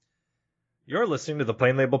You're listening to the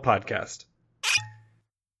Plain Label Podcast.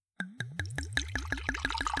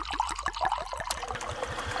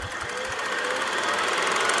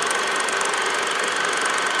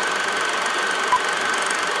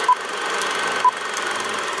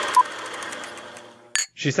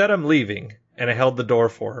 She said I'm leaving, and I held the door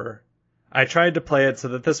for her. I tried to play it so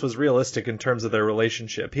that this was realistic in terms of their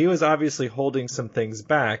relationship. He was obviously holding some things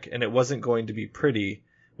back, and it wasn't going to be pretty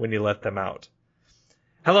when he let them out.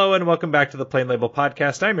 Hello, and welcome back to the Plain Label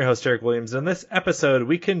Podcast. I'm your host, Eric Williams. In this episode,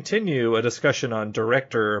 we continue a discussion on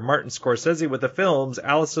director Martin Scorsese with the films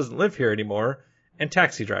Alice Doesn't Live Here Anymore and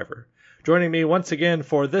Taxi Driver. Joining me once again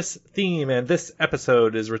for this theme and this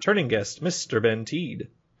episode is returning guest, Mr. Ben Teed.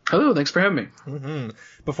 Hello, thanks for having me. Mm-hmm.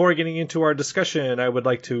 Before getting into our discussion, I would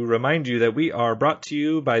like to remind you that we are brought to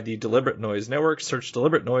you by the Deliberate Noise Network. Search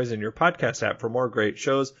Deliberate Noise in your podcast app for more great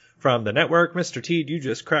shows from the network. Mr. Teed, you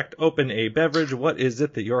just cracked open a beverage. What is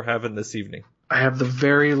it that you're having this evening? I have the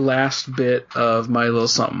very last bit of my little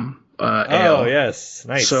something ale. Oh, yes.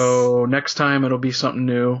 Nice. So next time it'll be something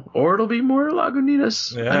new, or it'll be more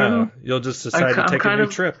Lagunitas. Yeah, I don't know. You'll just decide to take a new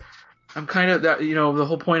trip. I'm kind of that, the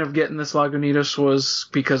whole point of getting this Lagunitas was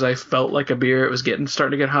because I felt like a beer. It was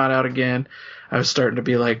starting to get hot out again. I was starting to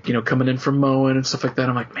be like, coming in from mowing and stuff like that.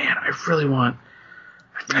 I'm like, man, I really want.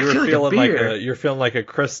 You're feeling like a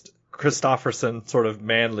Christopherson sort of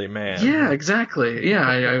manly man. Yeah, exactly.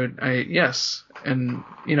 Yeah, yes, and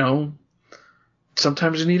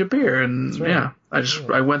sometimes you need a beer, and right.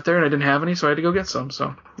 I went there and I didn't have any, so I had to go get some.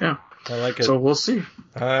 So yeah. I like it. So we'll see.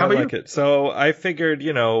 I like it. So I figured,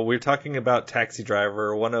 we're talking about Taxi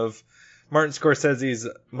Driver, one of Martin Scorsese's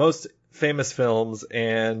most famous films,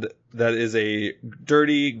 and that is a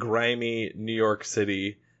dirty, grimy New York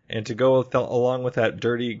City. And to go along with that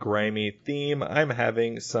dirty, grimy theme, I'm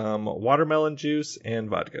having some watermelon juice and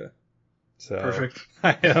vodka. So perfect.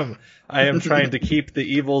 I am trying to keep the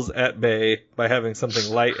evils at bay by having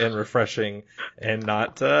something light and refreshing and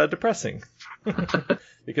not depressing.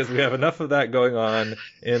 Because we have enough of that going on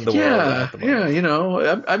in the world at the moment.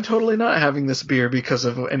 Yeah, I'm totally not having this beer because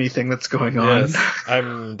of anything that's going on. Yes,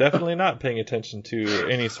 I'm definitely not paying attention to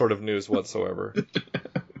any sort of news whatsoever.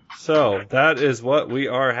 So that is what we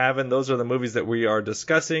are having. Those are the movies that we are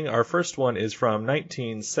discussing. Our first one is from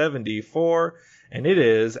 1974, and it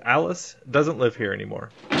is Alice Doesn't Live Here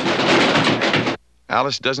Anymore.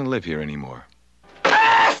 Alice doesn't live here anymore.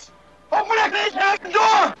 Alice! Open that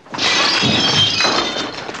door!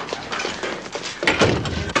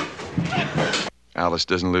 Alice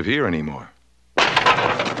doesn't live here anymore.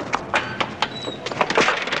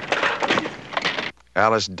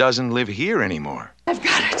 Alice doesn't live here anymore. I've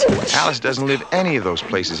got it. Alice doesn't live any of those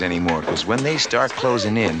places anymore, because when they start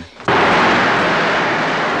closing in,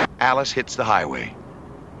 Alice hits the highway.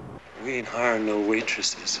 We ain't hiring no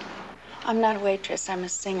waitresses. I'm not a waitress, I'm a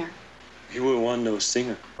singer. You were one no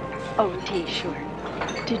singer. Oh, tea, sure.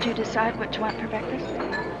 Did you decide what you want for breakfast?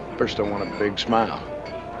 First, I want a big smile.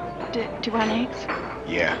 Do you want eggs?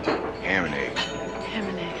 Yeah, ham and eggs. Ham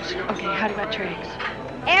and eggs. Okay, how about your eggs?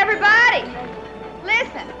 Everybody,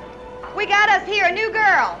 listen. We got us here a new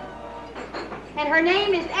girl. And her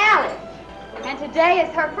name is Alice. And today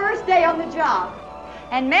is her first day on the job.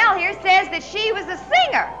 And Mel here says that she was a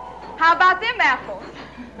singer. How about them apples?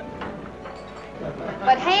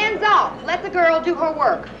 But hands off. Let the girl do her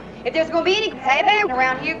work. If there's going to be any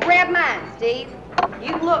around here, grab mine, Steve.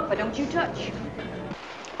 You can look, but don't you touch.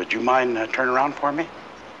 Would you mind turning around for me?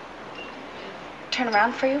 Turn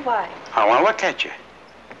around for you? Why? I want to look at you.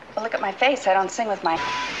 Well, look at my face. I don't sing with my...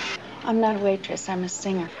 I'm not a waitress. I'm a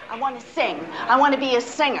singer. I want to sing. I want to be a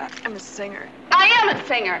singer. I'm a singer. I am a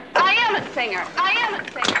singer. I am a singer. I am a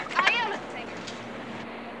singer. I am a singer.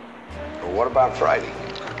 Well, what about Friday?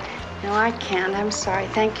 No, I can't. I'm sorry.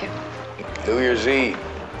 Thank you. New Year's Eve.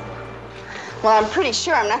 Well, I'm pretty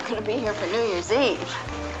sure I'm not going to be here for New Year's Eve.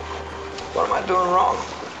 What am I doing wrong?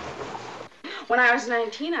 When I was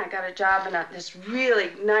 19, I got a job in this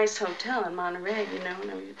really nice hotel in Monterey, and I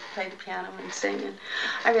would play the piano and sing, and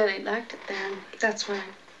I really liked it there, and that's why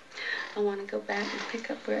I want to go back and pick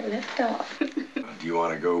up where I left off. Do you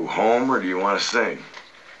want to go home, or do you want to sing?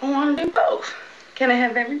 I want to do both. Can I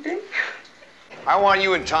have everything? I want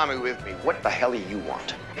you and Tommy with me. What the hell do you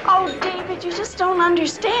want? Oh, David, you just don't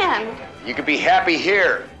understand. You could be happy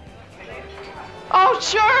here. Oh,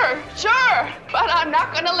 sure. But I'm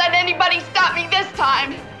not going to let anybody stop me this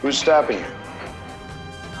time. Who's stopping you?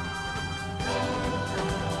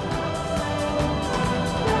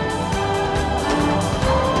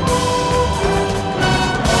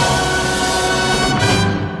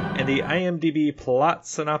 And the IMDb plot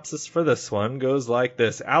synopsis for this one goes like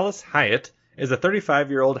this. Alice Hyatt is a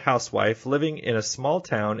 35-year-old housewife living in a small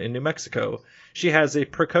town in New Mexico. She has a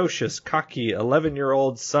precocious, cocky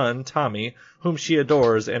 11-year-old son, Tommy, whom she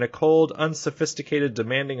adores, and a cold, unsophisticated,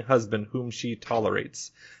 demanding husband whom she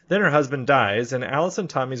tolerates. Then her husband dies, and Alice and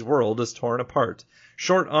Tommy's world is torn apart.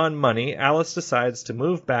 Short on money, Alice decides to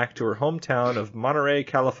move back to her hometown of Monterey,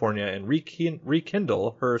 California, and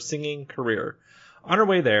rekindle her singing career. On her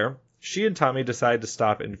way there, she and Tommy decide to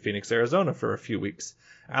stop in Phoenix, Arizona for a few weeks.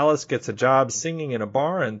 Alice gets a job singing in a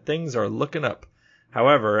bar, and things are looking up.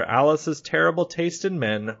 However, Alice's terrible taste in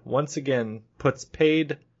men once again puts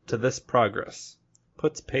paid to this progress.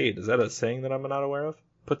 Puts paid. Is that a saying that I'm not aware of?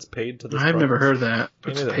 Puts paid to this progress. I've never heard that.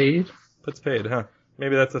 Puts paid? Puts paid, huh?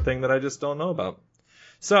 Maybe that's a thing that I just don't know about.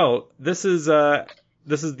 So, this is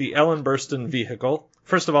the Ellen Burstyn vehicle.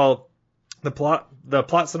 First of all, the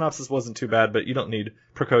plot synopsis wasn't too bad, but you don't need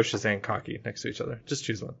precocious and cocky next to each other. Just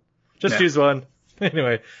choose one. Choose one.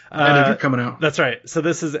 Anyway. Editor coming out. That's right. So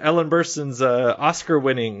this is Ellen Burstyn's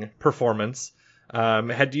Oscar-winning performance.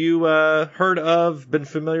 Had you heard of, been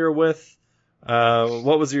familiar with,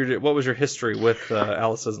 what was your history with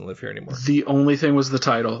Alice Doesn't Live Here Anymore? The only thing was the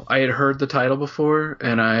title. I had heard the title before,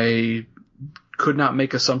 and I could not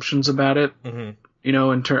make assumptions about it. Mm-hmm. You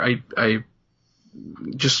know, I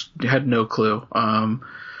just had no clue.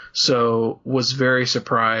 So was very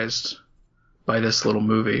surprised by this little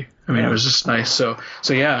movie. I mean, It was just nice. So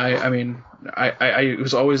yeah, I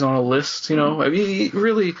was always on a list, you know. I mean,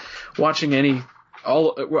 really watching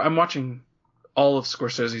I'm watching all of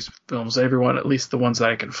Scorsese's films, everyone, at least the ones that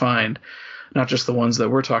I can find, not just the ones that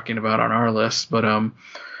we're talking about on our list, but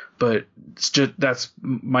it's just, that's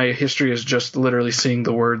my history is just literally seeing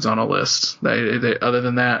the words on a list. Other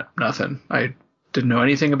than that, nothing. I didn't know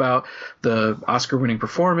anything about the Oscar-winning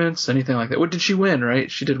performance, anything like that. What did she win?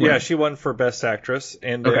 Right? She did win. Yeah, she won for Best Actress,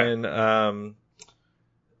 and then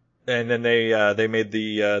they made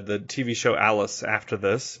the TV show Alice after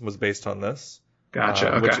this was based on this.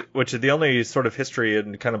 Gotcha. Okay. Which is the only sort of history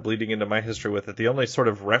and kind of bleeding into my history with it. The only sort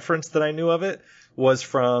of reference that I knew of it was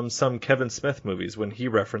from some Kevin Smith movies when he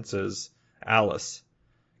references Alice,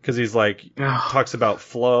 because he's like talks about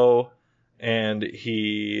flow. And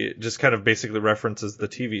he just kind of basically references the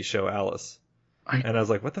TV show Alice. And I was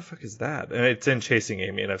like, what the fuck is that? And it's in Chasing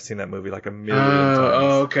Amy, and I've seen that movie like a million times.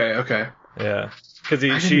 Oh, okay. Yeah. Because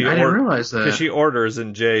I didn't realize that. Because she orders,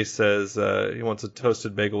 and Jay says he wants a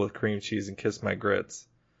toasted bagel with cream cheese and kiss my grits.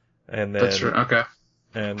 And then, that's right. Okay.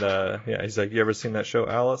 And he's like, you ever seen that show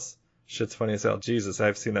Alice? Shit's funny as hell. Jesus,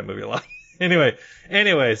 I've seen that movie a lot. Anyway,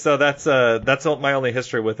 so that's my only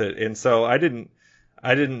history with it. And so I didn't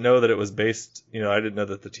know that it was based, I didn't know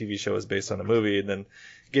that the TV show was based on a movie. And then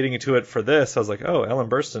getting into it for this, I was like, oh, Ellen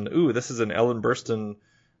Burstyn. Ooh, this is an Ellen Burstyn,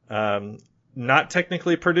 not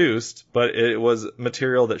technically produced, but it was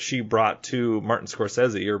material that she brought to Martin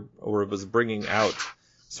Scorsese or was bringing out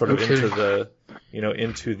sort of into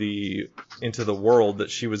the world that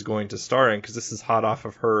she was going to star in, because this is hot off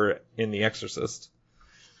of her in The Exorcist.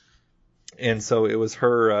 And so it was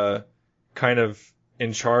her, kind of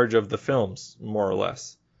in charge of the films, more or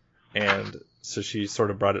less. And so she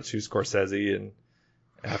sort of brought it to Scorsese, and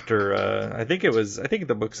after, I think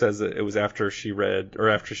the book says that it was after she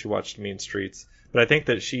watched Mean Streets, but I think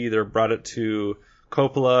that she either brought it to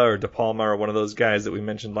Coppola or De Palma or one of those guys that we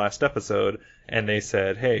mentioned last episode, and they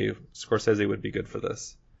said, hey, Scorsese would be good for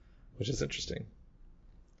this, which is interesting.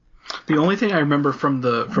 The only thing I remember from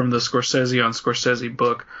the Scorsese on Scorsese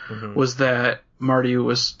book was that Marty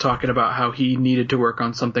was talking about how he needed to work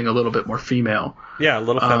on something a little bit more female. Yeah, a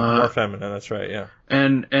little more feminine. That's right. Yeah.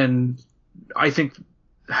 And I think,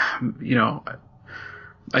 I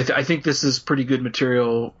think this is pretty good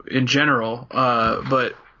material in general.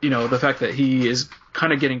 But the fact that he is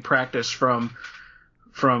kind of getting practice from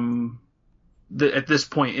at this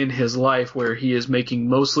point in his life where he is making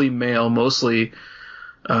mostly male, mostly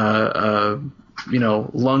lunkhead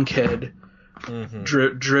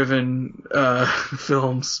driven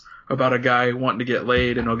films about a guy wanting to get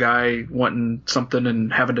laid and a guy wanting something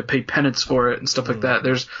and having to pay penance for it and stuff like that.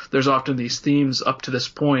 There's often these themes up to this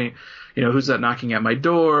point. Who's that knocking at my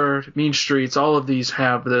door? Mean Streets. All of these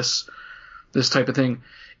have this type of thing.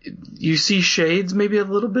 You see shades, maybe a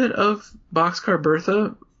little bit of Boxcar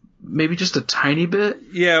Bertha, maybe just a tiny bit.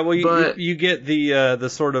 Yeah, well, you get the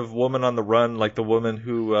sort of woman on the run, like the woman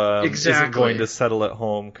who isn't going to settle at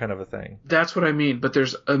home, kind of a thing. That's what I mean. But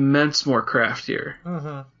there's immense more craft here.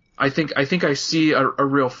 Mm-hmm. I think I see a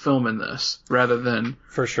real film in this rather than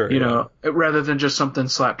for sure. Rather than just something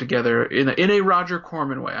slapped together in a Roger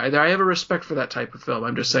Corman way. I have a respect for that type of film.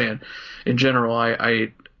 I'm just saying, in general,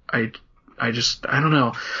 I I don't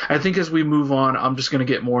know. I think as we move on, I'm just going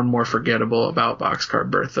to get more and more forgettable about Boxcar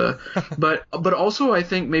Bertha. but also I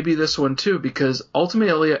think maybe this one too, because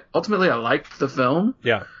ultimately I liked the film.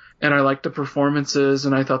 Yeah. And I liked the performances,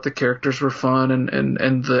 and I thought the characters were fun,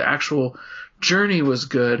 and the actual journey was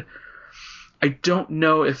good. I don't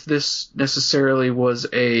know if this necessarily was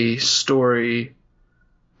a story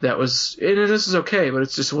that was, and this is okay, but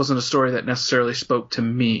it just wasn't a story that necessarily spoke to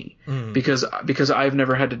me, because I've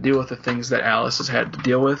never had to deal with the things that Alice has had to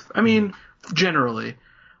deal with. I mean, generally.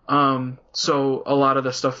 So a lot of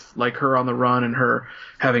the stuff, like her on the run and her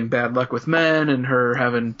having bad luck with men and her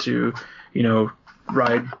having to,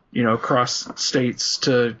 ride, across states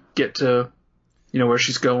to get to, where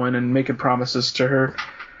she's going, and making promises to her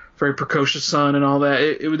very precocious son and all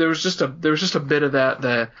that. There was just a bit of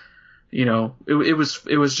that,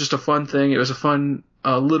 it was just a fun thing. It was a fun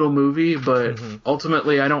little movie, but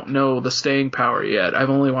ultimately I don't know the staying power yet.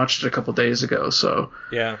 I've only watched it a couple days ago, so.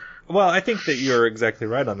 Yeah. Well, I think that you're exactly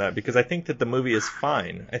right on that, because I think that the movie is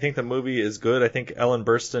fine. I think the movie is good. I think Ellen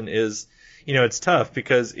Burstyn is, it's tough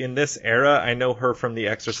because in this era, I know her from The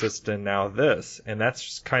Exorcist and now this, and that's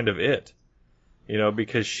just kind of it.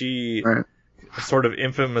 Because she sort of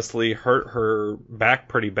infamously hurt her back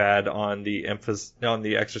pretty bad on the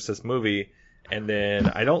Exorcist movie, and then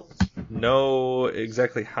I don't know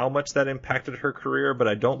exactly how much that impacted her career, but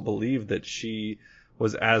I don't believe that she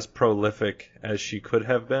was as prolific as she could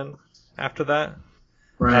have been after that.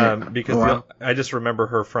 Right. Because I just remember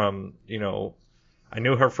her from, I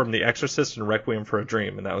knew her from The Exorcist and Requiem for a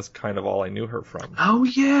Dream, and that was kind of all I knew her from. Oh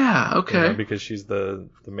yeah, okay. Because she's the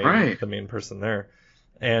main person there,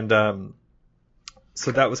 and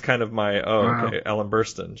so that was kind of my okay, Ellen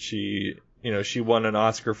Burstyn. She won an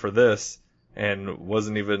Oscar for this, and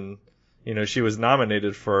wasn't even, she was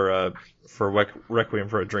nominated for Requiem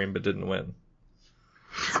for a Dream, but didn't win.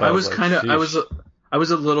 So I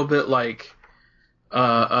was a little bit like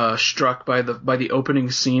struck by the opening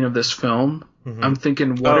scene of this film. I'm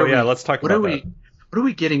thinking, let's talk about that. What are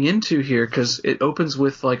we getting into here? Because it opens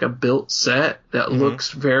with like a built set that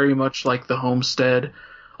looks very much like the homestead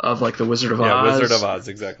of like the Wizard of Oz. Yeah, Wizard of Oz,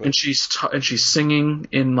 exactly. And she's singing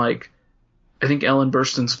in like, I think Ellen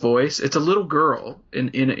Burstyn's voice. It's a little girl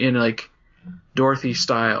in like Dorothy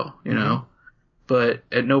style, But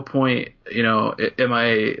at no point, am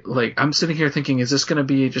I like, I'm sitting here thinking, is this going to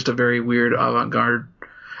be just a very weird avant-garde?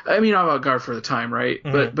 I mean, avant-garde for the time, right?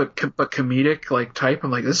 But comedic like type. I'm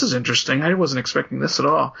like, this is interesting. I wasn't expecting this at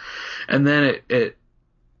all. And then it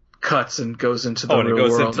cuts and goes into the real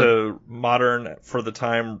world. Into modern for the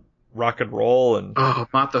time rock and roll and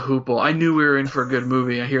Mott the Hoople. I knew we were in for a good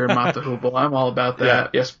movie here in Mott the Hoople. I'm all about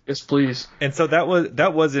that. Yeah. Yes, please. And so that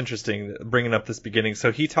was interesting, bringing up this beginning.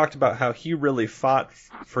 So he talked about how he really fought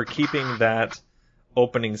for keeping that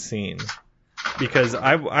opening scene, because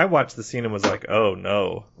I watched the scene and was like, oh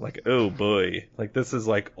no, like, oh boy, like this is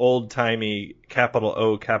like old timey capital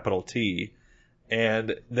O capital T.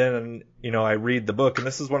 And then I read the book, and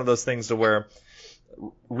this is one of those things to where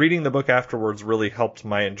reading the book afterwards really helped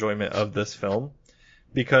my enjoyment of this film,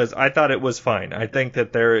 because I thought it was fine. I think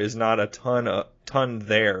that there is not a ton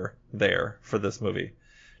there for this movie,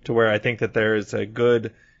 to where I think that there is a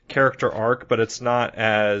good character arc, but it's not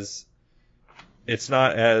as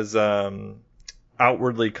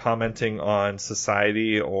outwardly commenting on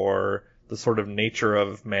society or the sort of nature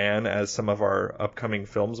of man as some of our upcoming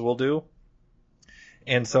films will do.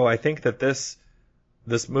 And so I think that this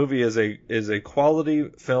movie is a quality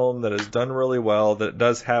film that is done really well, that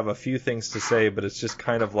does have a few things to say, but it's just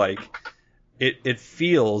kind of like it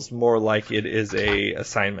feels more like it is a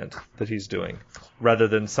assignment that he's doing, rather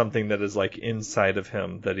than something that is like inside of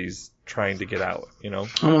him that he's trying to get out,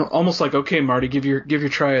 Almost like, okay, Marty, give your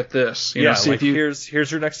try at this.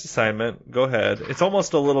 Here's your next assignment. Go ahead. It's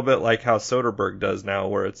almost a little bit like how Soderbergh does now,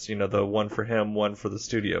 where it's the one for him, one for the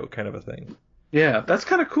studio kind of a thing. Yeah, that's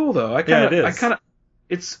kind of cool though.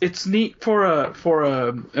 It's neat for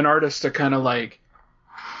an artist to kind of like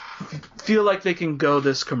feel like they can go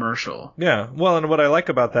this commercial. Yeah, well, and what I like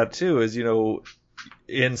about that too is,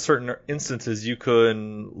 in certain instances you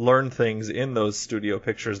can learn things in those studio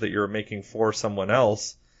pictures that you're making for someone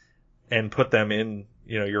else and put them in,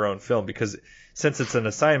 your own film, because since it's an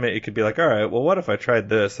assignment, it could be like, all right, well, what if I tried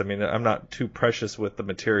this? I mean, I'm not too precious with the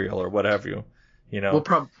material or what have you. We'll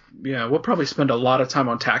probably spend a lot of time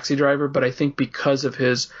on Taxi Driver, but I think because of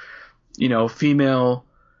his, female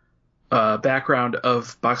background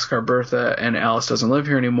of Boxcar Bertha and Alice Doesn't Live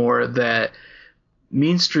Here Anymore, that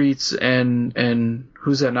Mean Streets and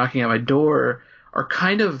Who's That Knocking at My Door are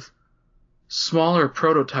kind of smaller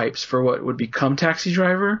prototypes for what would become Taxi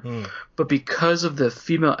Driver, but because of the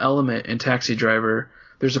female element in Taxi Driver,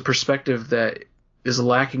 there's a perspective that is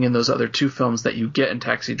lacking in those other two films that you get in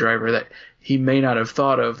Taxi Driver that he may not have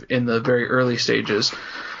thought of in the very early stages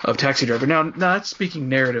of Taxi Driver. Now that's speaking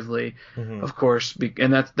narratively, of course,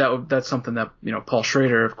 and that's something that, you know, Paul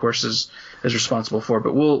Schrader, of course, is responsible for.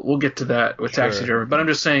 But we'll get to that with Taxi Driver. But I'm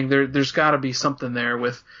just saying there's got to be something there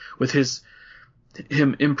with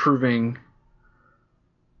him improving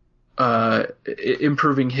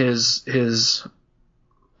his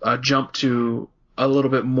jump to a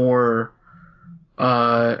little bit more.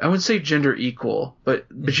 I wouldn't say gender equal, but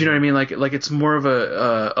you know what I mean? Like it's more of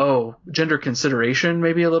a gender consideration,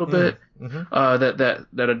 maybe a little bit. That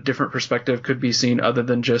a different perspective could be seen other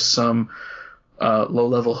than just some low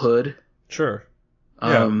level hood. Sure.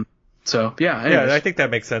 Yeah. So yeah. Anyways. Yeah, I think that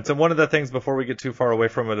makes sense. And one of the things before we get too far away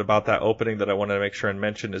from it about that opening that I wanted to make sure and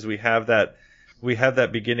mention is we have that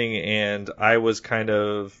beginning, and I was kind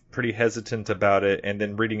of pretty hesitant about it, and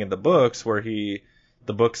then reading in the books where the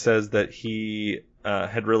book says that he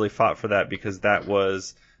had really fought for that because that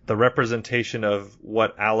was the representation of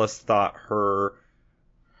what Alice thought her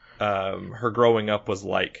growing up was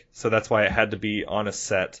like. So that's why it had to be on a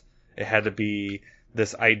set. It had to be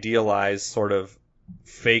this idealized sort of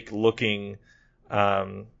fake looking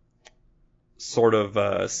sort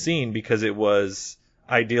of scene because it was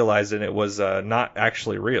idealized and it was not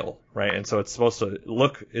actually real, right? And so it's supposed to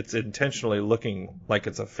it's intentionally looking like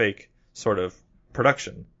it's a fake sort of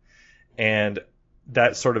production, and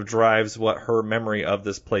that sort of drives what her memory of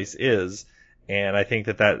this place is. And I think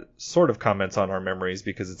that sort of comments on our memories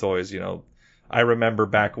because it's always, you know, I remember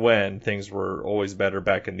back when things were always better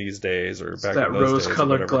back in these days or back in those days. That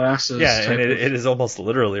rose-colored glasses. Yeah, and it is almost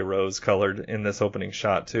literally rose-colored in this opening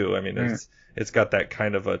shot too. I mean, it's got that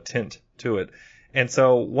kind of a tint to it. And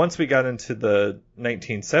so once we got into the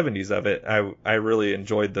 1970s of it, I really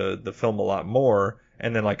enjoyed the film a lot more.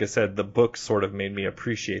 And then, like I said, the book sort of made me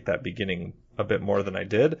appreciate that beginning a bit more than I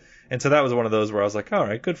did. And so that was one of those where I was like, all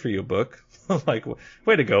right, good for you, book. Like,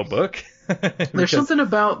 way to go, book. There's something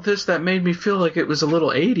about this that made me feel like it was a little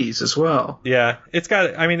 80s as well. Yeah, it's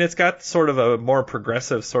got sort of a more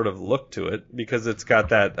progressive sort of look to it because it's got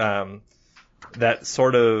that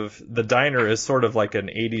sort of, the diner is sort of like an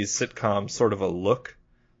 80s sitcom sort of a look.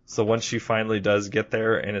 So once she finally does get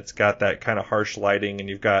there, and it's got that kind of harsh lighting, and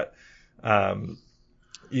you've got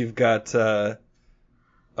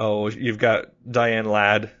Diane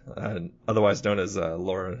Ladd, otherwise known as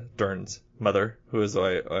Laura Dern's mother, who is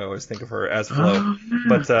I always think of her as Flo. Oh, yeah.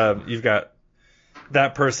 But you've got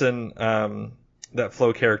that person, that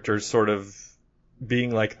Flo character, sort of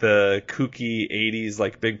being like the kooky 80s,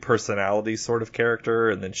 like big personality sort of character,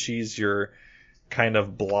 and then she's your kind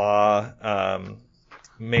of blah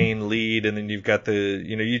main lead, and then you've got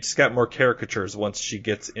you just got more caricatures once she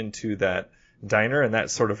gets into that diner, and that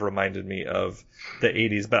sort of reminded me of the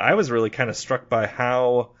 80s. But I was really kind of struck by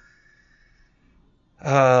how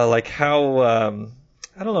I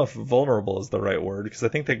don't know if vulnerable is the right word, because I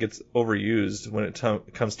think that gets overused when it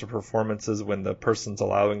comes to performances when the person's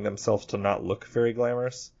allowing themselves to not look very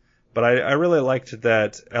glamorous. But I really liked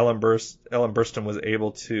that Ellen Burstyn was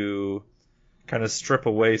able to kind of strip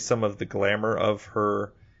away some of the glamour of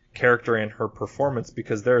her character and her performance,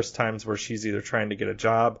 because there's times where she's either trying to get a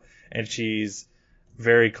job and she's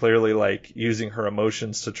very clearly like using her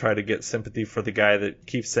emotions to try to get sympathy for the guy that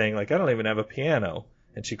keeps saying like, I don't even have a piano.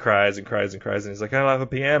 And she cries and cries and cries, and he's like, I don't have a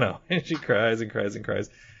piano. And she cries and cries and cries.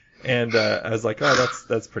 And I was like, oh,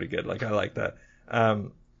 that's pretty good. Like, I like that.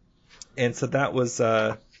 And so that was,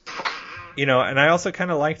 and I also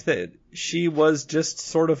kind of liked that she was just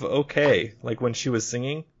sort of okay. Like when she was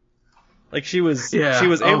singing, like she was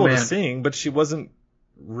able to sing, but she wasn't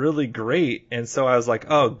really great. And so I was like,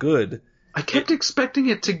 oh, good. I kept expecting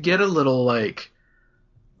it to get a little like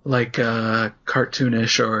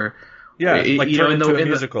cartoonish or. Yeah, like turn into a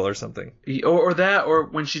musical or something. Or that, or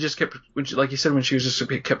when she just kept, like you said, when she was just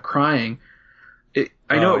kept crying.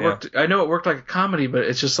 I know it worked like a comedy, but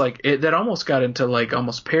it's just like that almost got into like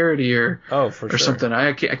almost parody or something.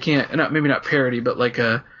 I can't, maybe not parody, but like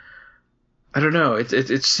I don't know.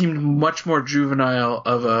 It seemed much more juvenile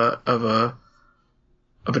of a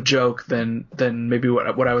joke than maybe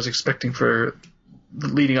what I was expecting for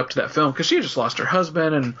leading up to that film, because she had just lost her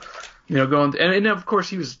husband and. Going and of course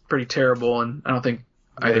he was pretty terrible, and I don't think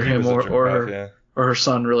either him or her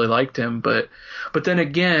son really liked him. But then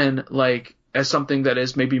again, like as something that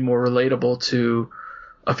is maybe more relatable to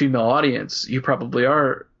a female audience, you probably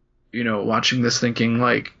are watching this thinking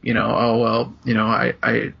like, oh, well,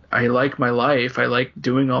 I like my life. I like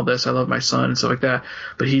doing all this. I love my son and stuff like that.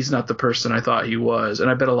 But he's not the person I thought he was. And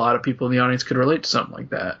I bet a lot of people in the audience could relate to something like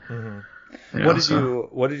that. Mm-hmm.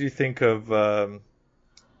 What did you think of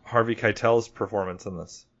Harvey Keitel's performance in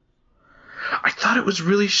this? I thought it was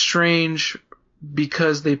really strange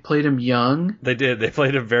because they played him young. They did. They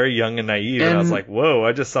played him very young and naive. And I was like, whoa,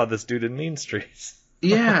 I just saw this dude in Mean Streets.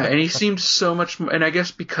 Yeah, and he seemed so much more, and I guess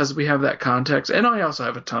because we have that context, and I also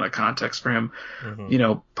have a ton of context for him,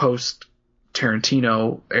 post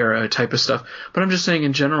Tarantino era type of stuff. But I'm just saying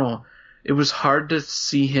in general, it was hard to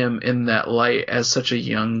see him in that light as such a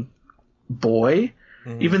young boy,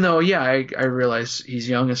 even though, I realize he's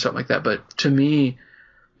young and stuff like that. But to me,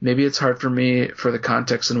 maybe it's hard for me for the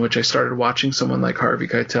context in which I started watching someone like Harvey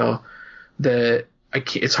Keitel, that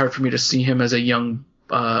it's hard for me to see him as a young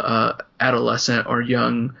adolescent or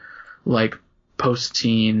young, like,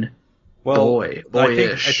 post-teen boyish.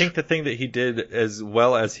 I think the thing that he did as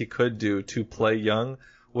well as he could do to play young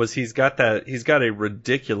was he's got a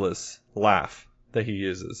ridiculous laugh that he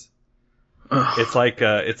uses. Ugh. It's like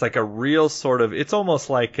a real sort of, it's almost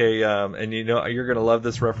like a and you're gonna love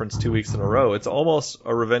this reference 2 weeks in a row. It's almost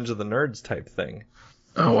a Revenge of the Nerds type thing.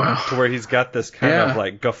 Oh wow! To where he's got this kind of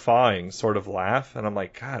like guffawing sort of laugh, and I'm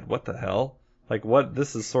like, God, what the hell? Like, what?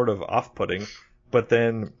 This is sort of off-putting, but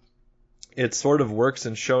then it sort of works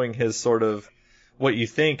in showing his sort of what you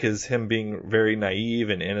think is him being very naive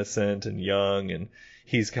and innocent and young, and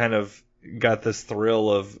he's kind of got this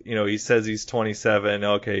thrill of, he says he's 27,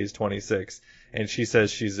 okay, he's 26, and she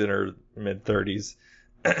says she's in her mid-30s,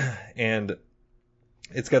 and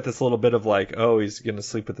it's got this little bit of like, oh, he's gonna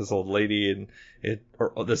sleep with this old lady,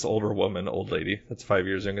 or this old lady. That's 5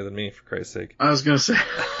 years younger than me, for Christ's sake. I was gonna say,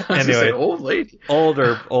 anyway, old lady,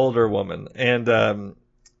 older woman,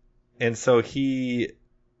 and so he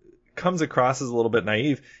comes across as a little bit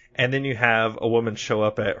naive, and then you have a woman show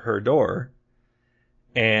up at her door,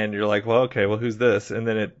 and you're like, well, okay, well, who's this? And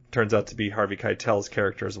then it turns out to be Harvey Keitel's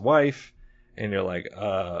character's wife, and you're like,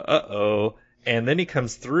 uh-oh. And then he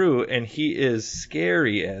comes through, and he is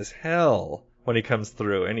scary as hell when he comes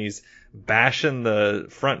through, and he's bashing the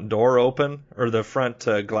front door open, or the front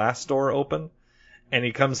glass door open, and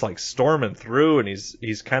he comes like storming through, and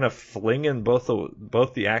he's kind of flinging both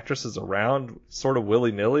the actresses around sort of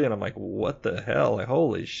willy-nilly, and I'm like, what the hell? Like,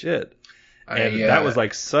 holy shit. And that was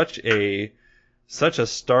like such a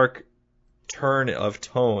stark turn of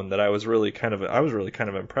tone that I was really kind of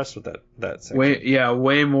impressed with that section.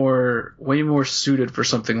 Way more suited for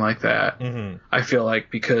something like that. Mm-hmm. I feel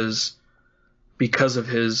like because of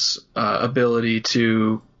his ability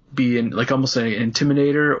to be like almost an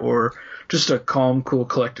intimidator or just a calm, cool,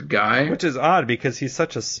 collected guy. Which is odd because he's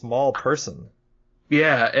such a small person.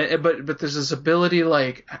 Yeah, but there's this ability,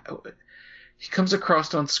 like, he comes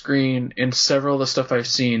across on screen in several of the stuff I've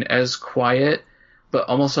seen as quiet, but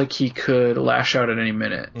almost like he could lash out at any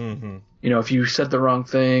minute. Mm-hmm. If you said the wrong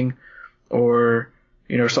thing or,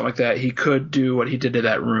 something like that, he could do what he did to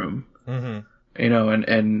that room. Mm-hmm.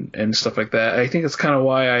 And stuff like that. I think it's kind of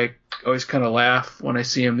why I always kind of laugh when I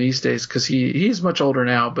see him these days, because he's much older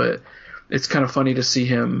now, but it's kind of funny to see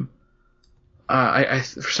him. I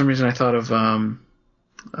for some reason I thought of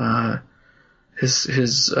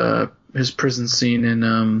his prison scene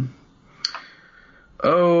in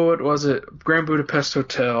what was it? Grand Budapest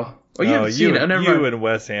Hotel. Oh, you haven't seen it. You and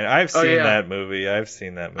Wes Anderson. I've seen that movie. I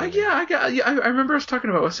remember us talking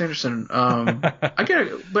about Wes Anderson. I get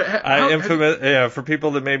it, but for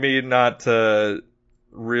people that maybe not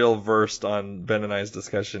real versed on Ben and I's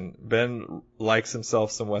discussion, Ben likes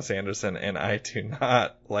himself some Wes Anderson, and I do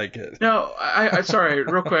not like it. No, I sorry,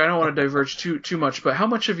 real quick, I don't want to diverge too much, but how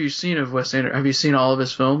much have you seen of Wes Anderson? Have you seen all of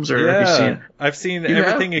his films, or have you seen? I've seen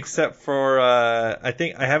everything except for I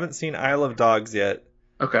think I haven't seen Isle of Dogs yet.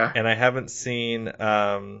 Okay. And I haven't seen it's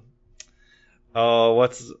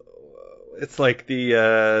like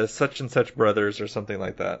the Such and Such Brothers or something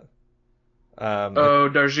like that.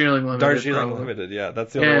 Darjeeling Limited. Darjeeling Limited, yeah.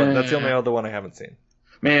 That's the only one. That's the only other one I haven't seen.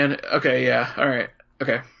 Man, okay, yeah, all right,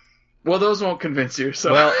 okay. Well, those won't convince you.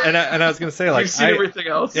 So. Well, and I was gonna say, like, you've seen everything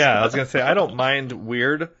else. Yeah, I was gonna say I don't mind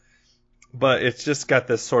weird, but it's just got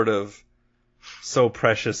this sort of so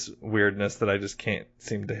precious weirdness that I just can't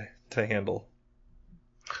seem to handle.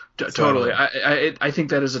 Totally, I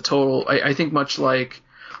think that is a total. I think much like,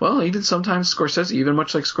 well, even sometimes Scorsese, even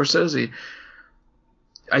much like Scorsese.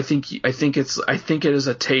 I think it is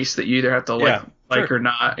a taste that you either have to like or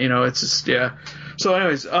not. It's just So,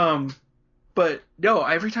 anyways, but no,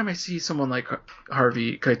 every time I see someone like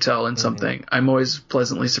Harvey Keitel in something, I'm always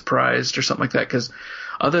pleasantly surprised or something like that. Because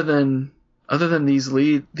other than other than these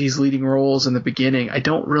leading roles in the beginning, I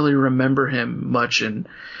don't really remember him much in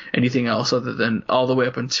anything else other than all the way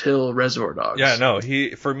up until Reservoir Dogs. Yeah, no,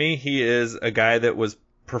 for me, he is a guy that was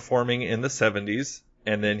performing in the 70s,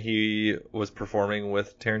 and then he was performing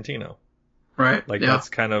with Tarantino. Right. Like, yeah. that's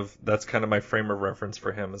kind of my frame of reference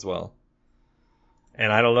for him as well.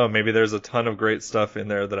 And I don't know, maybe there's a ton of great stuff in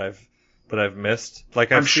there that I've missed.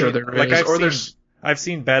 Like I'm sure there is. I've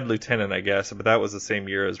seen Bad Lieutenant, I guess, but that was the same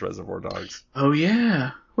year as Reservoir Dogs. Oh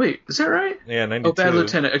yeah. Wait, is that right? Yeah, 92. Oh, Bad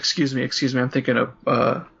Lieutenant. Excuse me. I'm thinking of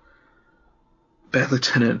Bad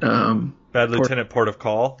Lieutenant. Bad Lieutenant Port of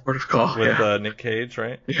Call. Port of Call. With Nick Cage,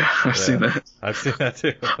 right? Yeah, I've seen that. I've seen that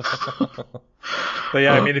too. But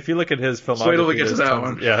yeah, I mean, if you look at his filmography, wait till we get to that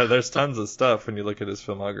one. Yeah, there's tons of stuff when you look at his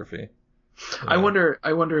filmography. Yeah. I wonder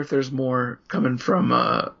if there's more coming from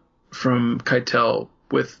Keitel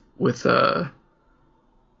with if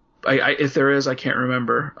there is, I can't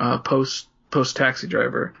remember. Post Taxi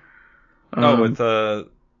Driver. You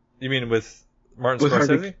mean with Martin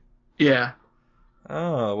Scorsese? Yeah.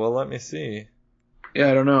 Oh, well, let me see. Yeah,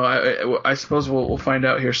 I don't know. I suppose we'll find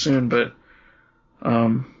out here soon, but I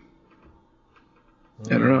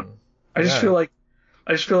don't know. I just feel like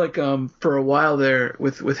for a while there,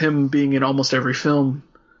 with him being in almost every film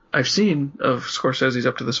I've seen of Scorsese's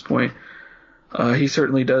up to this point, he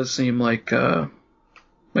certainly does seem like a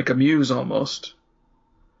muse almost.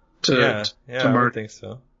 I would think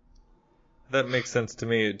so. That makes sense to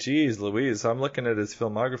me. Jeez Louise, I'm looking at his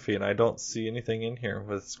filmography and I don't see anything in here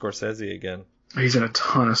with Scorsese again. He's in a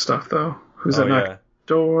ton of stuff though. Who's that knocking at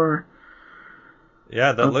the door?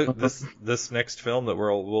 Yeah, this next film that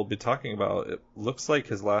we'll be talking about, it looks like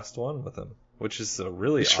his last one with him, which is a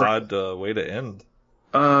really odd way to end.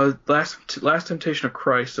 Last Temptation of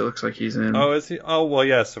Christ, it looks like he's in. Oh, is he? Oh, well,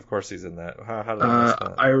 yes, of course he's in that. How did I miss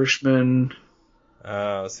that? Irishman.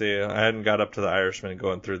 See, I hadn't got up to the Irishman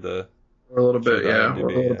going through the... We're a little bit, yeah. We're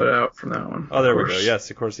a little bit out from that one. Oh, there we go. Yes,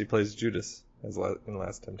 of course he plays Judas in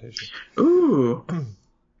Last Temptation. Ooh.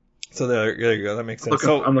 So there you go. That makes sense.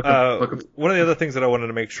 I'm looking. One of the other things that I wanted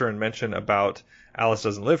to make sure and mention about Alice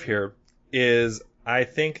Doesn't Live Here is I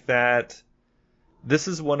think that this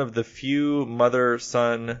is one of the few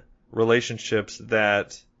mother-son relationships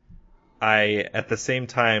that I, at the same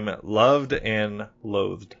time, loved and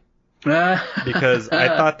loathed. Because I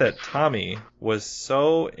thought that Tommy was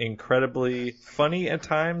so incredibly funny at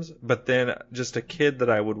times, but then just a kid that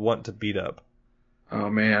I would want to beat up. Oh,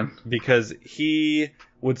 man. Because he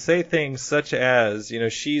would say things such as,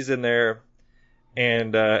 she's in there,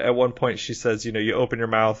 and at one point she says, you open your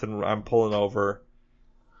mouth and I'm pulling over,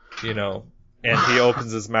 and he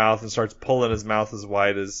opens his mouth and starts pulling his mouth as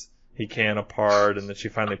wide as he can apart, and then she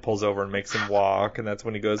finally pulls over and makes him walk, and that's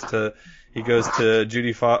when he goes to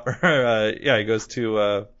Jodie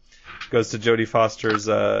Foster's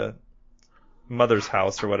mother's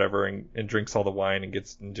house or whatever, and drinks all the wine and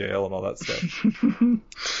gets in jail and all that stuff.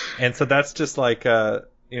 And so that's just like so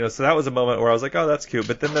that was a moment where I was like, oh, that's cute.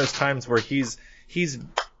 But then there's times where he's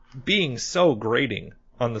being so grating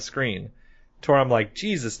on the screen to where I'm like,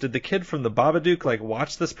 Jesus, did the kid from the Babadook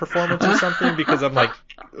watch this performance or something? Because I'm like,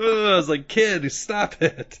 I was like, kid, stop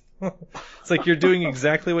it. It's like you're doing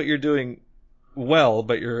exactly what you're doing well,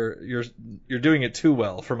 but you're doing it too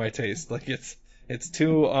well for my taste. Like it's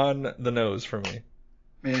too on the nose for me.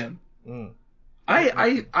 Man.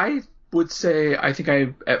 I would say I think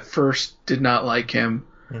I at first did not like him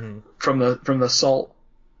from the salt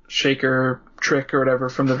shaker trick or whatever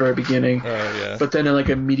from the very beginning. Oh yeah. But then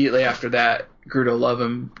immediately after that grew to love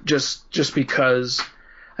him just because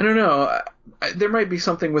I don't know, there might be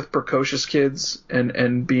something with precocious kids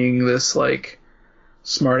and being this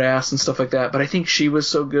smart ass and stuff like that, but I think she was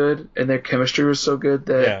so good and their chemistry was so good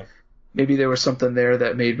that maybe there was something there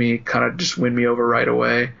that made me kind of just win me over right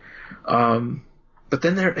away. But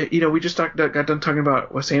then we just got done talking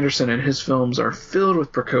about Wes Anderson, and his films are filled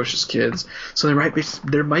with precocious kids. So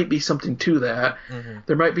there might be something to that. Mm-hmm.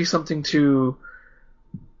 There might be something to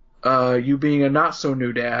you being a not so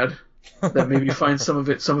new dad that maybe you find some of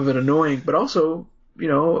it annoying, but also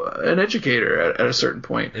an educator at a certain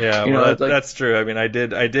point. Yeah, that's true. I mean, I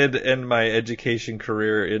did end my education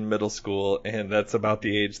career in middle school, and that's about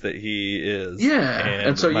the age that he is. Yeah,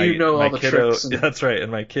 and so all the tricks. That's right, and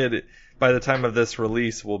my kid, by the time of this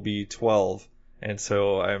release, will be 12, and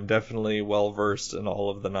so I'm definitely well versed in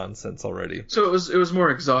all of the nonsense already. So it was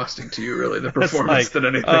more exhausting to you, really, the performance than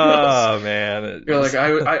anything else. Oh man, you're like,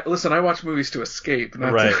 I listen. I watch movies to escape.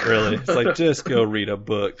 Right, really. It's like, just go read a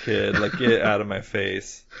book, kid. Get out of my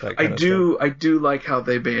face. I do like how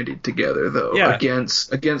they bandied together though,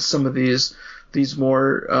 against some of these these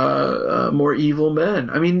more evil men.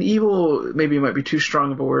 I mean, evil maybe might be too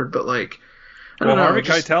strong of a word, but like, I don't know. Harvey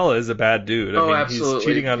Keitel is a bad dude. I mean, absolutely. He's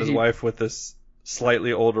cheating on his wife with this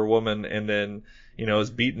slightly older woman, and then is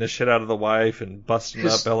beating the shit out of the wife and busting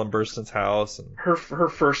up Ellen Burstyn's house. And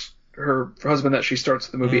her husband that she starts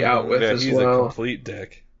the movie out with as he's well. A complete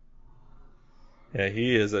dick. Yeah,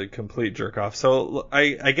 he is a complete jerk off. So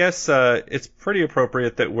I guess it's pretty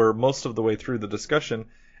appropriate that we're most of the way through the discussion,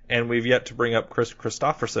 and we've yet to bring up Chris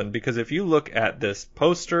Christopherson, because if you look at this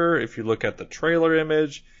poster, if you look at the trailer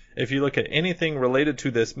image, if you look at anything related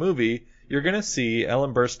to this movie, you're going to see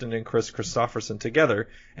Ellen Burstyn and Chris Christopherson together.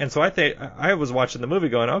 And so I was watching the movie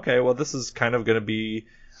going, okay, well, this is kind of going to be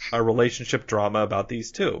a relationship drama about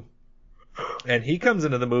these two. And he comes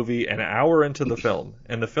into the movie an hour into the film,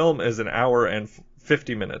 and the film is an hour and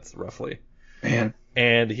 50 minutes, roughly. Man.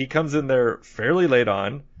 And he comes in there fairly late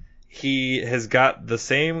on. He has got the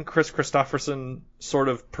same Chris Christopherson sort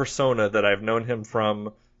of persona that I've known him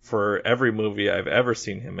from for every movie I've ever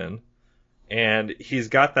seen him in. And he's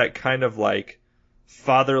got that kind of like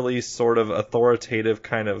fatherly, sort of authoritative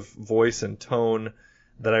kind of voice and tone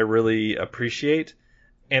that I really appreciate.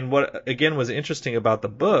 And what, again, was interesting about the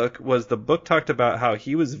book was the book talked about how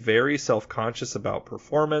he was very self-conscious about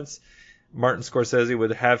performance. Martin Scorsese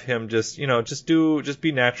would have him just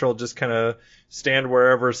be natural, just kind of stand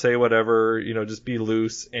wherever, say whatever, just be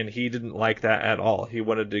loose. And he didn't like that at all. He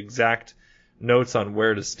wanted exact notes on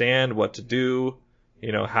where to stand, what to do,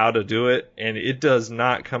 how to do it. And it does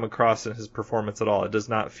not come across in his performance at all. It does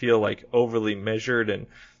not feel like overly measured and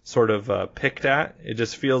sort of picked at. It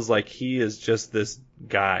just feels like he is just this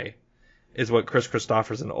guy, is what Chris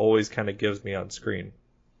Christopherson always kind of gives me on screen.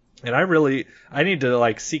 And I need to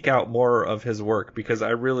like seek out more of his work, because I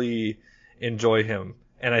really enjoy him.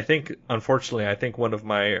 And I think, unfortunately, one of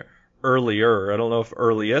my earlier, I don't know if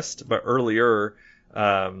earliest, but earlier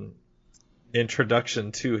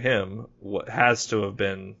introduction to him has to have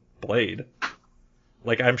been Blade.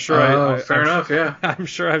 Like, I'm sure fair enough, yeah. I'm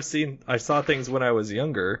sure I saw things when I was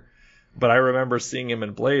younger, but I remember seeing him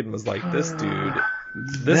in Blade and was like, this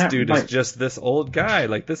dude is just this old guy.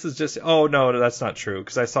 Like, this is just, oh no, that's not true.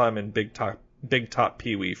 Because I saw him in Big Top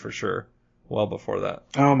Pee-wee for sure. Well before that.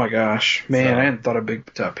 Oh my gosh. Man, I hadn't thought of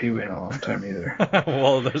Big Top Pee-wee in a long time either.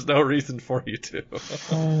 Well, there's no reason for you to.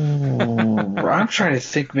 I'm trying to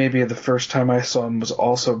think, maybe the first time I saw him was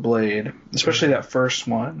also Blade. Especially that first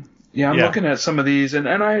one. Yeah, I'm looking at some of these, and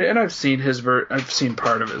I've seen I've seen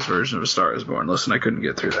part of his version of A Star Is Born. Listen, I couldn't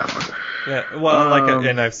get through that one. Yeah, well,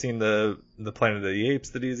 and I've seen the Planet of the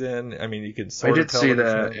Apes that he's in. I mean, you can sort of tell. I did see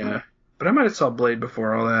that, yeah. But I might have saw Blade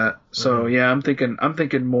before all that. So yeah, I'm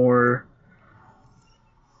thinking more.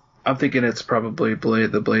 I'm thinking it's probably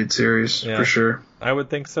the Blade series for sure. I would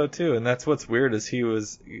think so too, and that's what's weird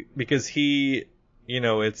is because he,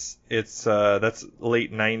 it's that's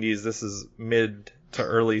late 90s. This is mid to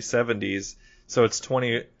early 70s, so it's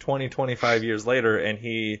 25 years later, and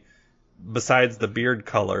he, besides the beard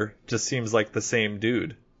color, just seems like the same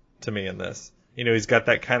dude to me in this. He's got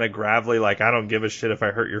that kind of gravelly, like, I don't give a shit if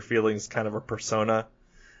I hurt your feelings kind of a persona,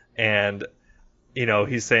 and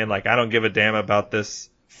he's saying, like, I don't give a damn about this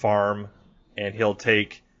farm, and he'll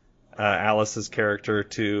take the Alice character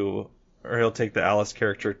to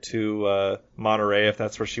Monterey if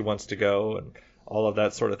that's where she wants to go, and all of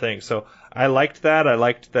that sort of thing. So I liked that. I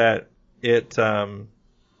liked that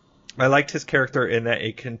I liked his character in that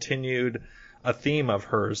it continued a theme of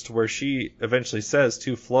hers, to where she eventually says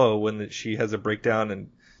to Flo when she has a breakdown and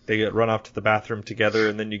they get run off to the bathroom together,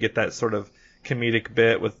 and then you get that sort of comedic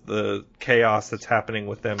bit with the chaos that's happening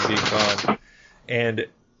with them being gone. And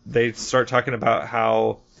they start talking about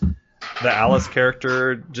how the Alice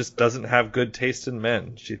character just doesn't have good taste in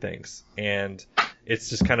men, she thinks. And it's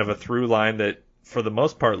just kind of a through line that, for the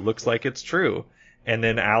most part, looks like it's true. And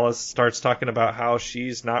then Alice starts talking about how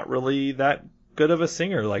she's not really that good of a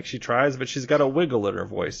singer. Like, she tries, but she's got a wiggle in her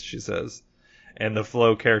voice, she says. And the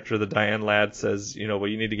Flo character, the Diane Ladd, says, well,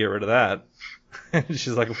 you need to get rid of that. And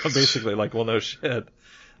she's like, well, basically, like, well, no shit.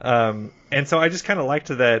 And so I just kind of liked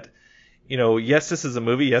that, yes, this is a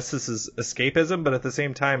movie. Yes, this is escapism. But at the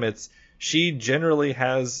same time, she generally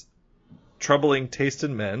has troubling taste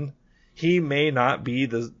in men. He may not be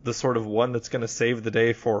the sort of one that's going to save the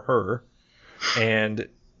day for her. And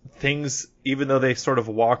things, even though they sort of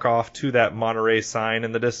walk off to that Monterey sign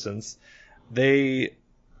in the distance,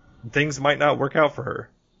 things might not work out for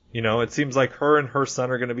her. It seems like her and her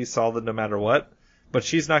son are going to be solid no matter what. But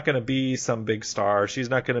she's not going to be some big star. She's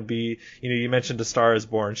not going to be, you mentioned A Star Is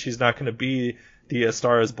Born. She's not going to be the A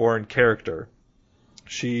Star Is Born character.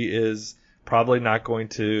 She is probably not going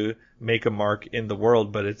to make a mark in the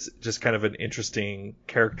world, but it's just kind of an interesting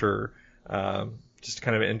character,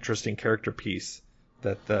 piece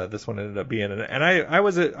that this one ended up being. And I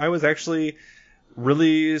was actually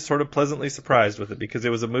really sort of pleasantly surprised with it, because it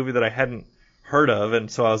was a movie that I hadn't heard of, and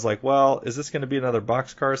so I was like, well, is this going to be another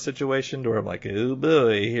boxcar situation where I'm like, oh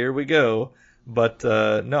boy, here we go? But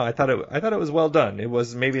no, I thought it was well done. It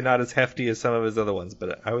was maybe not as hefty as some of his other ones,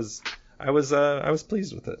 but I was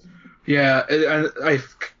pleased with it. Yeah, I'm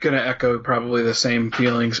gonna echo probably the same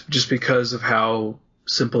feelings, just because of how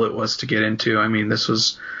simple it was to get into. I mean, this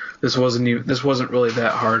wasn't really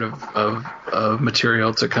that hard of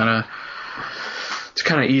material to kind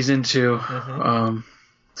of ease into. Mm-hmm.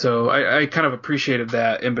 So I kind of appreciated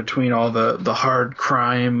that in between all the hard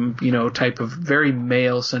crime, type of very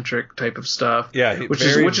male centric type of stuff. Yeah, which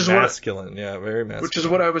is masculine. Very masculine. Which is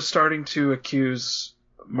what I was starting to accuse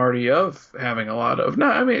Marty of having a lot of. No,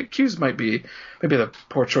 I mean, accuse might be maybe the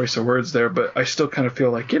poor choice of words there, but I still kind of feel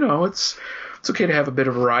like, it's okay to have a bit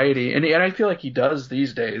of variety, and I feel like he does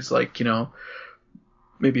these days. Like,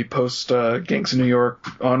 maybe post Gangs of New York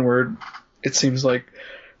onward, it seems like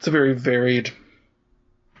it's a very varied.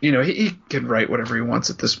 He can write whatever he wants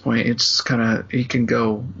at this point. It's kind of, he can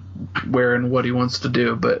go where and what he wants to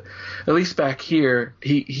do. But at least back here,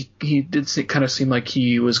 he did kind of seem like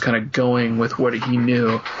he was kind of going with what he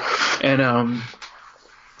knew. And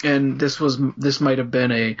this might have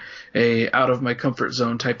been a out of my comfort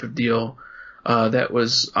zone type of deal. That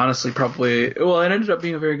was honestly probably, it ended up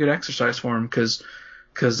being a very good exercise for him, because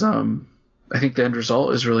I think the end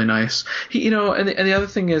result is really nice. And the other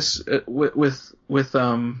thing is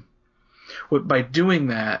by doing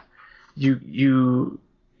that, you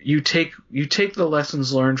take the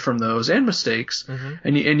lessons learned from those and mistakes, mm-hmm.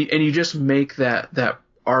 and you just make that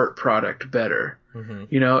art product better.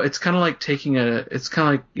 Mm-hmm. It's kind of like taking a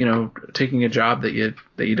job that you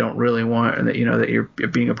don't really want, and that that you're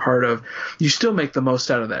being a part of. You still make the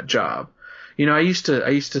most out of that job. I used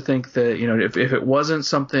to think that, if it wasn't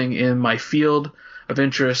something in my field of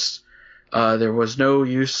interest, there was no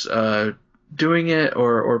use doing it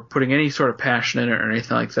or putting any sort of passion in it or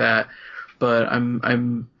anything like that. But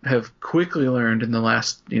have quickly learned in the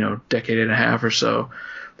last, decade and a half or so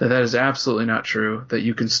that is absolutely not true. That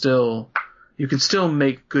you can still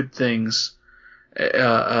make good things.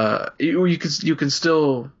 You can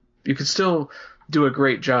still do a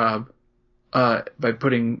great job by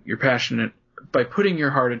putting your passion in, by putting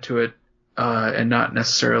your heart into it, and not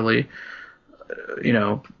necessarily,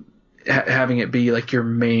 having it be like your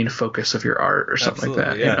main focus of your art or something Absolutely,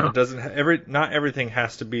 like that. Yeah, it doesn't. Not everything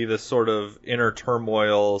has to be this sort of inner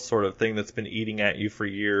turmoil sort of thing that's been eating at you for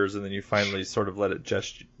years, and then you finally sort of let it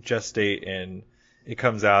gestate, and it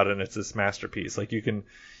comes out, and it's this masterpiece. Like you can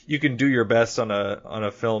do your best on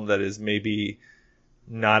a film that is maybe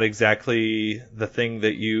not exactly the thing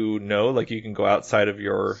that like you can go outside of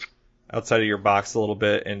your box a little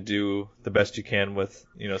bit and do the best you can with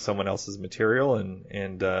someone else's material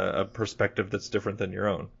and a perspective that's different than your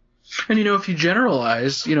own. And if you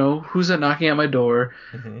generalize, Who's That Knocking at My Door,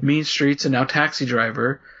 mm-hmm. Mean Streets, and now Taxi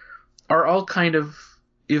Driver are all kind of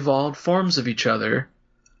evolved forms of each other.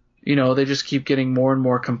 They just keep getting more and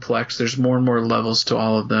more complex. There's more and more levels to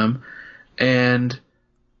all of them, and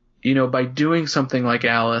by doing something like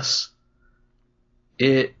Alice,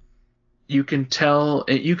 I can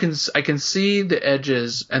see the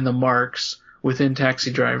edges and the marks within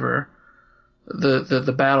Taxi Driver,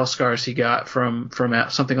 the battle scars he got from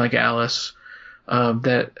something like Alice,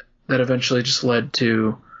 that eventually just led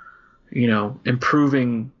to,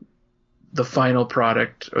 improving the final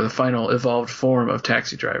product or the final evolved form of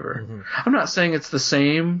Taxi Driver. Mm-hmm. I'm not saying it's the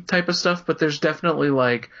same type of stuff, but there's definitely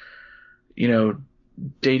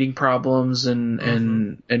dating problems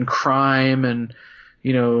and crime and,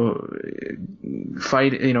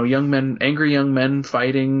 fight, angry young men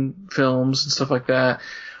fighting films and stuff like that.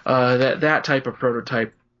 That type of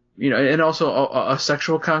prototype, and also a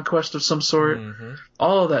sexual conquest of some sort. Mm-hmm.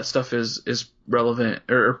 All of that stuff is relevant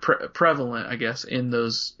or prevalent, I guess, in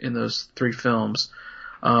those three films.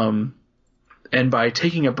 And by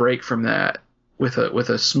taking a break from that with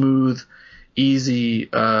a smooth, easy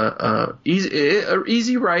writing,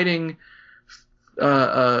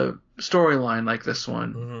 storyline like this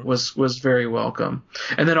one mm-hmm. was very welcome.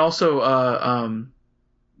 And then also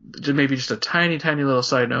maybe just a tiny little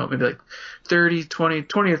side note, maybe like 20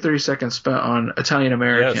 or 30 seconds spent on Italian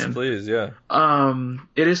American. Yes, please, yeah.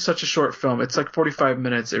 It is such a short film. It's like 45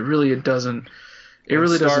 minutes. It really doesn't.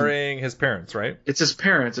 Starring his parents, right? It's his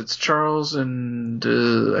parents. It's Charles and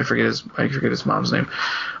I forget his mom's name.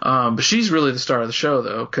 But she's really the star of the show,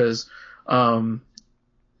 though, because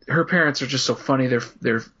her parents are just so funny.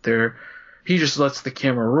 He just lets the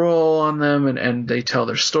camera roll on them, and they tell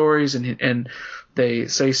their stories, and they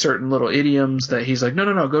say certain little idioms that he's like,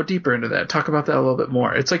 no, go deeper into that. Talk about that a little bit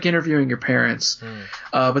more. It's like interviewing your parents.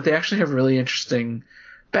 But they actually have really interesting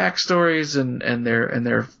backstories and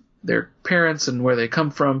their parents and where they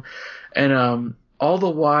come from. And all the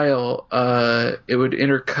while, it would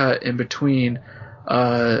intercut in between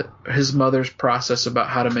his mother's process about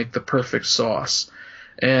how to make the perfect sauce.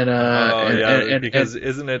 Because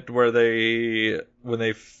isn't it where when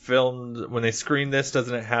they screened this,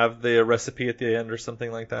 doesn't it have the recipe at the end or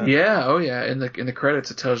something like that? Yeah, oh yeah. In the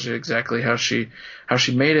credits, it tells you exactly how she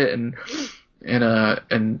made it, and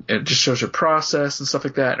it just shows her process and stuff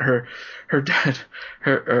like that. Her dad,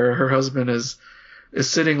 her husband is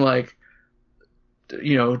sitting like,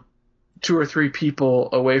 2 or 3 people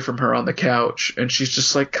away from her on the couch, and she's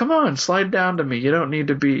just like, come on, slide down to me. You don't need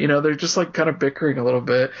to be, they're just like kind of bickering a little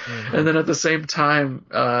bit. Mm-hmm. And then at the same time,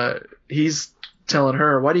 he's telling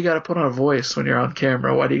her, why do you got to put on a voice when you're on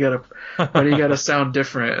camera? Why do you got to sound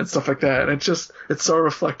different and stuff like that? And it's so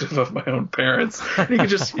reflective of my own parents.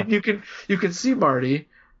 And you can see Marty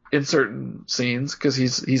in certain scenes because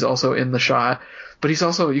he's also in the shot. But he's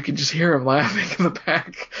also, you can just hear him laughing in the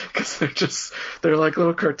back because they're like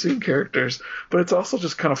little cartoon characters. But it's also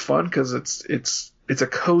just kind of fun because it's a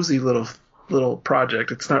cozy little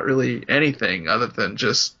project. It's not really anything other than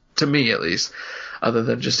just, to me at least, other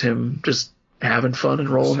than just him just having fun and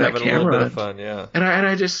rolling that camera. A little bit of fun, yeah. And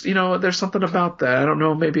I just, there's something about that. I don't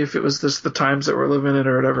know, maybe if it was just the times that we're living in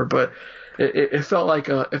or whatever, but it felt like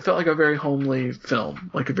a very homely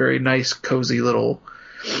film, like a very nice, cozy little,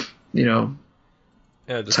 Yeah,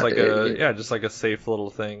 just like a safe little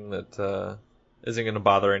thing that isn't going to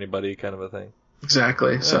bother anybody, kind of a thing.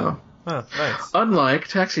 Exactly. Yeah. So, nice. Unlike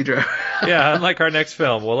Taxi Driver. Yeah, unlike our next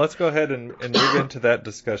film. Well, let's go ahead and move into that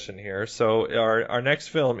discussion here. So, our next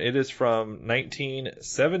film, it is from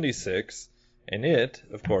 1976, and it,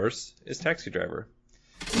 of course, is Taxi Driver.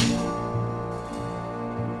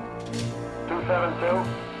 272.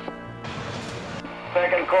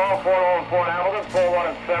 Second call, 404 Hamilton,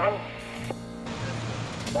 417.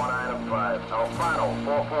 195. Alfano,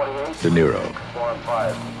 448. De Niro.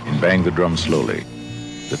 4-5. In Bang the Drum Slowly,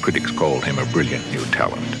 the critics called him a brilliant new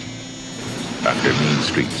talent. After Mean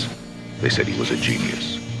Streets, they said he was a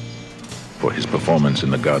genius. For his performance in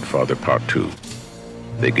The Godfather Part 2,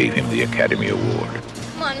 they gave him the Academy Award.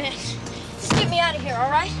 Come on, man. Just get me out of here, all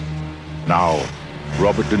right? Now,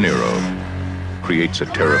 Robert De Niro creates a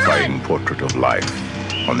terrifying portrait of life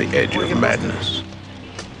on the edge of madness.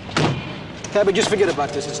 Tabby, just forget about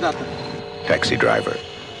this. It's nothing. Taxi Driver,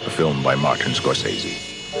 a film by Martin Scorsese.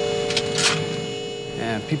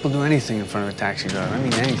 Yeah, people do anything in front of a taxi driver. I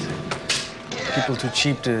mean, anything. People too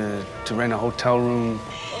cheap to rent a hotel room.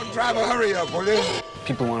 Oh, driver, hurry up, will you?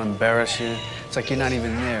 People want to embarrass you. It's like you're not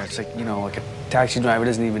even there. It's like, like a taxi driver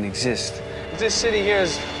doesn't even exist. This city here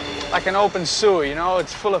is like an open sewer,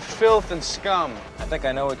 It's full of filth and scum. I think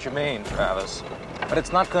I know what you mean, Travis. But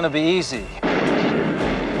it's not going to be easy.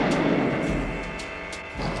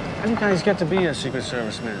 How do you guys get to be a Secret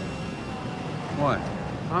Service man? What?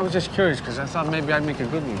 I was just curious, because I thought maybe I'd make a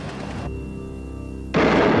good one.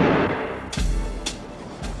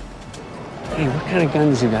 Hey, what kind of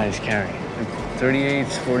guns do you guys carry? Like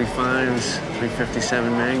 38s, 45s,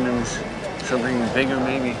 357 Magnums? Something bigger,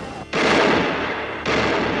 maybe?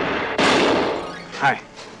 Hi.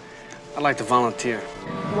 I'd like to volunteer.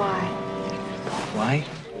 Why? Why?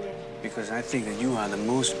 Because I think that you are the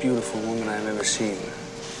most beautiful woman I've ever seen.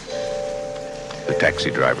 The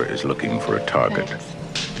taxi driver is looking for a target.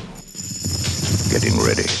 Getting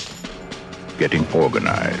ready. Getting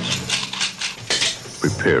organized.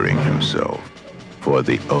 Preparing himself for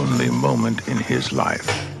the only moment in his life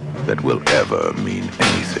that will ever mean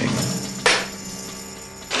anything.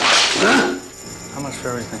 How much for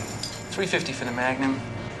everything? $350 for the Magnum,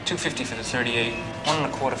 $250 for the 38,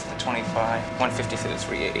 $1.25 for the 25, $150 for the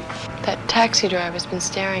 380. That taxi driver's been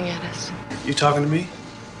staring at us. You talking to me?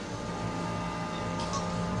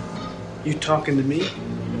 You talking to me?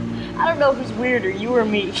 I don't know who's weirder, you or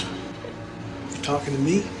me. You talking to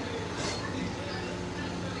me?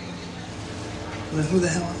 Well, then who the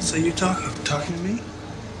hell else are you talking? Talking to me?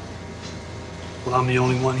 Well, I'm the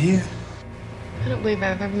only one here. I don't believe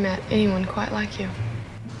I've ever met anyone quite like you.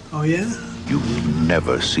 Oh, yeah? You will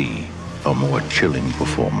never see a more chilling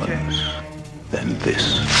performance than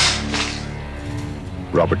this.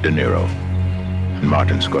 Robert De Niro and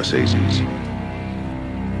Martin Scorsese's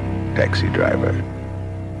Taxi Driver.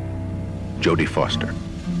 Jodie Foster,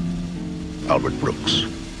 Albert Brooks,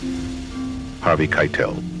 Harvey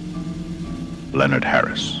Keitel, Leonard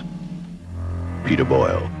Harris, Peter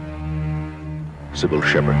Boyle, Sybil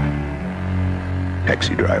Shepherd,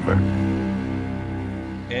 Taxi Driver.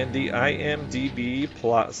 And the IMDb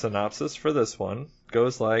plot synopsis for this one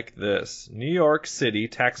goes like this. New York City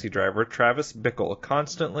taxi driver Travis Bickle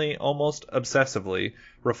constantly, almost obsessively,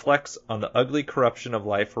 reflects on the ugly corruption of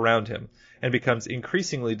life around him and becomes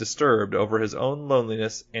increasingly disturbed over his own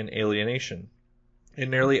loneliness and alienation. In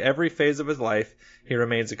nearly every phase of his life, he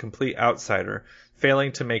remains a complete outsider,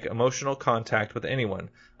 failing to make emotional contact with anyone.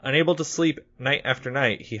 Unable to sleep night after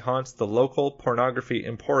night, he haunts the local pornography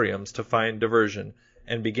emporiums to find diversion,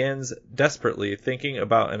 and begins desperately thinking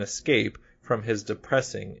about an escape from his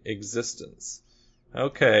depressing existence.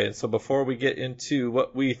 Okay, so before we get into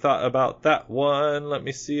what we thought about that one, let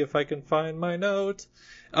me see if I can find my note.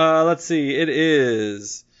 Let's see,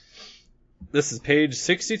 this is page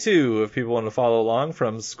 62, if people want to follow along,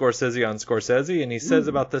 from Scorsese on Scorsese, and he says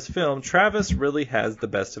about this film, Travis really has the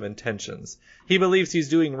best of intentions. He believes he's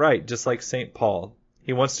doing right, just like St. Paul.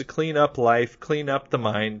 He wants to clean up life, clean up the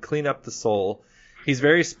mind, clean up the soul. He's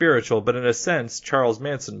very spiritual, but in a sense, Charles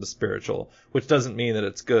Manson was spiritual, which doesn't mean that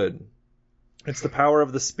it's good. It's the power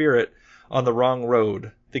of the spirit on the wrong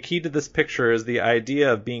road. The key to this picture is the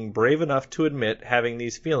idea of being brave enough to admit having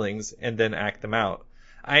these feelings and then act them out.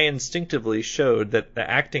 I instinctively showed that the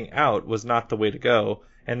acting out was not the way to go,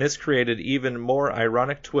 and this created even more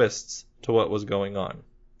ironic twists to what was going on.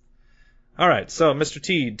 Alright, so Mr.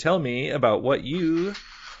 Teed, tell me about what you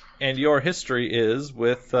and your history is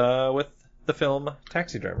with the film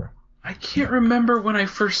Taxi Driver. I can't remember when I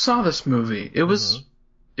first saw this movie. It was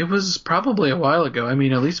probably a while ago. I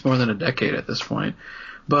mean, at least more than a decade at this point.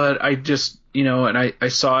 But I just, and I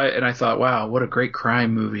saw it and I thought, wow, what a great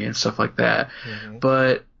crime movie and stuff like that. Mm-hmm.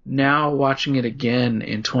 But now watching it again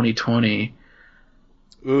in 2020.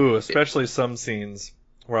 Ooh, especially some scenes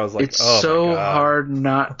where I was like, it's so hard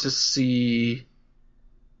not to see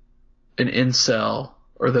an incel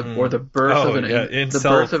or the birth of an incel, the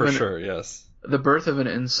birth for of an, sure, yes. The birth of an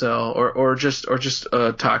incel or just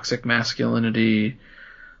a toxic masculinity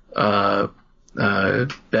bedlam,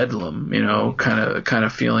 kind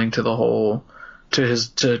of feeling to the whole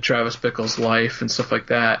to Travis Bickle's life and stuff like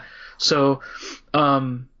that. So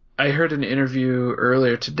I heard an interview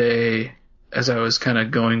earlier today as I was kind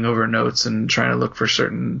of going over notes and trying to look for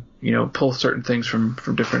certain, pull certain things from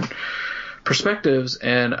different perspectives,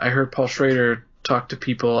 and I heard Paul Schrader talk to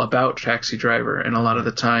people about Taxi Driver, and a lot of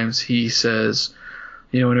the times he says,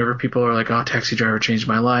 whenever people are like, oh, Taxi Driver changed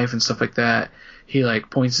my life and stuff like that, he like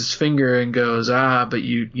points his finger and goes, but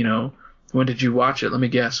you when did you watch it? Let me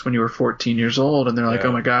guess, when you were 14 years old. And they're like,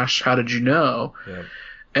 oh my gosh, how did you know? Yeah.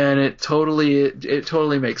 And it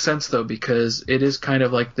totally makes sense though, because it is kind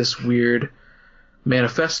of like this weird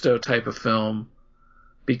manifesto type of film,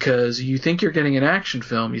 because you think you're getting an action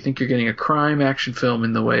film, you think you're getting a crime action film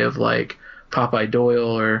in the way of like Popeye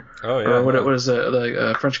Doyle or what was like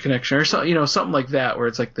a French Connection or something like that, where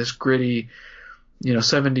it's like this gritty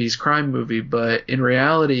 70s crime movie, but in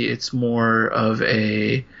reality it's more of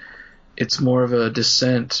a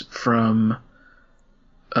descent from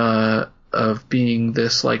of being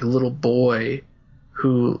this like little boy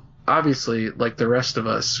who obviously, like the rest of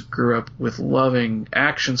us, grew up with loving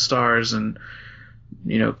action stars and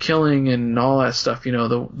killing and all that stuff,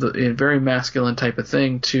 the very masculine type of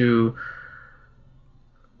thing, to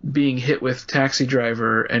being hit with Taxi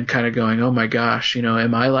Driver and kind of going, oh my gosh,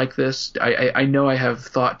 am I like this? I know I have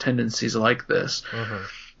thought tendencies like this. Mm-hmm.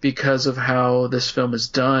 Because of how this film is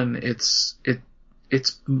done. It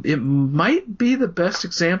might be the best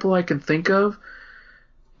example I can think of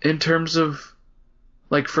in terms of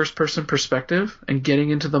like first person perspective and getting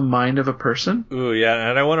into the mind of a person. Ooh, yeah,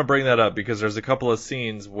 and I want to bring that up because there's a couple of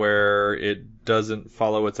scenes where it doesn't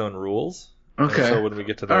follow its own rules. Okay. And so when we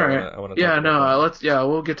get to that, all right. I want to talk about that.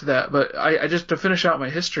 We'll get to that. But I just, to finish out my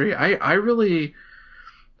history, I really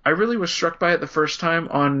was struck by it the first time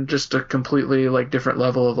on just a completely like different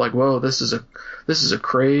level of like, whoa, this is a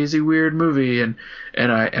crazy weird movie, and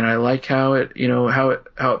I like how it how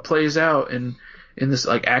it plays out in this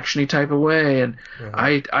like actiony type of way, and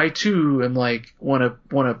I too am like want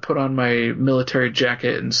to put on my military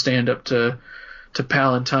jacket and stand up to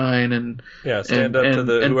Palantine and stand up to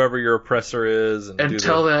the whoever your oppressor is and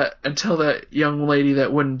tell that young lady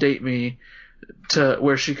that wouldn't date me to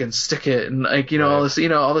where she can stick it, and like all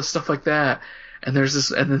this stuff like that. And there's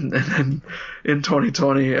this, and then in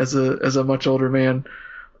 2020 as a much older man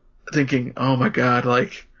thinking, oh my god,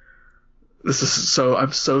 like this is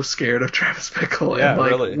I'm so scared of Travis Bickle and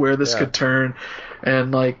like really. Where this could turn,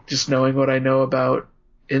 and like just knowing what I know about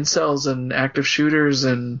incels and active shooters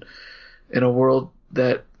and in a world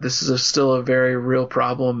that this is still a very real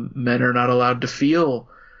problem. Men are not allowed to feel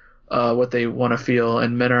what they want to feel,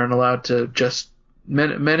 and men aren't allowed to just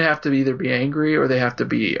men have to either be angry, or they have to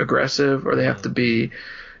be aggressive, or they have to be,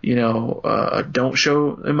 don't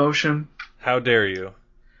show emotion. How dare you?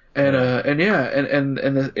 And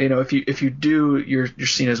if you do, you're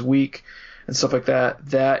seen as weak and stuff like that.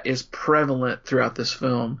 That is prevalent throughout this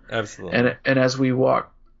film. Absolutely. And as we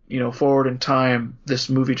walk, forward in time, this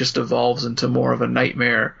movie just evolves into more of a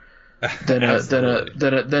nightmare than the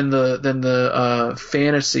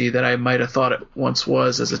fantasy that I might have thought it once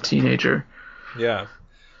was as a teenager. Yeah.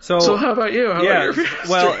 So how about you?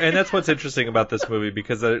 Well, and that's what's interesting about this movie,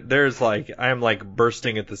 because there's I'm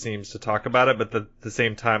bursting at the seams to talk about it, but at the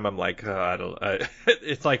same time I'm like,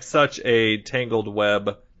 it's like such a tangled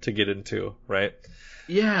web to get into, right?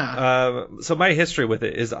 Yeah. So my history with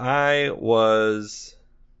it is I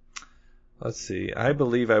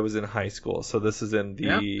believe I was in high school. So this is in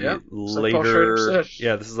the later, this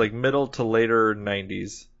is like middle to later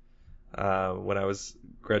 90s, when I was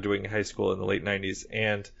graduating high school in the late 90s.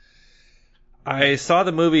 And I saw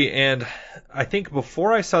the movie, and I think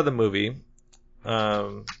before I saw the movie,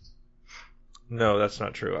 no, that's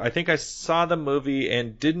not true. I think I saw the movie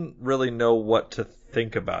and didn't really know what to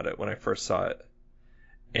think about it when I first saw it.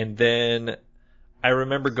 And then I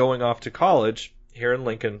remember going off to college here in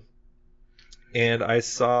Lincoln, and I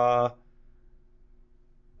saw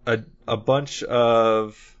a bunch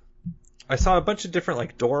of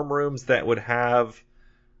different dorm rooms that would have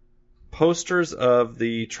posters of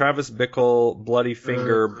the Travis Bickle bloody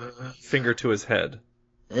finger to his head.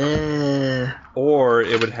 Or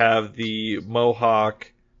it would have the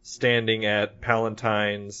Mohawk standing at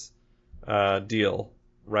Palatine's deal,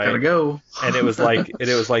 right? Gotta go. And it was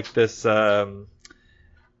like this. I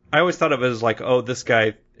always thought of it as oh, this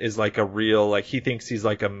guy is a real, he thinks he's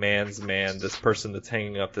a man's man. This person that's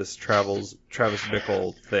hanging up this Travis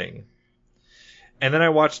Bickle thing. And then I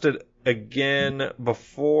watched it again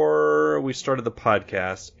before we started the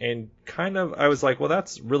podcast, and I was like, well,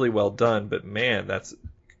 that's really well done, but man, that's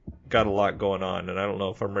got a lot going on, and I don't know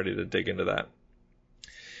if I'm ready to dig into that.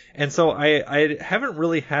 And so I haven't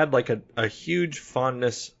really had a huge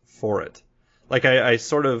fondness for it. I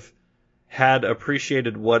sort of had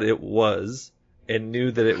appreciated what it was and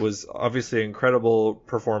knew that it was obviously incredible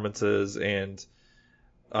performances, and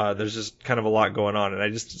there's just kind of a lot going on. And I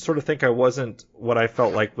just sort of think I wasn't what I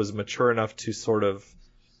felt like was mature enough to sort of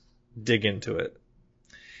dig into it.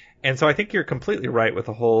 And so I think you're completely right with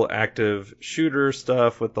the whole active shooter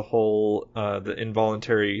stuff, with the whole the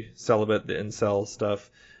involuntary celibate, the incel stuff.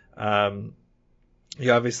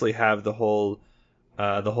 You obviously have the whole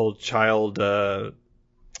child.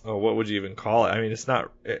 What would you even call it? I mean, it's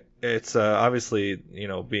not. It's obviously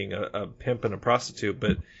being a pimp and a prostitute,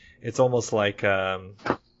 but it's almost like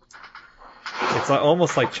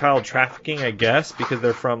almost like child trafficking, I guess, because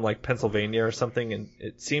they're from Pennsylvania or something, and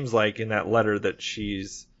it seems like in that letter that she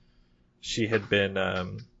had been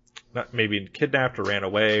maybe kidnapped or ran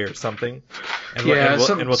away or something. And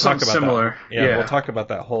we'll talk about similar. That. Yeah, we'll talk about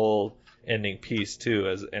that whole ending piece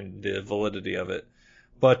too, and the validity of it.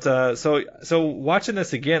 But so watching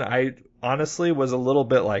this again, I honestly was a little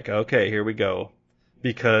bit like, okay, here we go,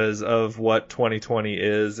 because of what 2020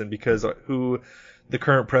 is and because of who the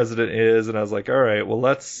current president is, and I was like, all right, well,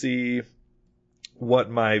 let's see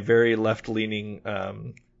what my very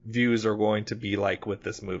left-leaning views are going to be like with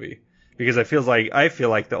this movie, because I feel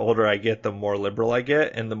like the older I get, the more liberal I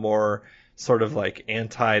get, and the more sort of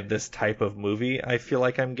anti this type of movie I feel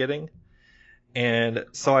like I'm getting. And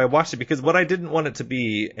so I watched it because what I didn't want it to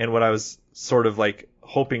be, and what I was sort of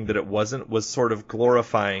hoping that it wasn't, was sort of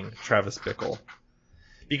glorifying Travis Bickle.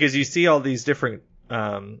 Because you see all these different,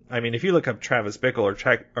 if you look up Travis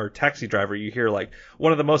Bickle or Taxi Driver, you hear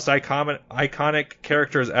one of the most iconic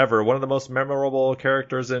characters ever, one of the most memorable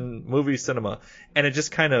characters in movie cinema. And it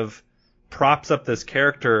just kind of props up this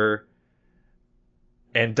character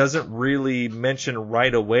and doesn't really mention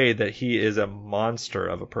right away that he is a monster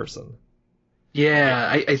of a person. Yeah,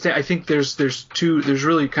 I think there's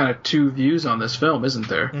really kind of two views on this film, isn't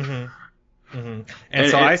there? Mm-hmm. Mm-hmm. And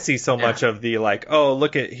so I see so much of the oh,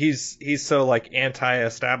 look at he's so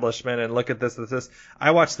anti-establishment, and look at this.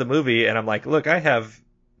 I watch the movie and I'm like, look, I have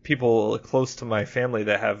people close to my family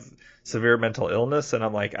that have severe mental illness, and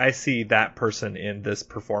I'm like, I see that person in this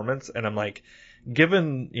performance, and I'm like,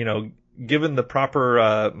 given the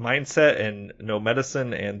proper mindset and no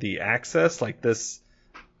medicine and the access, this.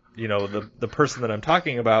 The person that I'm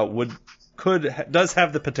talking about does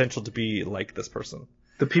have the potential to be like this person.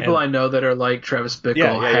 The people I know that are like Travis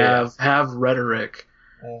Bickle have rhetoric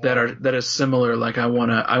that is similar. Like I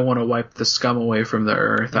wanna wipe the scum away from the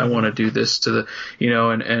earth. I want to do this to the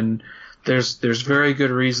and there's very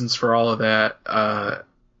good reasons for all of that.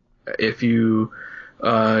 If you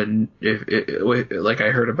like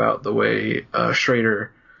I heard about the way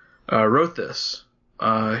Schrader wrote this.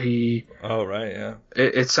 It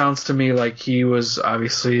sounds to me like he was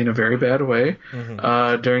obviously in a very bad way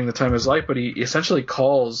during the time of his life, but he essentially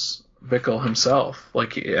calls Bickle himself,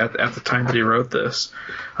 like at the time that he wrote this,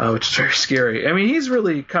 which is very scary. I mean, he's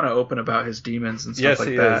really kind of open about his demons and stuff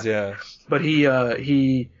like that. Yes, he is, yeah. But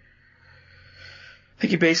I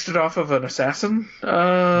think he based it off of an assassin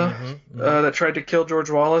that tried to kill George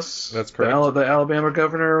Wallace. That's correct. The Alabama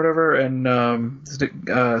governor or whatever. And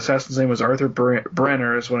the assassin's name was Arthur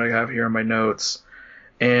Brenner is what I have here in my notes.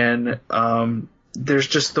 And there's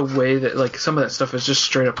just the way that like some of that stuff is just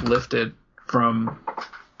straight up lifted from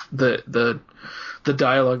the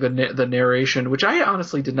dialogue, the narration, which I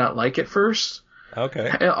honestly did not like at first. Okay.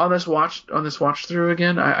 On this watch through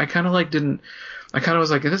again, I kind of I kind of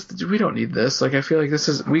was like, we don't need this. Like, I feel like this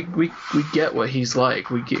is, we get what he's like.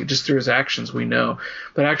 We get, just through his actions, we know.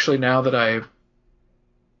 But actually, now that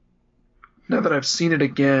I've seen it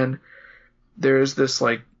again, there's this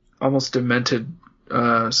like almost demented,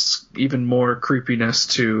 even more creepiness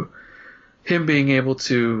to him being able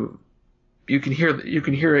to. You can hear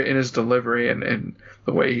it in his delivery and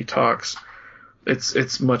the way he talks.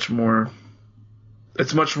 It's much more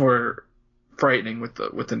frightening with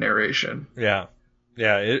the narration. Yeah.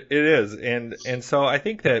 Yeah, it is. And so I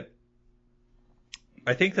think that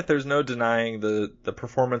there's no denying the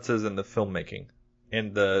performances and the filmmaking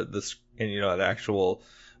and the actual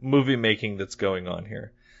movie making that's going on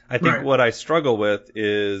here. I think what I struggle with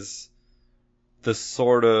is the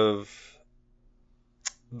sort of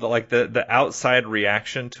the outside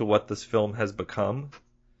reaction to what this film has become.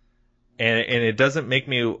 And it doesn't make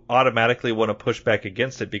me automatically want to push back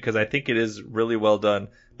against it because I think it is really well done.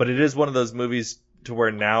 But it is one of those movies to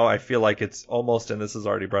where now I feel like it's almost, and this is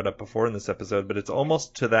already brought up before in this episode, but it's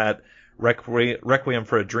almost to that Requiem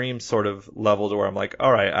for a Dream sort of level to where I'm like,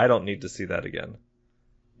 all right, I don't need to see that again.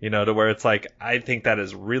 To where it's like, I think that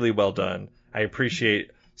is really well done. I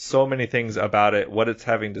appreciate so many things about it, what it's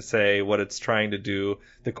having to say, what it's trying to do,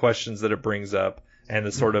 the questions that it brings up, and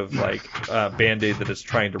the sort of like Band-Aid that it's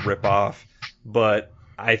trying to rip off. But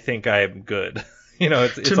I think I am good.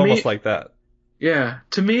 It's almost like that. Yeah,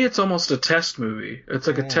 to me, it's almost a test movie. It's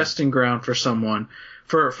like a testing ground for someone,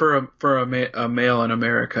 for a male in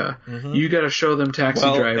America. Mm-hmm. You got to show them Taxi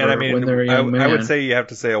Driver when they're a young man. I would say you have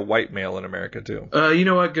to say a white male in America too. You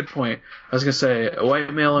know what? Good point. I was gonna say a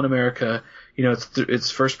white male in America. It's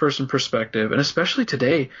first person perspective, and especially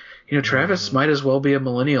today, Travis might as well be a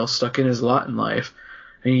millennial stuck in his lot in life.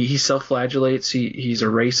 I mean, he self-flagellates. He's a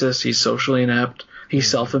racist. He's socially inept. He's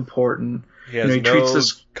self-important. He has no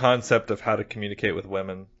concept of how to communicate with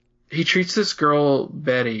women. He treats this girl,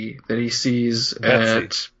 Betty, that he sees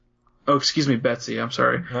Betsy. Betsy. I'm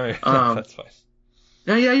sorry. Oh, yeah. That's fine.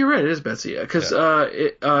 Yeah, you're right. It is Betsy. Because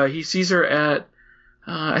he sees her at,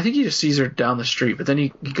 I think he just sees her down the street, but then he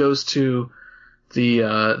goes to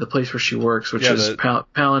the place where she works, which is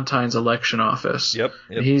Palatine's election office. Yep.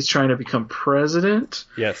 And he's trying to become president.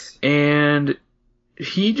 Yes. And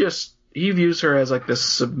he views her as like this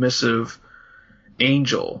submissive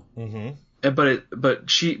angel. Mm-hmm. But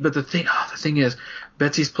the thing is,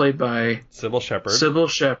 Betsy's played by Sybil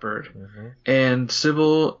Shepherd. Mm-hmm. And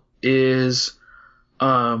Sybil is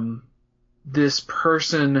this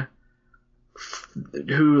person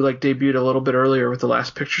who like debuted a little bit earlier with The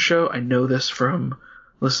Last Picture Show. I know this from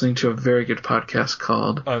listening to a very good podcast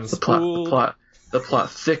called Unspooled. The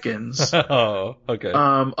Plot Thickens. Oh, okay.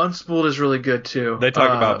 Unspooled is really good too. They talk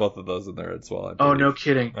about both of those in there as well. Oh, no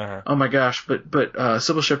kidding. Uh-huh. Oh my gosh. But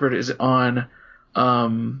Sybil Shepherd is on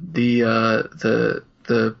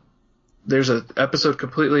there's an episode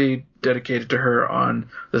completely dedicated to her on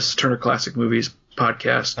this Turner Classic Movies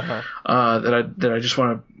podcast that I just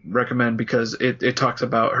want to recommend because it talks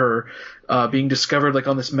about her being discovered like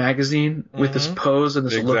on this magazine with this pose and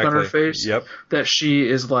this look on her face. Yep. That she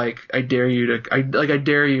is like, I dare you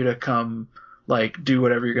to come like do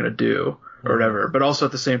whatever you're gonna do or whatever, but also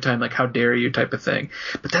at the same time like how dare you type of thing.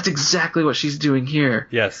 But that's exactly what she's doing here.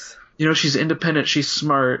 Yes. She's independent, she's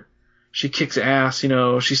smart, she kicks ass,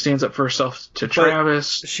 she stands up for herself to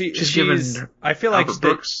Travis. She's given I feel like Albert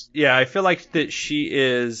Brooks. Yeah, I feel like that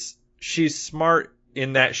she's smart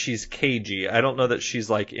in that she's cagey. I don't know that she's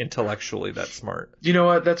like intellectually that smart. You know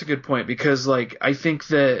what? That's a good point because like I think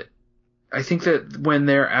that when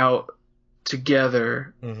they're out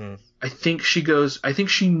together, I think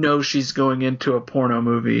she knows she's going into a porno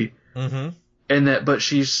movie. Mm-hmm. but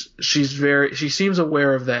she seems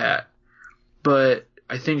aware of that, but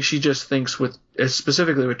I think she just thinks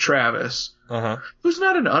specifically with Travis, who's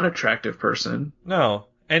not an unattractive person. No.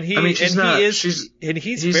 And he's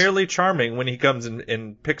fairly charming when he comes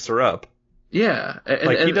and picks her up. Yeah.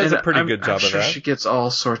 He does a pretty good job of that. She gets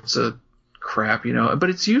all sorts of crap, but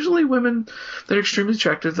it's usually women that are extremely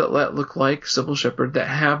attractive that look like Sybil Shepherd that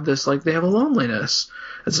have this, like, they have a loneliness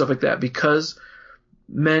and stuff like that, because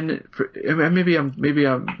men, maybe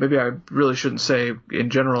I really shouldn't say in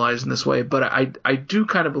generalizing this way, but I do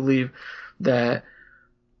kind of believe that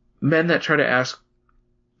men that try to ask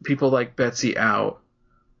people like Betsy out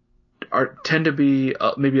tend to be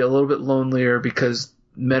maybe a little bit lonelier because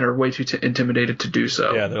men are way too intimidated to do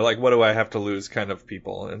so. Yeah, they're like, what do I have to lose kind of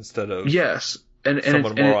people, instead of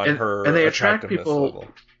someone more on her and they attract people level.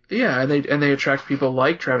 Yeah, and they attract people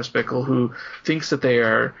like Travis Bickle, who thinks that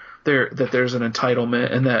that there's an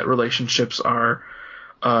entitlement and that relationships are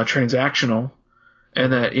transactional,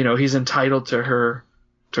 and that he's entitled to her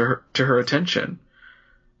attention.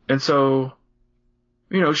 And so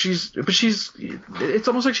it's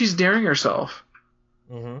almost like she's daring herself.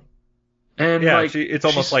 Mm-hmm. And yeah, it's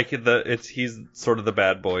almost like he's sort of the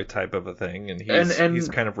bad boy type of a thing, and he's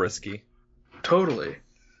kind of risky. Totally.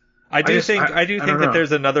 I do think that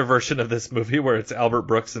there's another version of this movie where it's Albert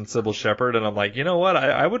Brooks and Sybil Shepherd, and I'm like, you know what?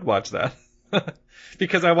 I would watch that.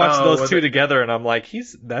 Because I watched those two together, and I'm like,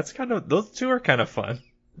 those two are kind of fun.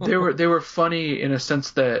 They were funny in a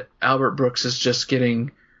sense that Albert Brooks is just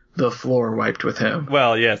getting the floor wiped with him.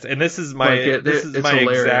 Well, yes, and this is my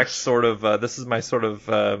exact sort of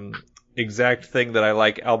exact thing that I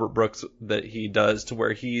like Albert Brooks that he does, to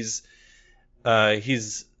where he's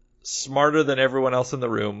smarter than everyone else in the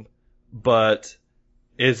room, but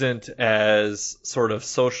isn't as sort of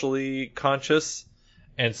socially conscious,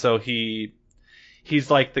 and so he's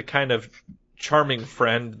like the kind of charming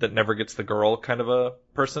friend that never gets the girl kind of a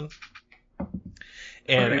person.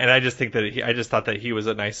 And I just think that I just thought that he was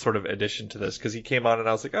a nice sort of addition to this, because he came on and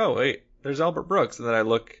I was like, oh wait, there's Albert Brooks, and then I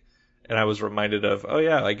look and I was reminded of, oh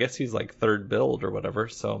yeah, I guess he's like third build or whatever.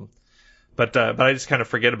 So, but I just kind of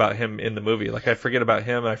forget about him in the movie. Like, I forget about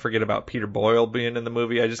him, and I forget about Peter Boyle being in the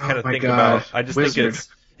movie. I just kind of think about, I just think it's,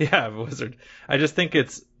 Wizard. I just think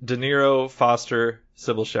it's De Niro, Foster,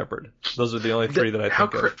 Sybil Shepherd. Those are the only three that I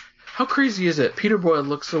think of. How crazy is it? Peter Boyle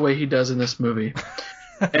looks the way he does in this movie,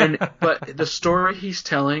 but the story he's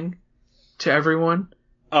telling to everyone.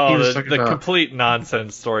 Oh, the complete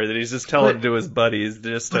nonsense story that he's just telling to his buddies.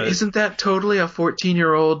 Isn't that totally a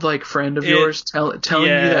 14-year-old like friend of yours telling you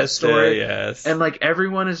that story? Yes. And like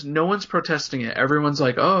no one's protesting it. Everyone's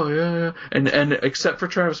like, oh yeah, and except for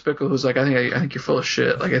Travis Bickle, who's like, I think you're full of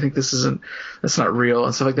shit. Like, I think that's not real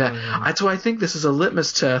and stuff like that. That's why I think this is a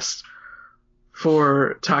litmus test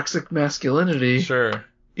for toxic masculinity. Sure.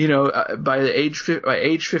 By age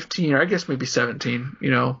 15, or I guess maybe 17.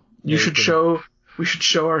 We should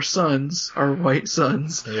show our sons, our white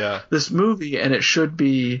sons, this movie, and it should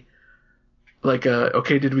be like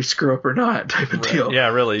okay, did we screw up or not type of deal. Yeah,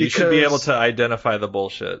 really. You should be able to identify the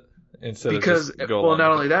bullshit instead of just go along. Well,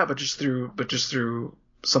 not only that, but just through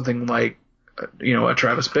something like a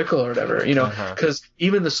Travis Bickle or whatever. Because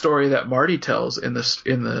even the story that Marty tells in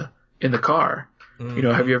the car.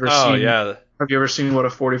 Have you ever seen? Yeah. Have you ever seen what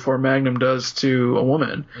a 44 Magnum does to a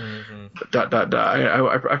woman? Mm-hmm.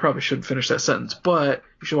 I probably shouldn't finish that sentence, but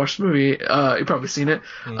you should watch the movie. You've probably seen it.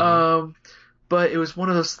 Mm-hmm. But it was one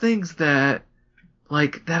of those things that,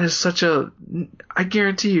 like, that is such a. I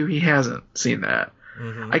guarantee you, he hasn't seen that.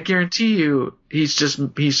 Mm-hmm. I guarantee you, he's just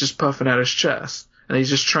puffing out his chest, and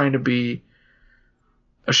he's just trying to be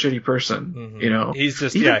a shitty person. Mm-hmm. He's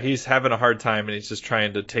just he's having a hard time, and he's just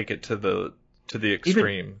trying to take it to the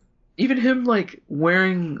extreme. Even him, like,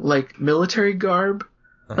 wearing, like, military garb,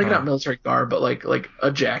 like, not military garb, but like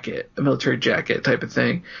a military jacket type of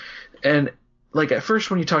thing. And, like, at first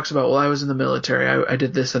when he talks about, well, I was in the military, I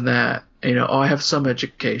did this and that, I have some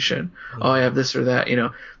education, I have this or that,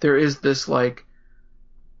 there is this, like,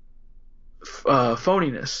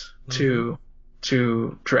 phoniness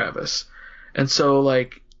to Travis. And so,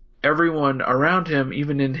 like, everyone around him,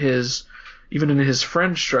 even in his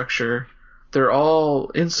friend structure, they're all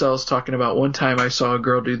incels talking about, one time I saw a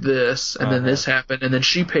girl do this, and then this happened, and then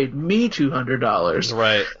she paid me $200.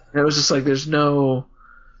 Right. And it was just like, there's no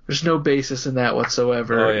basis in that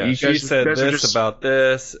whatsoever. Oh yeah, she said this about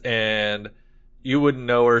this, and you wouldn't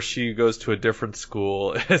know her. She goes to a different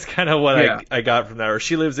school. It's kind of what I got from that. Or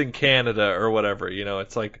she lives in Canada or whatever.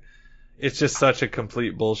 It's like, it's just such a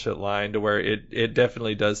complete bullshit line, to where it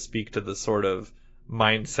definitely does speak to the sort of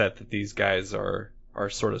mindset that these guys are are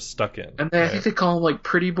sort of stuck in. And I think they call him like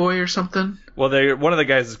Pretty Boy or something. Well, one of the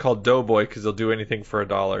guys is called Doughboy because he'll do anything for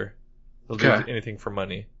 $1. He'll do anything for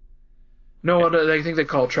money. No, I think they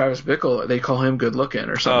call Travis Bickle. They call him good looking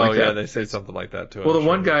or something like that. Oh yeah, they say something like that too. Well,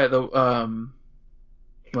 one guy, I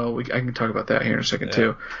can talk about that here in a second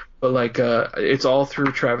too. But like, it's all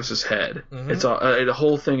through Travis's head. Mm-hmm. It's all the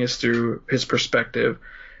whole thing is through his perspective,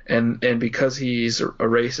 and because he's a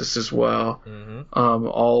racist as well. Mm-hmm.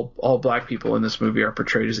 All black people in this movie are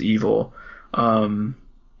portrayed as evil,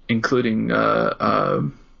 including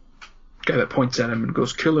guy that points at him and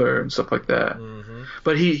goes killer and stuff like that. Mm-hmm.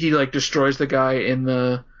 But he like destroys the guy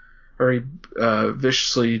he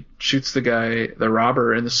viciously shoots the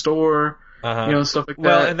robber in the store. Uh-huh. Stuff like that.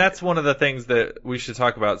 Well, and that's one of the things that we should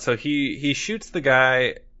talk about. So he shoots the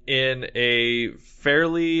guy in a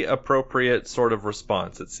fairly appropriate sort of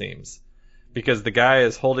response, it seems. Because the guy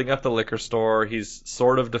is holding up the liquor store, he's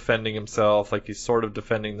sort of defending himself, like he's sort of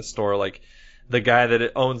defending the store, like the guy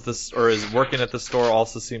that owns this or is working at the store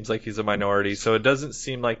also seems like he's a minority, so it doesn't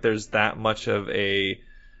seem like there's that much of a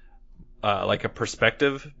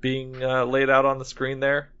perspective being laid out on the screen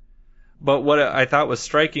there. But what I thought was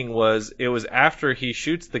striking was it was after he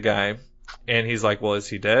shoots the guy, and he's like, well, is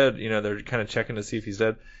he dead? They're kind of checking to see if he's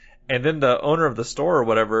dead. And then the owner of the store or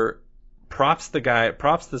whatever props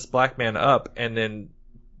this black man up and then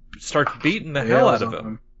starts beating the hell out of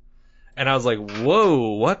him. And I was like,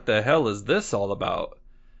 whoa, what the hell is this all about?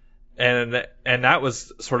 And that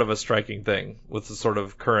was sort of a striking thing with the sort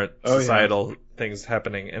of current societal things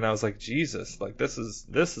happening. And I was like, Jesus, like this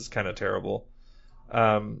is kind of terrible.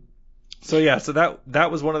 So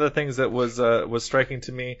that was one of the things that was striking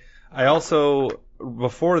to me. I also,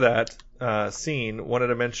 before that scene, wanted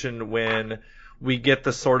to mention when we get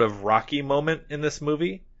the sort of Rocky moment in this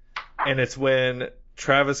movie, and it's when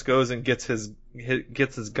Travis goes and gets his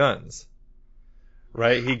guns.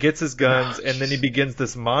 Right? He gets his guns, and then he begins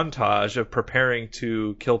this montage of preparing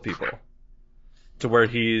to kill people, to where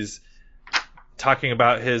he's talking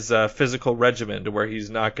about his physical regimen, to where he's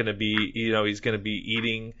not going to be, he's going to be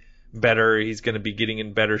eating better, he's going to be getting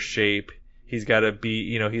in better shape, he's got to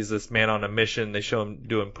be, he's this man on a mission. They show him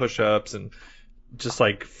doing push-ups and just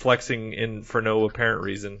like flexing for no apparent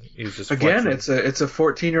reason. He's just again flexing. It's a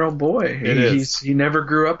 14-year-old boy. He never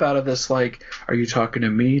grew up out of this like, are you talking to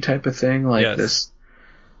me type of thing, like this.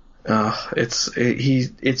 It's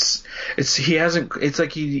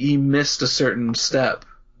like he missed a certain step.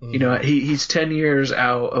 Mm-hmm. He's 10 years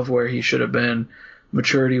out of where he should have been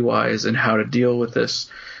maturity wise and how to deal with this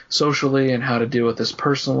socially and how to deal with this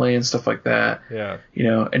personally and stuff like that. Yeah.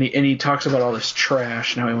 And he talks about all this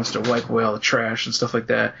trash and how he wants to wipe away all the trash and stuff like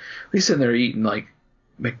that. He's sitting there eating like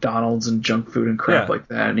McDonald's and junk food and crap like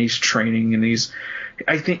that, and he's training, and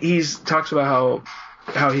I think he's talks about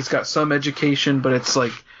how he's got some education, but it's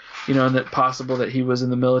like, and that possible that he was in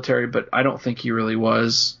the military, but I don't think he really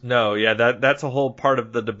was. No, yeah, that's a whole part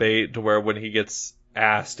of the debate, to where when he gets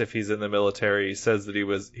asked if he's in the military, he says that he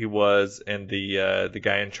was, and the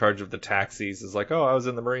guy in charge of the taxis is like, oh, I was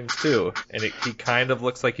in the Marines too, and he kind of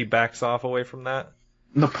looks like he backs off away from that.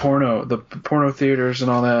 The porno theaters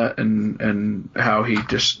and all that, and how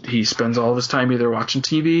he spends all of his time either watching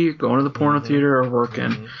TV, going to the porno theater, or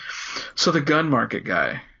working. Mm-hmm. So the gun market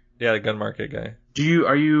guy. Yeah, the gun market guy.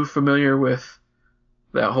 Are you familiar with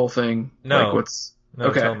that whole thing? No. Like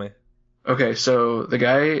okay. Tell me. Okay, so the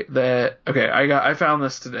guy I found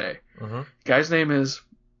this today. Mm-hmm. Guy's name is,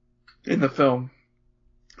 in the film,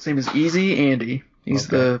 his name is Easy Andy. He's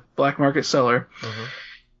the black market seller. Mm-hmm.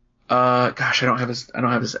 Gosh, I don't have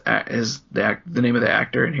the name of the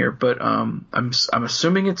actor in here, but I'm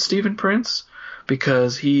assuming it's Stephen Prince,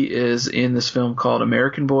 because he is in this film called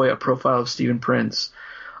American Boy: A Profile of Stephen Prince.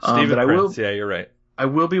 Stephen Prince, yeah, you're right. I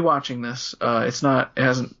will be watching this. It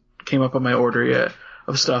hasn't came up on my order yet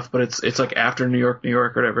of stuff, but it's like after New York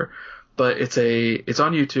or whatever. But it's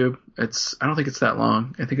on YouTube. I don't think it's that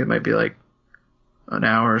long. I think it might be like an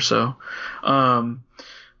hour or so.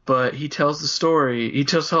 But he tells the story. He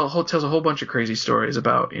tells a whole bunch of crazy stories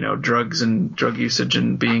about drugs and drug usage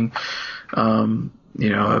and being a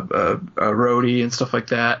roadie and stuff like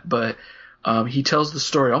that. But he tells the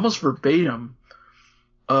story almost verbatim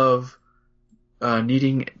of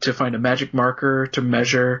needing to find a magic marker to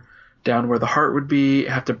measure down where the heart would be,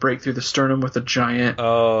 have to break through the sternum with a giant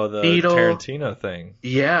needle. Tarantino thing.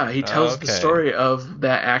 Yeah, he tells the story of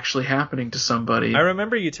that actually happening to somebody. I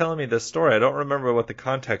remember you telling me this story. I don't remember what the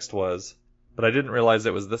context was, but I didn't realize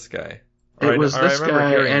it was this guy. It was this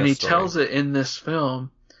guy, and he tells it in this film.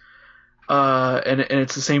 And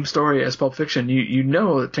it's the same story as Pulp Fiction. You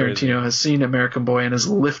know that Tarantino has seen American Boy and has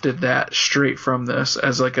lifted that straight from this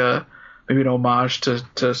as like maybe an homage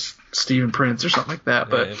to Stephen Prince or something like that.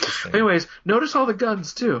 But anyways, notice all the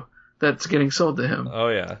guns too that's getting sold to him. Oh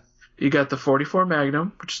yeah. You got the 44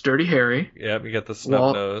 Magnum, which is Dirty Harry. Yep, you got the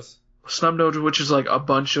snub nose. Snub nose, which is like a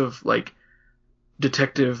bunch of like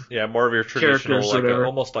detective. Yeah, more of your traditional, like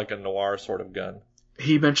almost like a noir sort of gun.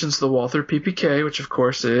 He mentions the Walther PPK, which of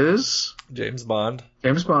course is James Bond.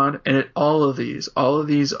 And all of these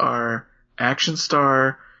are action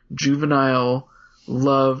star, juvenile,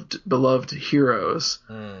 beloved heroes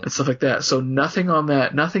and stuff like that. So nothing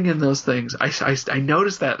in those things. I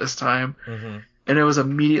noticed that this time, and I was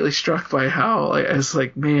immediately struck by how I was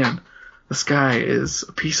like, man, this guy is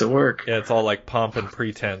a piece of work. Yeah, it's all like pomp and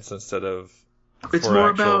pretense instead of it's for more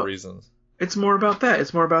actual about reasons. It's more about that.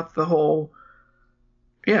 It's more about the whole.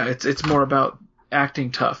 Yeah, it's more about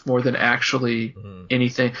acting tough more than actually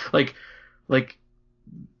anything. Like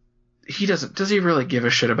he doesn't. Does he really give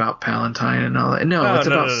a shit about Palantine and all that? No,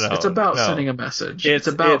 it's about sending a message. It's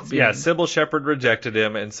about yeah. Sybil Shepherd rejected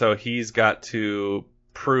him, and so he's got to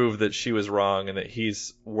prove that she was wrong and that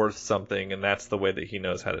he's worth something, and that's the way that he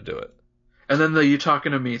knows how to do it. And then the "you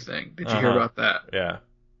talking to me" thing. Did you hear about that? Yeah.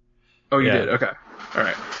 Oh, you did? Okay. All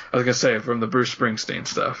right. I was going to say from the Bruce Springsteen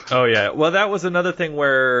stuff. Oh, yeah. Well, that was another thing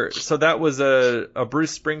where... So that was a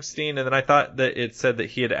Bruce Springsteen, and then I thought that it said that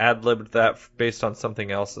he had ad-libbed that based on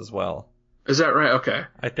something else as well. Is that right? Okay.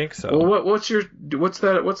 I think so. Well, what's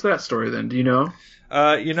that story then? Do you know?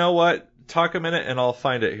 You know what? Talk a minute and I'll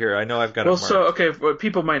find it here. I know I've got it marked. So, okay,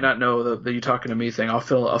 people might not know the "you talking to me" thing. I'll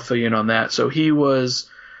fill you in on that. So he was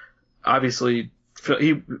obviously...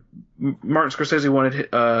 Martin Scorsese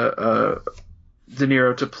wanted De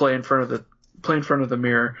Niro to play in front of the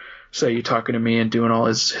mirror, say "you talking to me" and doing all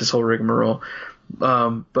his whole rigmarole.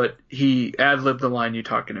 But he ad-libbed the line "you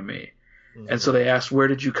talking to me," and so they asked, "Where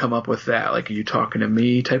did you come up with that? Like, are you talking to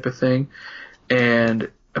me?" type of thing.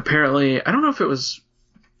 And apparently, I don't know if it was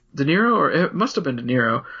De Niro or it must have been De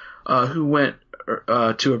Niro who went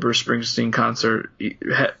to a Bruce Springsteen concert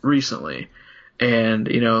recently. And,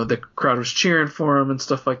 the crowd was cheering for him and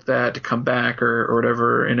stuff like that to come back or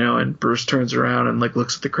whatever, and Bruce turns around and, like,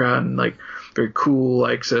 looks at the crowd and, like, very cool,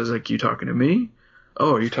 like, says, like, "You talking to me?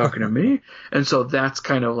 Oh, are you talking to me?" And so that's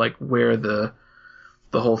kind of, like, where the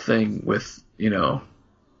whole thing with,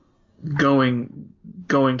 going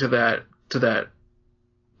to that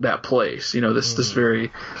place, this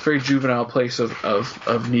very, very juvenile place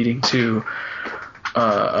of needing to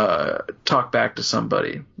talk back to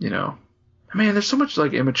somebody, Man, there's so much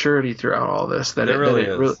like immaturity throughout all this that it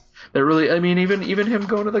really. I mean, even him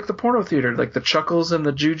going to like the porno theater, like the chuckles and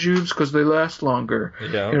the jujubes because they last longer,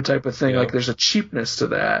 type of thing. Yeah. Like there's a cheapness to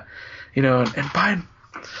that, and buying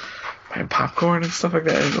popcorn and stuff like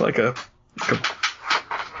that, and like a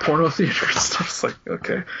porno theater and stuff. It's like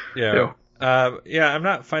okay, yeah, I'm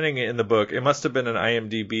not finding it in the book. It must have been an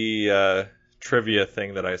IMDb trivia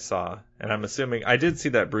thing that I saw, and I'm assuming I did see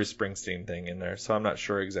that Bruce Springsteen thing in there, so I'm not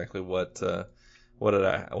sure exactly what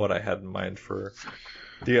I had in mind for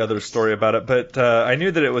the other story about it, but I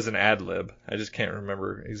knew that it was an ad lib. I just can't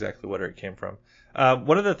remember exactly where it came from.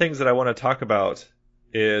 One of the things that I want to talk about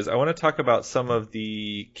is I want to talk about some of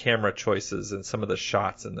the camera choices and some of the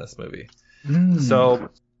shots in this movie.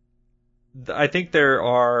 So I think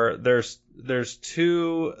there's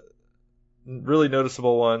two really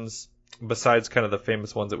noticeable ones. Besides kind of the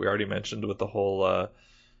famous ones that we already mentioned with the whole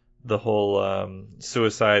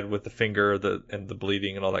suicide with the finger and the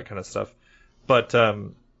bleeding and all that kind of stuff, but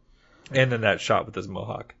and then that shot with his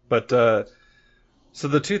mohawk. But so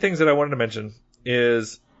the two things that I wanted to mention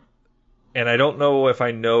is, and I don't know if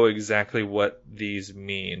I know exactly what these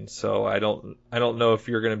mean, so I don't know if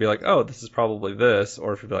you're going to be like, oh, this is probably this,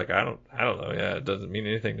 or if you'll be like, I don't know, yeah, it doesn't mean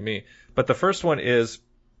anything to me. But the first one is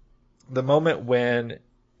the moment when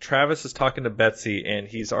Travis is talking to Betsy, and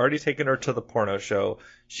he's already taken her to the porno show.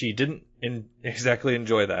 She didn't exactly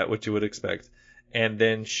enjoy that, which you would expect. And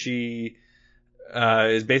then she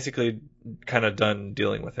is basically kind of done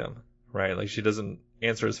dealing with him, right? Like, she doesn't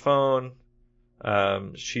answer his phone.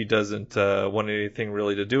 She doesn't want anything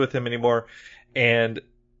really to do with him anymore. And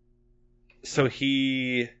so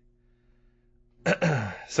he's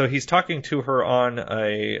talking to her on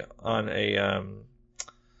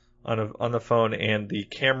the phone, and the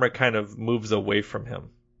camera kind of moves away from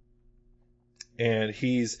him, and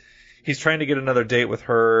he's trying to get another date with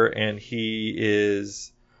her, and he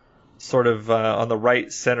is sort of on the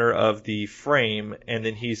right center of the frame, and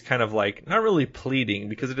then he's kind of like not really pleading,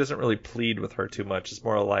 because he doesn't really plead with her too much. It's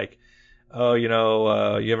more like, oh, you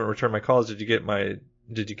haven't returned my calls. Did you get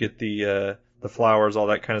the flowers, all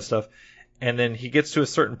that kind of stuff. And then he gets to a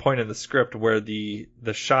certain point in the script where the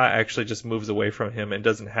shot actually just moves away from him and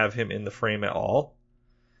doesn't have him in the frame at all.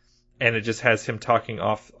 And it just has him talking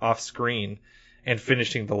off screen and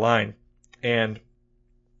finishing the line. And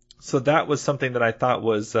so that was something that I thought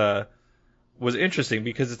was interesting,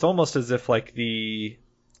 because it's almost as if like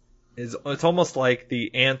it's almost like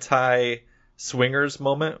the anti-Swingers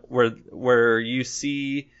moment where you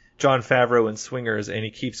see Jon Favreau in Swingers and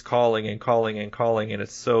he keeps calling and calling and calling, and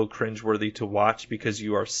it's so cringeworthy to watch because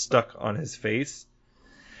you are stuck on his face.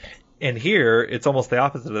 And here it's almost the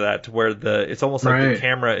opposite of that, to where it's almost like the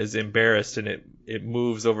camera is embarrassed and it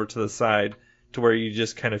moves over to the side to where you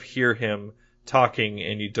just kind of hear him talking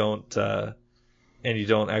and you don't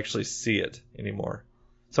actually see it anymore.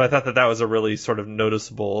 So I thought that was a really sort of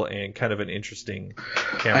noticeable and kind of an interesting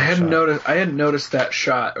camera shot. I hadn't noticed that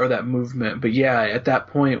shot or that movement, but yeah, at that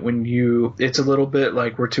point when it's a little bit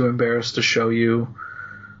like we're too embarrassed to show you,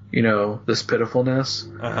 this pitifulness,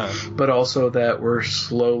 but also that we're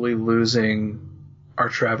slowly losing our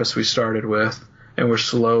Travis we started with, and we're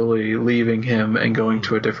slowly leaving him and going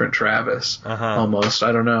to a different Travis, almost.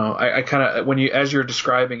 I don't know. I kind of, as you're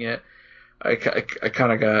describing it, I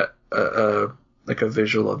kind of got like a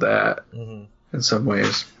visual of that in some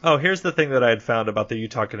ways. Oh, here's the thing that I had found about the "You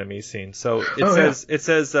Talking to Me" scene. So it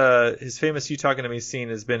says his famous "You Talking to Me"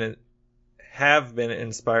 scene have been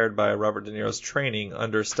inspired by Robert De Niro's training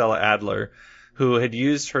under Stella Adler, who had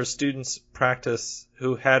her students practice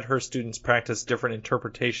different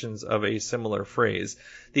interpretations of a similar phrase.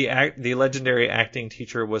 The legendary acting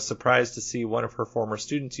teacher was surprised to see one of her former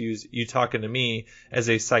students use "You Talking to Me" as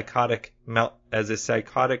a psychotic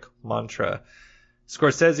mantra.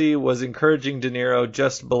 Scorsese was encouraging De Niro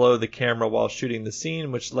just below the camera while shooting the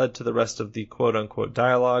scene, which led to the rest of the quote-unquote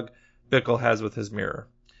dialogue Bickle has with his mirror.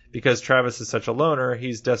 Because Travis is such a loner,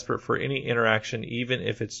 he's desperate for any interaction, even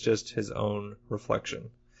if it's just his own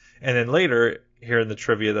reflection. And then later, here in the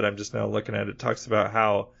trivia that I'm just now looking at, it talks about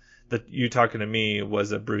how the "You Talking to Me"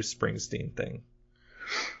 was a Bruce Springsteen thing.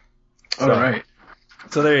 All right.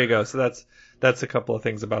 So there you go. So that's a couple of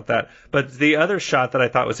things about that. But the other shot that I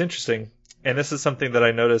thought was interesting, and this is something that I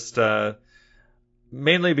noticed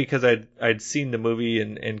mainly because I'd seen the movie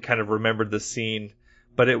and kind of remembered the scene,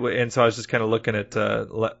 and so I was just kind of looking at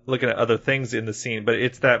other things in the scene. But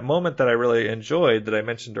it's that moment that I really enjoyed that I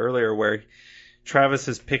mentioned earlier, where Travis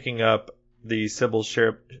is picking up the Sybil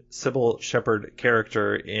Shepherd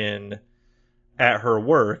character at her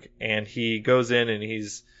work, and he goes in and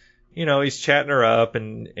he's chatting her up,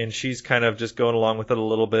 and she's kind of just going along with it a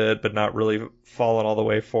little bit, but not really falling all the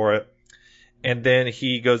way for it. And then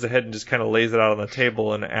he goes ahead and just kind of lays it out on the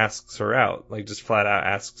table and asks her out, like just flat out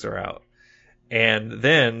asks her out. And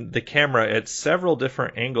then the camera at several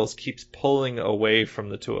different angles keeps pulling away from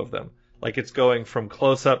the two of them. Like it's going from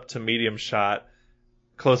close up to medium shot,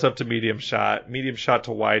 medium shot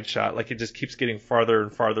to wide shot. Like it just keeps getting farther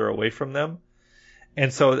and farther away from them.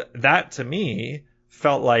 And so that to me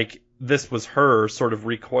felt like this was her sort of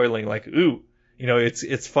recoiling, like, ooh,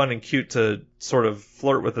 it's fun and cute to sort of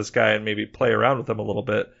flirt with this guy and maybe play around with him a little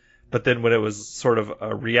bit. But then when it was sort of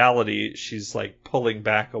a reality, she's like pulling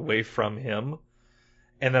back away from him.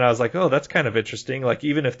 And then I was like, oh, that's kind of interesting. Like,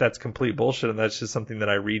 even if that's complete bullshit and that's just something that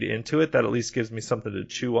I read into it, that at least gives me something to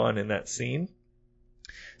chew on in that scene.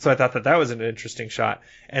 So I thought that was an interesting shot.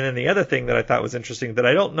 And then the other thing that I thought was interesting, that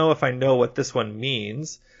I don't know if I know what this one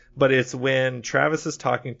means, but it's when Travis is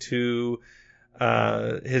talking to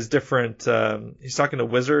his different, he's talking to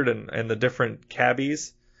Wizard and the different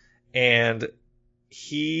cabbies, and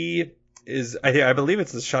he is, I believe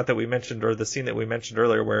it's the shot that we mentioned, or the scene that we mentioned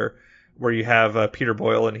earlier, where you have Peter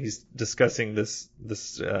Boyle and he's discussing this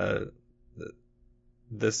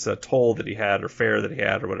toll that he had, or fare that he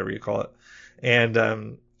had, or whatever you call it,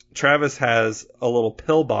 and Travis has a little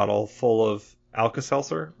pill bottle full of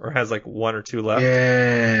Alka-Seltzer, or has like one or two left.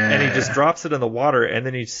 Yeah. And he just drops it in the water, and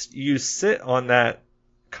then you sit on that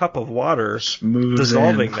cup of water,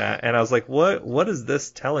 dissolving that. And I was like, what is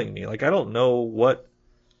this telling me? Like, I don't know what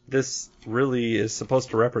this really is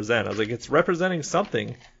supposed to represent. I was like, it's representing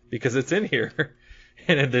something because it's in here.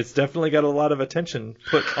 And it's definitely got a lot of attention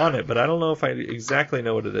put on it, but I don't know if I exactly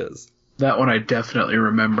know what it is. That one I definitely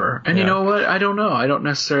remember. And you know what? I don't know. I don't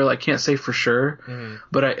necessarily, I can't say for sure,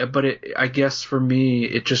 but I guess for me,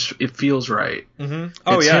 it feels right. Mm-hmm.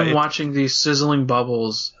 Oh, it's him watching these sizzling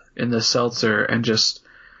bubbles in the seltzer and just,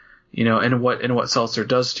 and what seltzer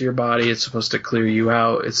does to your body. It's supposed to clear you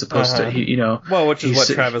out. It's supposed to, Well, which is what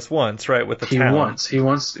Travis wants, right? With the town. He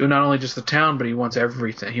wants not only just the town, but he wants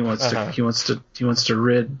everything. He wants to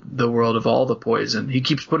rid the world of all the poison. He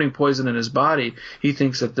keeps putting poison in his body. He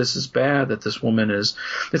thinks that this is bad, that this woman is.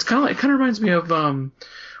 It kind of reminds me of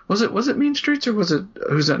was it Mean Streets, or was it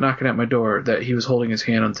Who's That Knocking at My Door, that he was holding his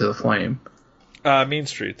hand onto the flame? Mean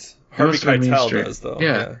Streets. Harvey Keitel does, though.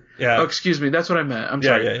 Yeah. Oh, excuse me. That's what I meant. I'm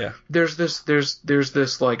sorry. Yeah. There's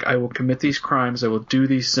this like, I will commit these crimes, I will do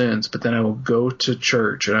these sins, but then I will go to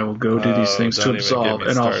church and I will go do these things to absolve,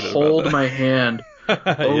 and I'll hold my hand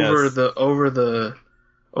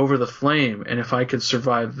over the flame, and if I could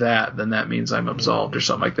survive that, then that means I'm absolved, or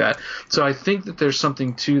something like that. So I think that there's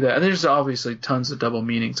something to that, and there's obviously tons of double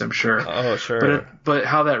meanings, I'm sure. Oh, sure. But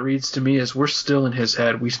how that reads to me is we're still in his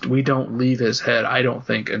head. We don't leave his head, I don't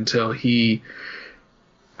think, until he,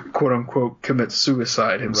 quote unquote, commits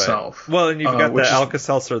suicide himself. Right. Well, and you've got the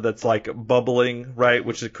Alka-Seltzer that's like bubbling, right?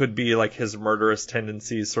 Which it could be like his murderous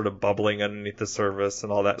tendencies sort of bubbling underneath the surface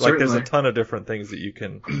and all that. Certainly. Like, there's a ton of different things that you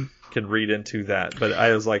can read into that. But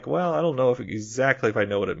I was like, well, I don't know exactly if I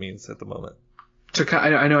know what it means at the moment.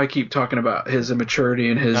 I know I keep talking about his immaturity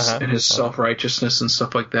and his self-righteousness and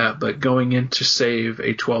stuff like that, but going in to save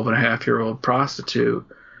a 12-and-a-half-year-old prostitute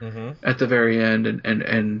at the very end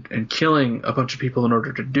and killing a bunch of people in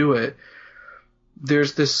order to do it,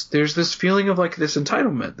 there's this feeling of like this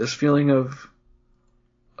entitlement, this feeling of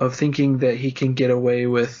thinking that he can get away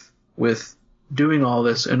with doing all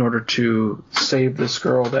this in order to save this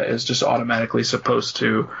girl that is just automatically supposed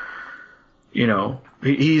to,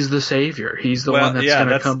 he's the savior. He's the one that's going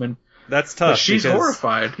to come and. That's tough. But she's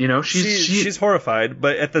horrified, She's horrified,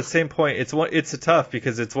 but at the same point, it's tough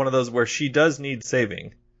because it's one of those where she does need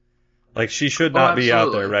saving. Like, she should not be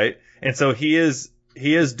out there, right? And so he is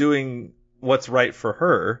doing what's right for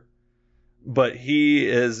her, but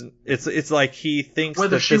it's like he thinks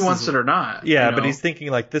whether that she wants it or not. Yeah, but he's thinking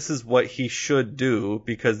like this is what he should do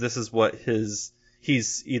because this is what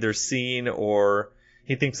he's either seen, or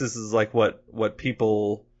he thinks this is like what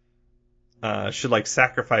people should like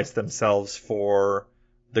sacrifice themselves for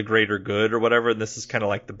the greater good or whatever, and this is kind of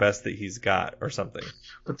like the best that he's got or something.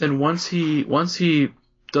 But then once he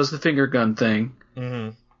does the finger gun thing,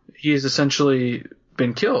 he has essentially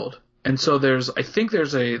been killed. And so I think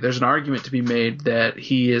there's an argument to be made that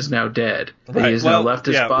he is now dead. That he has now left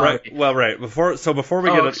his body. Right. Before we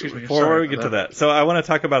get to that. So I want to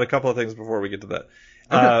talk about a couple of things before we get to that.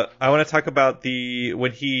 Okay. I want to talk about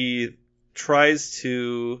when he tries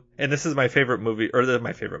to, and this is my favorite movie,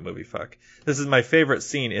 fuck. This is my favorite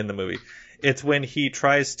scene in the movie. It's when he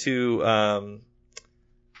tries to,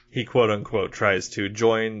 he quote unquote tries to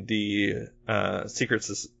join the secret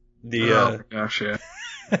oh my gosh, yeah.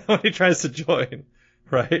 When he tries to join,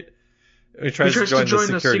 right? He tries to join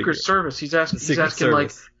the Secret Service. He's asking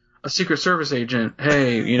like a Secret Service agent,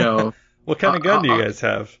 hey, what kind of gun do you guys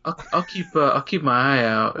have? I'll keep my eye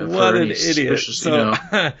out. What an idiot!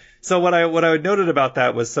 So what I noted about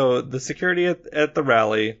that was, so the security at the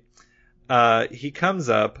rally, he comes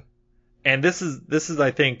up, and this is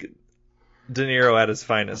I think De Niro at his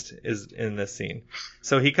finest is in this scene.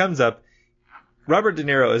 So he comes up. Robert De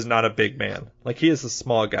Niro is not a big man. Like, he is a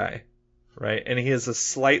small guy, right? And he is a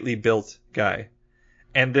slightly built guy.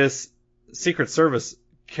 And this Secret Service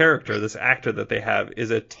character, this actor that they have, is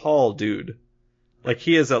a tall dude. Like,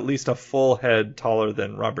 he is at least a full head taller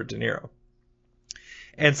than Robert De Niro.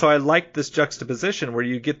 And so I like this juxtaposition where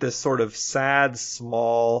you get this sort of sad,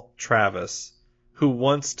 small Travis who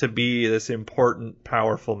wants to be this important,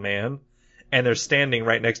 powerful man. And they're standing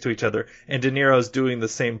right next to each other, and De Niro's doing the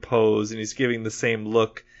same pose, and he's giving the same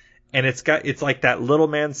look, and it's like that little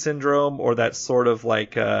man syndrome, or that sort of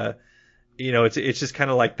like, it's just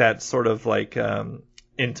kind of like that sort of like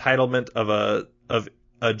entitlement of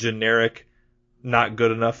a generic, not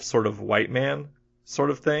good enough sort of white man sort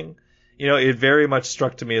of thing. It very much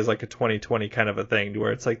struck to me as like a 2020 kind of a thing,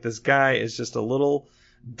 where it's like this guy is just a little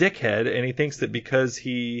dickhead, and he thinks that because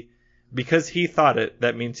he thought it,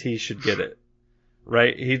 that means he should get it.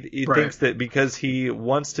 Right? He thinks that because he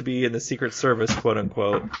wants to be in the Secret Service, quote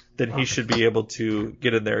unquote, then he should be able to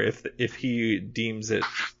get in there. If he deems it,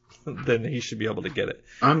 then he should be able to get it.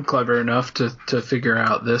 I'm clever enough to figure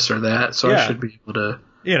out this or that, so I should be able to.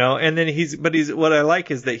 And then he's what I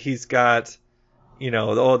like is that he's got,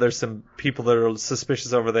 there's some people that are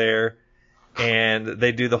suspicious over there, and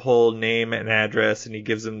they do the whole name and address, and he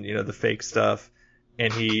gives them, the fake stuff,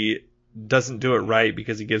 and he doesn't do it right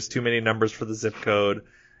because he gives too many numbers for the zip code,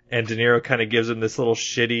 and De Niro kind of gives him this little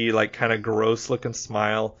shitty, like, kind of gross looking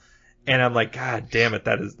smile, And I'm like, God damn it,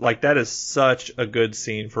 that is such a good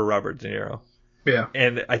scene for Robert De Niro. Yeah.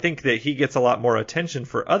 And I think that he gets a lot more attention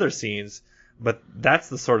for other scenes, but that's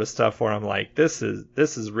the sort of stuff where I'm like, this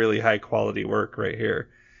is really high quality work right here.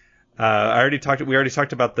 We already talked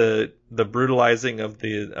about the brutalizing of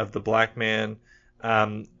the black man.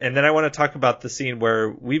 And then I want to talk about the scene where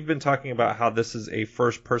we've been talking about how this is a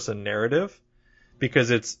first person narrative,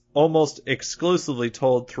 because it's almost exclusively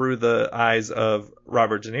told through the eyes of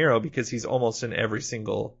Robert De Niro, because he's almost in every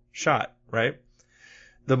single shot, right?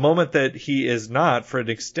 The moment that he is not for an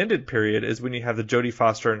extended period is when you have the Jodie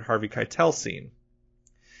Foster and Harvey Keitel scene.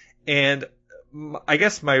 And I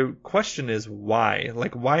guess my question is why?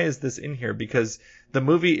 Like, why is this in here? Because the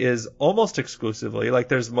movie is almost exclusively, like,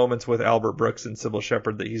 there's moments with Albert Brooks and Sybil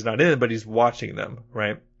Shepherd that he's not in, but he's watching them,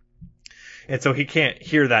 right? And so he can't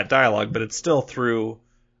hear that dialogue, but it's still through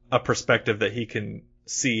a perspective that he can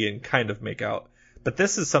see and kind of make out. But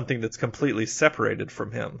this is something that's completely separated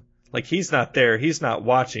from him. Like, he's not there, he's not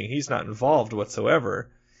watching, he's not involved whatsoever.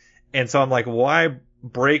 And so I'm like, why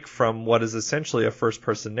break from what is essentially a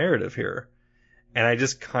first-person narrative here? And I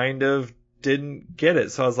just kind of didn't get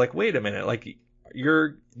it. So I was like, wait a minute, like,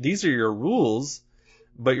 these are your rules,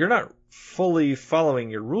 but you're not fully following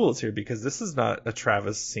your rules here, because this is not a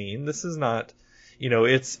Travis scene. This is not,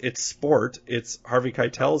 it's sport. It's Harvey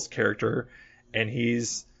Keitel's character, and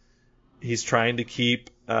he's trying to keep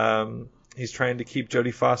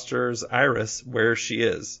Jodie Foster's Iris where she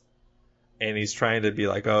is. And he's trying to be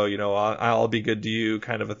like, oh, I'll be good to you,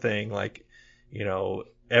 kind of a thing. Like,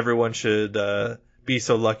 everyone should be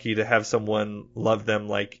so lucky to have someone love them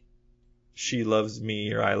like she loves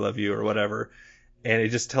me, or I love you, or whatever. And he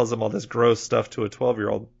just tells them all this gross stuff to a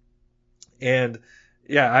 12-year-old. And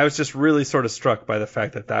yeah, I was just really sort of struck by the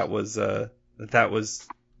fact that was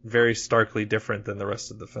very starkly different than the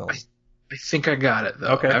rest of the film. I think I got it,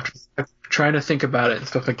 though. Okay. After trying to think about it and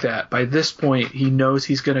stuff like that, by this point, he knows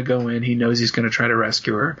he's going to go in. He knows he's going to try to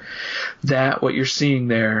rescue her. What you're seeing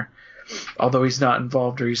there, although he's not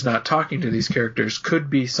involved or he's not talking to these characters, could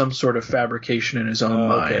be some sort of fabrication in his own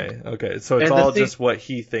mind. Okay. So it's all just what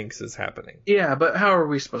he thinks is happening. Yeah, but how are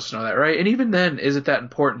we supposed to know that, right? And even then, is it that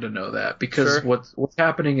important to know that? Because Sure. what's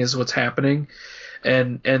happening is what's happening.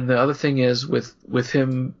 And the other thing is with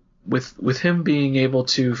him being able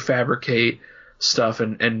to fabricate stuff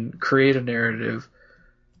and create a narrative,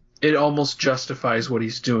 it almost justifies what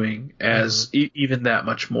he's doing as even that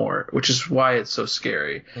much more, which is why it's so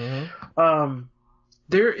scary. Mm-hmm.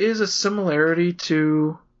 There is a similarity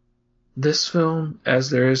to this film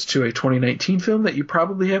as there is to a 2019 film that you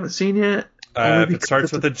probably haven't seen yet. If it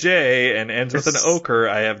starts with a J and ends with an ochre,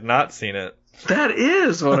 I have not seen it. That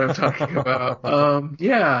is what I'm talking about.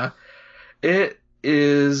 Yeah. It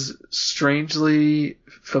is strangely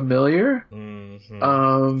familiar.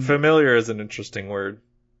 Mm-hmm. Familiar is an interesting word.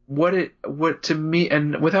 What to me,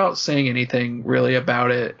 and without saying anything really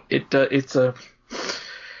about it,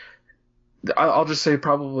 I'll just say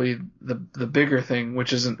probably the bigger thing,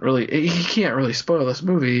 which isn't really, he can't really spoil this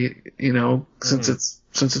movie, since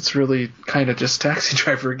it's really kind of just Taxi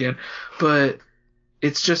Driver again, but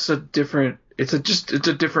it's just a different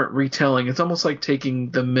retelling. It's almost like taking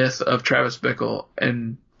the myth of Travis Bickle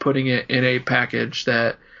and putting it in a package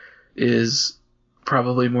that is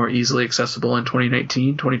probably more easily accessible in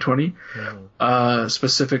 2019, 2020. Mm-hmm.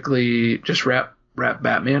 Specifically, just wrap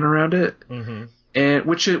Batman around it, mm-hmm. and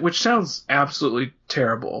which sounds absolutely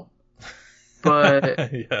terrible.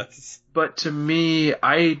 But yes. But to me,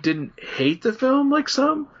 I didn't hate the film like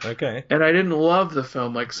some. Okay. And I didn't love the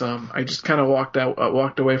film like some. I just kind of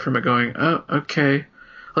walked away from it going, oh, okay.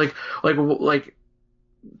 Like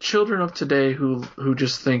children of today who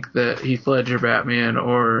just think that Heath Ledger Batman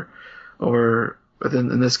or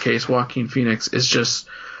in this case Joaquin Phoenix is just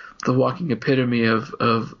the walking epitome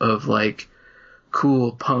of like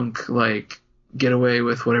cool punk, like get away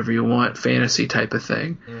with whatever you want fantasy type of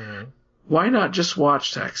thing. Mm-hmm. Why not just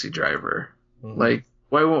watch Taxi Driver? Mm-hmm. Like,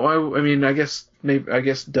 why? I mean, I guess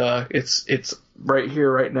duh. It's right here,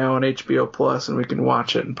 right now on HBO Plus, and we can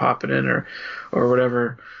watch it and pop it in or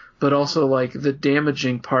whatever. But also, like, the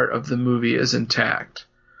damaging part of the movie is intact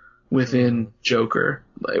within Joker.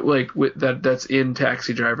 Like that's in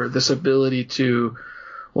Taxi Driver. This ability to,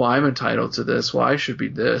 well, I'm entitled to this. Well, I should be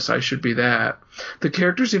this. I should be that. The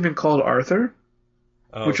character's even called Arthur.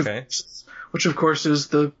 Oh, okay. Which of course is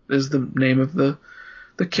the name of the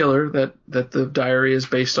killer that the diary is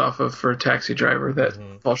based off of for Taxi Driver that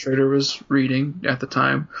Paul Schrader was reading at the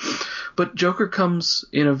time. But Joker comes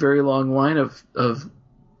in a very long line of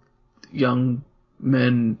young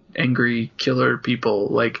men, angry killer people,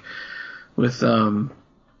 like with the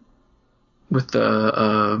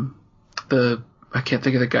I can't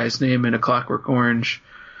think of the guy's name in A Clockwork Orange,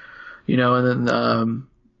 and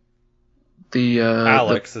then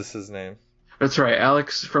Alex is his name. That's right,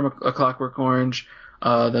 Alex from A Clockwork Orange,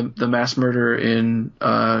 the mass murder in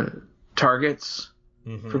Targets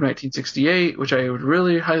from 1968, which I would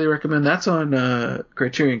really highly recommend. That's on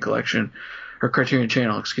Criterion Collection, or Criterion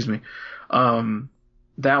Channel, excuse me.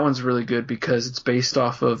 That one's really good because it's based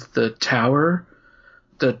off of the tower,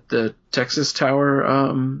 the Texas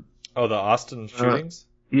Tower. The Austin shootings?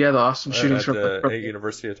 Yeah, the Austin shootings from the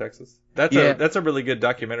University of Texas. That's a really good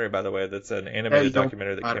documentary, by the way. That's an animated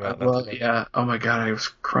documentary that came out. Yeah. Oh my God, I was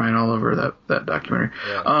crying all over that documentary.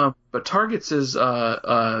 Yeah. But Targets is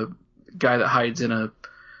a guy that hides in a.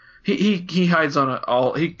 He hides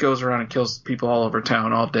on he goes around and kills people all over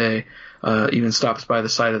town all day. Even stops by the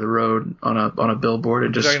side of the road on a billboard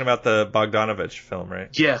and You're talking about the Bogdanovich film, right?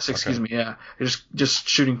 Yes, excuse me. Yeah, just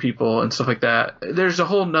shooting people and stuff like that. There's a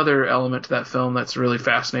whole nother element to that film that's really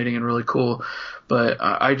fascinating and really cool. But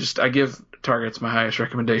I give Targets my highest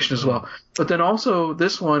recommendation as well. But then also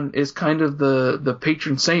this one is kind of the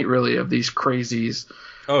patron saint really of these crazies.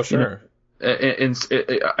 Oh sure. And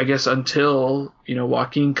I guess until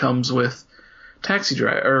Joaquin comes with Taxi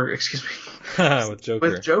Driver, or excuse me.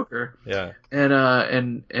 with Joker. Yeah.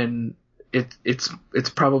 And it's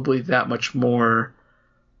probably that much more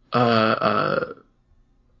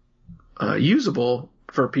usable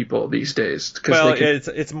for people these days.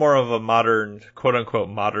 It's more of a modern, quote unquote,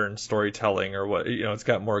 modern storytelling, or what, it's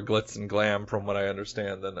got more glitz and glam from what I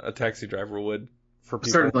understand than a Taxi Driver would for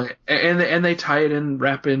people. Certainly. And they tie it in,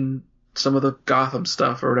 wrap in some of the Gotham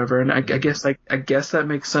stuff or whatever. And I guess that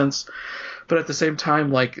makes sense. But at the same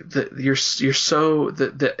time, like you're so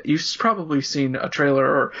that you've probably seen a trailer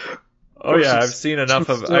or I've seen enough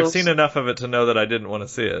of it to know that I didn't want to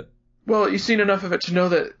see it. Well, you've seen enough of it to know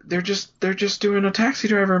that they're just doing a Taxi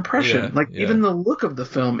Driver impression. Even the look of the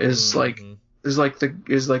film is like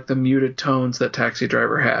the muted tones that Taxi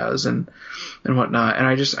Driver has and whatnot. And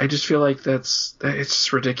I just feel like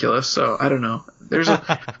it's ridiculous. So I don't know. There's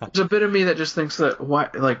a bit of me that just thinks that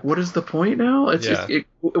what is the point now?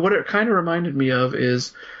 What it kind of reminded me of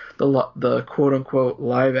is the quote unquote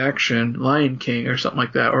live action Lion King or something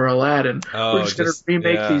like that, or Aladdin. We're just gonna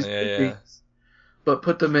remake these movies, but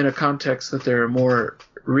put them in a context that they're more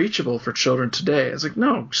reachable for children today. It's like,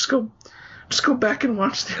 no, just go back and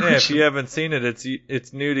watch the original. If you haven't seen it,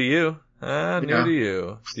 it's new to you. New to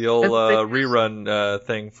you. The old rerun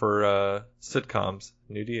thing for sitcoms.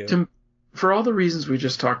 New to you. For all the reasons we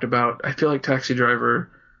just talked about, I feel like Taxi Driver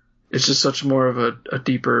is just such more of a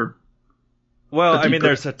deeper. Well, I mean,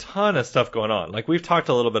 there's a ton of stuff going on. Like, we've talked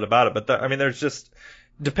a little bit about it, but there's just,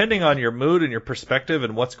 depending on your mood and your perspective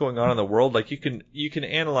and what's going on in the world, like you can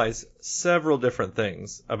analyze several different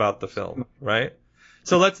things about the film, right?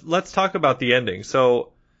 So let's talk about the ending.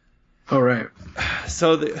 So, all right.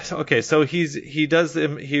 So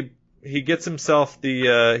he gets himself he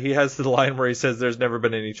has the line where he says, "There's never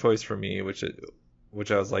been any choice for me," which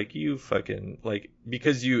I was like, you fucking, like,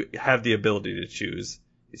 because you have the ability to choose,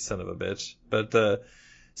 you son of a bitch. But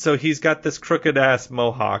so he's got this crooked ass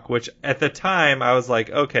mohawk, which at the time I was like,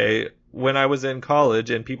 okay, when I was in college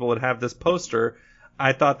and people would have this poster,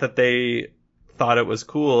 I thought that they thought it was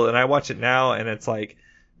cool, and I watch it now and it's like,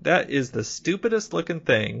 that is the stupidest looking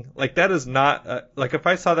thing. Like, that is not like, if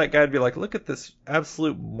I saw that guy, I'd be like, look at this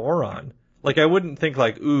absolute moron. Like, I wouldn't think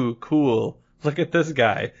like, ooh, cool, look at this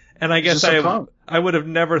guy. And I guess I would have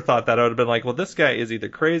never thought that. I would have been like, well, this guy is either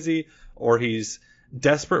crazy or he's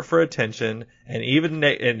desperate for attention. And even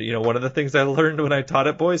one of the things I learned when I taught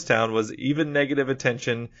at Boys Town was even negative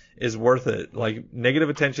attention is worth it. Like, negative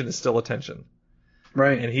attention is still attention.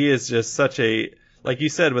 Right. And he is just such a, like you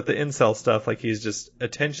said with the incel stuff, like, he's just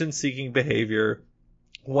attention-seeking behavior,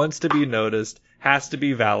 wants to be noticed, has to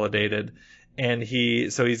be validated, and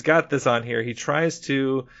so he's got this on here. He tries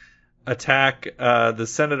to attack the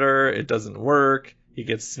senator. It doesn't work. He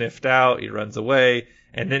gets sniffed out. He runs away,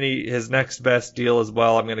 and then his next best deal is,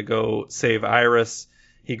 well, I'm going to go save Iris.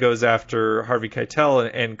 He goes after Harvey Keitel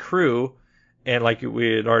and crew, and like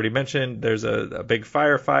we had already mentioned, there's a big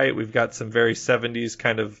firefight. We've got some very 70s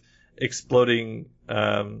kind of exploding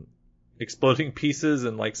pieces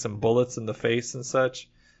and like some bullets in the face and such,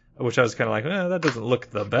 which I was kind of like, that doesn't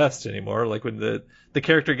look the best anymore. Like, when the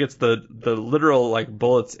character gets the literal like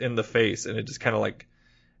bullets in the face, and it just kind of like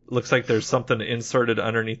looks like there's something inserted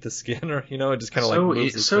underneath the skin, or it just kind of like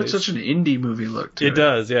moves his face. It's such an indie movie look to it. It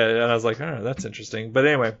does, yeah. And I was like, oh, that's interesting. But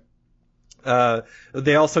anyway,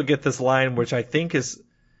 they also get this line, which I think is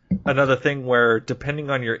another thing where, depending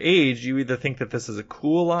on your age, you either think that this is a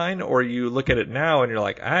cool line, or you look at it now and you're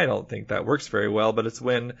like, I don't think that works very well. But it's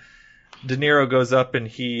when De Niro goes up and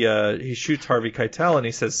he shoots Harvey Keitel and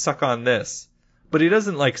he says, "Suck on this," but he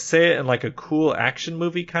doesn't like say it in like a cool action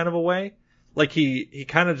movie kind of a way. Like he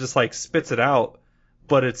kind of just like spits it out,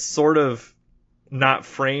 but it's sort of not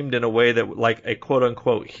framed in a way that like a quote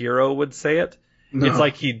unquote hero would say it. No. It's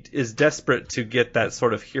like he is desperate to get that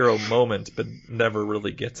sort of hero moment, but never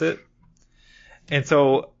really gets it. And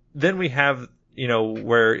so then we have, you know,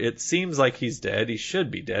 where it seems like he's dead. He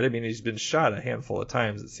should be dead. I mean, he's been shot a handful of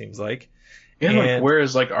times, it seems like. And like where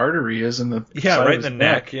his like artery is in the right in the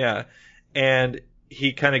neck. Yeah. And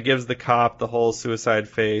he kind of gives the cop the whole suicide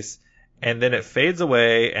face, and then it fades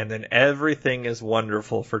away, and then everything is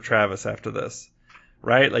wonderful for Travis after this.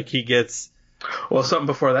 Right? Like he gets... Well, something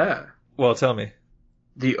before that. Well, tell me.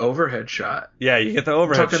 The overhead shot. Yeah, you get the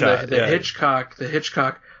overhead shot. The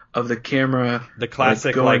Hitchcock of the camera. The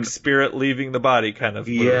classic like spirit leaving the body kind of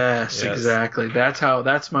move. Yes, exactly. I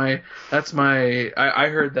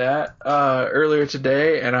heard that earlier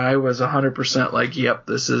today, and I was 100% like, yep,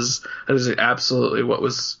 that is absolutely what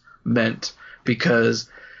was meant, because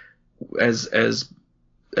as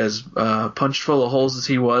punched full of holes as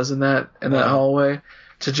he was in that hallway,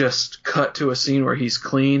 to just cut to a scene where he's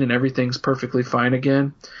clean and everything's perfectly fine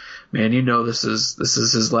again, man, you know this is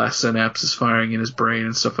his last synapses firing in his brain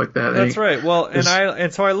and stuff like that. That's right. Well,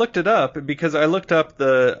 and so I looked it up, because I looked up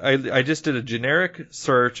I just did a generic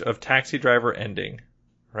search of Taxi Driver ending,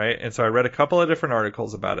 right? And so I read a couple of different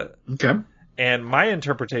articles about it. Okay. And my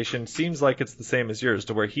interpretation seems like it's the same as yours,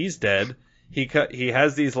 to where he's dead. He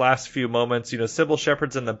has these last few moments. You know, Sybil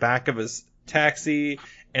Shepherd's in the back of his taxi,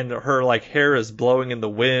 and her like hair is blowing in the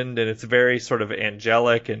wind, and it's very sort of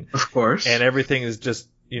angelic, and of course, and everything is just,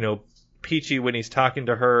 you know, peachy when he's talking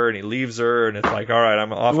to her, and he leaves her, and it's like, all right,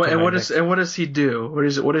 I'm off. And what does he do?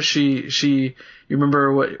 What is she? You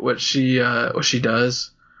remember what she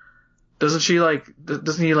does? Doesn't he like,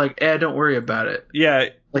 don't worry about it? Yeah.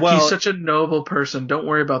 Like, he's such a noble person. Don't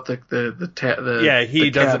worry about the yeah,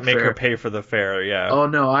 he doesn't make fare. her pay for the fare. Yeah. Oh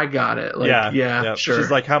no, I got it. Like, yeah, sure. She's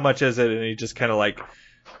like, how much is it? And he just kind of like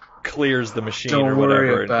clears the machine Don't or whatever.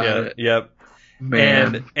 Worry about it. Yep.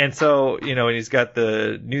 Man. And so, you know, and he's got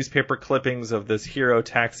the newspaper clippings of this hero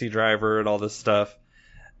taxi driver and all this stuff.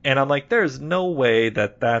 And I'm like, there's no way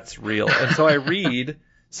that that's real. And so I read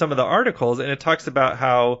some of the articles, and it talks about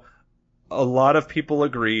how a lot of people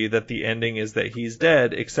agree that the ending is that he's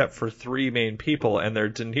dead, except for three main people, and they're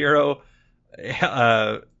De Niro,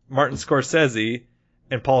 Martin Scorsese,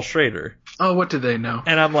 and Paul Schrader. Oh, what do they know?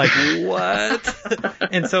 And I'm like, what?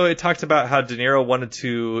 And so it talked about how De Niro wanted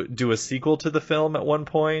to do a sequel to the film at one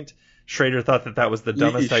point. Schrader thought that was the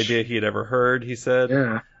dumbest idea he had ever heard, he said.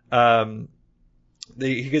 Yeah.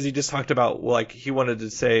 Because he just talked about, like, he wanted to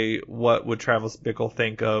say what would Travis Bickle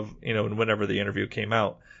think of, you know, whenever the interview came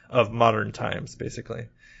out, of modern times, basically.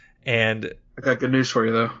 And I got good news for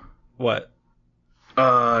you, though. What?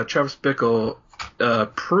 Travis Bickle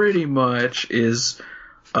pretty much is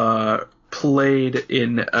played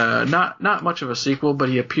in not much of a sequel, but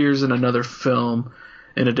he appears in another film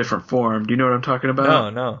in a different form. Do you know what I'm talking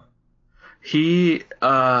about? No. He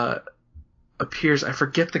appears, I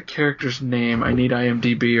forget the character's name. I need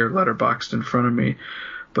IMDb or Letterboxd in front of me.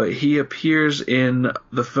 But he appears in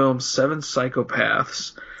the film Seven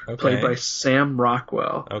Psychopaths, played by Sam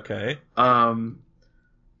Rockwell. Okay.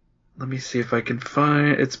 Let me see if I can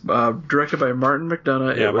find. It's directed by Martin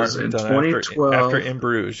McDonagh. Yeah, it was Martin in McDonagh 2012. after In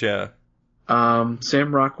Bruges, yeah.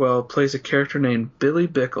 Sam Rockwell plays a character named Billy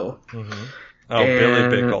Bickle. Mm-hmm. Oh,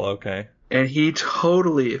 Billy Bickle, okay. And he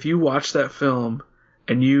totally, if you watch that film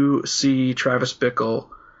and you see Travis Bickle,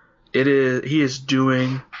 he is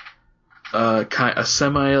doing a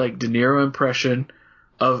semi like De Niro impression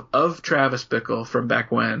of Travis Bickle from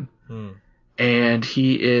back when. And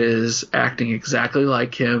he is acting exactly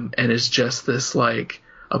like him, and is just this like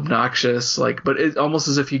obnoxious, like, but it's almost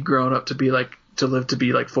as if he'd grown up to live to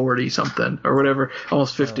be like 40 something or whatever,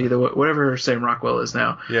 almost 50, whatever Sam Rockwell is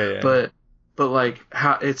now. Yeah. But like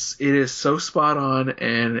how it is so spot on,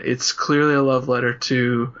 and it's clearly a love letter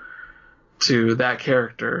to that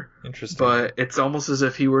character. Interesting. But it's almost as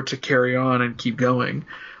if he were to carry on and keep going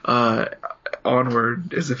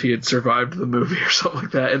onward, as if he had survived the movie or something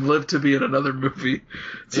like that and lived to be in another movie.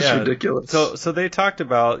 It's just ridiculous. So they talked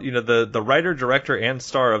about, you know, the writer, director, and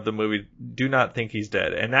star of the movie do not think he's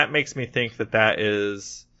dead, and that makes me think that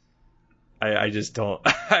is. I just don't.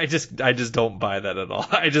 I just don't buy that at all.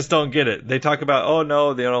 I just don't get it. They talk about, oh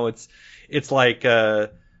no, you know, it's like.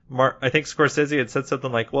 I think Scorsese had said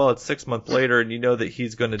something like, well, it's 6 months later and you know that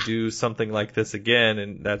he's going to do something like this again,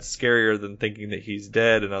 and that's scarier than thinking that he's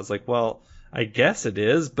dead. And I was like, well, I guess it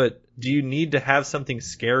is, but do you need to have something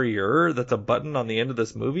scarier that's a button on the end of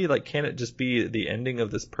this movie? Like, can't it just be the ending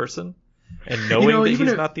of this person? And knowing that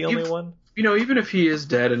he's not the only one? Even if he is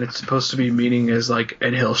dead and it's supposed to be meaning as like,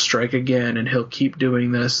 and he'll strike again and he'll keep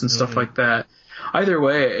doing this and stuff like that. Either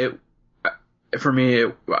way, for me,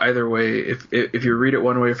 either way, if you read it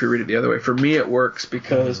one way, if you read it the other way, for me it works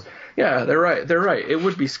because, yeah, they're right. It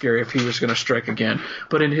would be scary if he was going to strike again.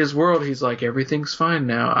 But in his world, he's like, everything's fine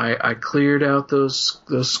now. I cleared out those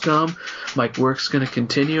scum. My work's going to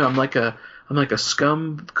continue. I'm like a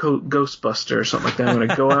scum ghostbuster or something like that. I'm going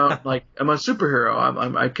to go out like I'm a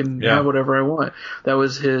superhero. I can have whatever I want. That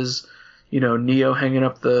was his, Neo hanging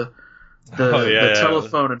up the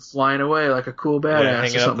telephone and flying away like a cool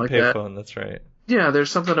badass or something like that. Payphone, that's right. Yeah,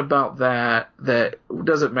 there's something about that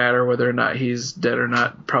doesn't matter whether or not he's dead or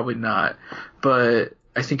not. Probably not. But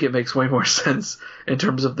I think it makes way more sense in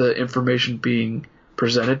terms of the information being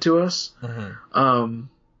presented to us. Mm-hmm.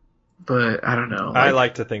 But I don't know. I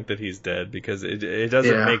like to think that he's dead because it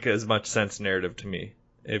doesn't make as much sense narrative to me.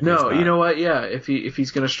 No, you know what? Yeah, if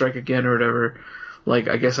he's gonna strike again or whatever, like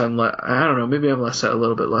I guess I don't know. Maybe I'm a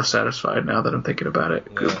little bit less satisfied now that I'm thinking about it.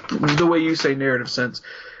 Yeah. The way you say narrative sense,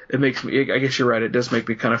 it makes me. I guess you're right. It does make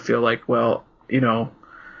me kind of feel like, well,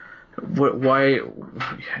 why?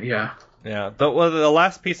 Yeah. Yeah. The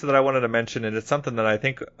last piece that I wanted to mention, and it's something that I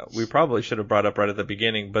think we probably should have brought up right at the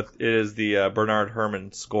beginning, but it is the Bernard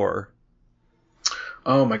Herrmann score.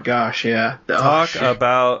 Oh my gosh, yeah. Talk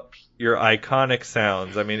about your iconic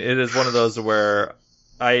sounds. I mean, it is one of those where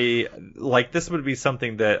this would be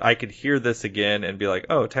something that I could hear this again and be like,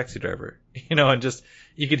 oh, Taxi Driver. And just,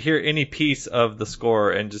 you could hear any piece of the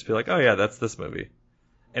score and just be like, oh yeah, that's this movie.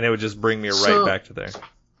 And it would just bring me right back to there.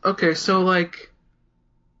 Okay, so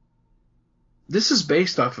this is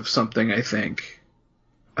based off of something, I think.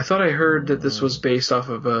 I thought I heard that this was based off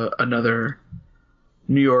of another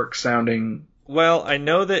New York sounding. Well, I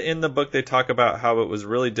know that in the book they talk about how it was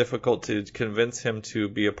really difficult to convince him to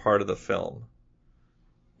be a part of the film.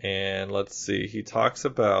 And let's see, he talks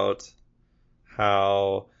about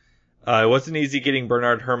how it wasn't easy getting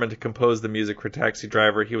Bernard Herrmann to compose the music for Taxi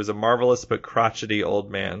Driver. He was a marvelous but crotchety old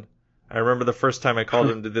man. I remember the first time I called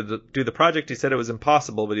him to do the project, he said it was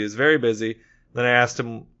impossible, but he was very busy. Then I asked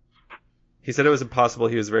him, he said it was impossible,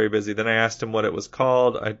 he was very busy. Then I asked him what it was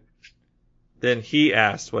called. Then he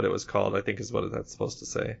asked what it was called, I think is what that's supposed to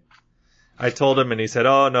say. I told him and he said,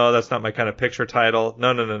 oh no, that's not my kind of picture title.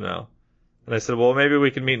 No. And I said, well, maybe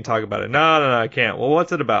we can meet and talk about it. No, I can't. Well,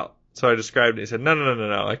 what's it about? So I described it. He said,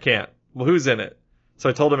 no, I can't. Well, who's in it? So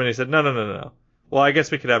I told him and he said, no. Well, I guess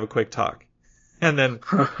we could have a quick talk. And then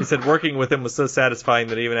he said working with him was so satisfying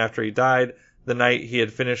that even after he died, the night he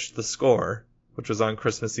had finished the score, which was on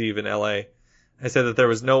Christmas Eve in L.A., I said that there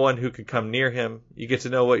was no one who could come near him. You get to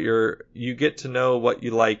know what you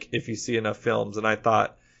like if you see enough films, and I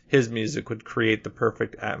thought his music would create the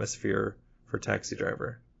perfect atmosphere for Taxi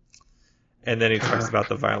Driver. And then he talks about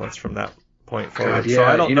the violence from that point forward. So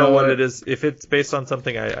I don't know what it is. If it's based on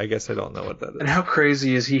something, I guess I don't know what that is. And how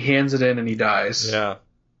crazy is he hands it in and he dies? Yeah.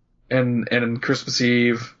 And Christmas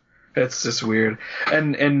Eve, it's just weird.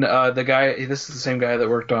 And the guy, this is the same guy that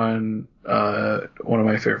worked on one of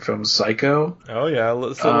my favorite films, Psycho. Oh yeah,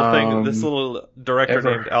 this little director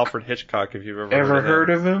named Alfred Hitchcock. If you've ever heard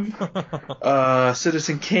of him,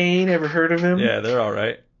 Citizen Kane. Ever heard of him? Yeah, they're all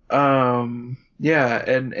right. Yeah,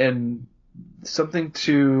 and something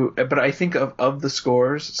to, but I think of the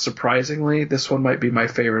scores, surprisingly, this one might be my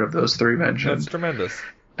favorite of those three mentioned. That's tremendous.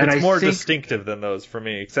 And it's more distinctive than those for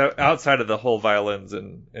me, except outside of the whole violins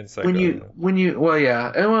and Psycho.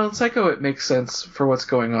 Well, Psycho, it makes sense for what's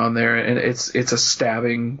going on there, and it's a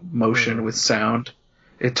stabbing motion with sound.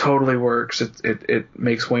 It totally works. It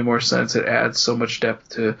makes way more sense. It adds so much depth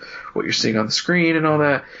to what you're seeing on the screen and all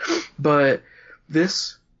that. But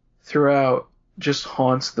this throughout just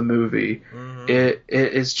haunts the movie. Mm-hmm. It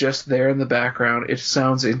is just there in the background. It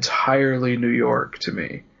sounds entirely New York to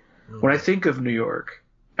me. Mm-hmm. When I think of New York,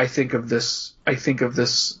 I think of this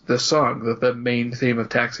song, the main theme of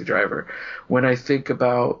Taxi Driver. When I think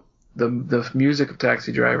about the music of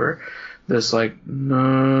Taxi Driver, this like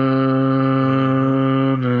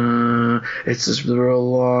it's this real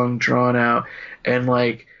long, drawn out, and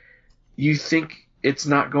like you think it's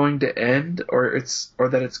not going to end, or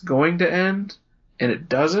that it's going to end, and it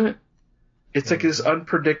doesn't. It's like this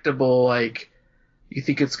unpredictable, like you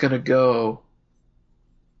think it's gonna go,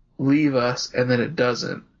 leave us, and then it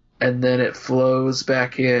doesn't, and then it flows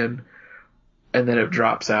back in, and then it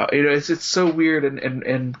drops out. It's so weird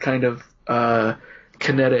and kind of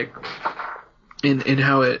kinetic in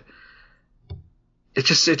how it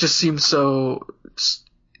just seems so.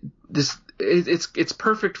 it's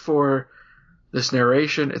perfect for this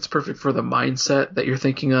narration. It's perfect for the mindset that you're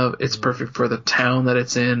thinking of. It's perfect for the town that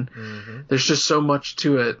it's in. Mm-hmm. There's just so much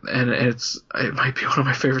to it, and it might be one of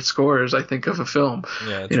my favorite scores, I think, of a film.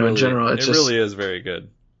 Yeah, in general, it really is very good.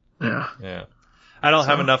 Yeah. Yeah. I don't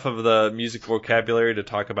have enough of the music vocabulary to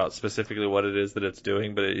talk about specifically what it is that it's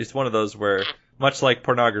doing, but it's one of those where, much like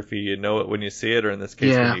pornography, you know it when you see it, or in this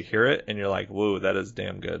case, when you hear it, and you're like, whoa, that is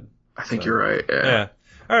damn good. I think you're right, yeah.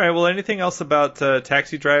 All right, well, anything else about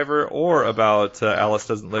Taxi Driver or about Alice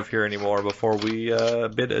Doesn't Live Here Anymore before we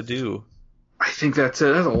bid adieu? I think that's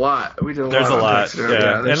it. That's a lot. We did There's a lot,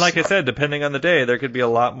 yeah. And like I said, depending on the day, there could be a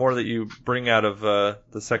lot more that you bring out of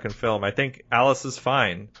the second film. I think Alice is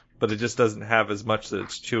fine, but it just doesn't have as much that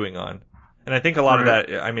it's chewing on. And I think a lot of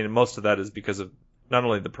that, I mean, most of that is because of not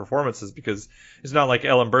only the performances, because it's not like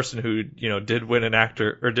Ellen Burstyn, who, did win an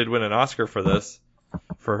Oscar for this,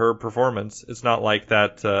 for her performance. It's not like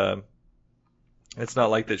that. It's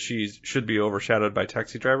not like that she should be overshadowed by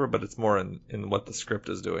Taxi Driver, but it's more in what the script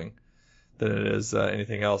is doing than it is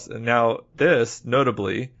anything else. And now this,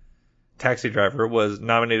 notably, Taxi Driver was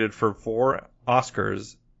nominated for 4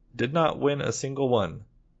 Oscars, did not win a single one.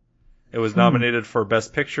 It was nominated for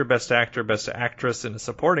Best Picture, Best Actor, Best Actress in a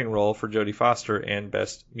Supporting Role for Jodie Foster, and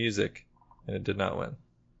Best Music, and it did not win.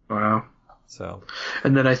 Wow. So.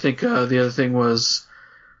 And then I think the other thing was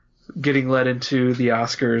getting led into the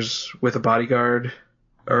Oscars with a bodyguard,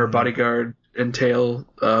 or bodyguard entail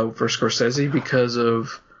for Scorsese because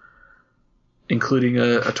of including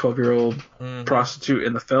a 12-year-old prostitute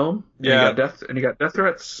in the film. Yeah. And you got death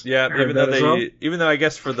threats. Yeah, even though I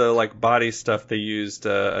guess for the body stuff they used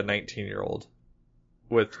a 19-year-old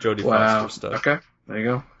with Jodie Foster stuff. Okay, there you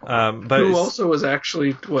go. But who also was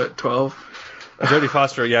actually 12? Jodie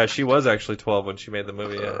Foster, yeah, she was actually 12 when she made the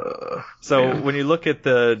movie. Yeah. So when you look at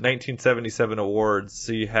the 1977 awards,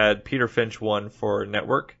 so you had Peter Finch won for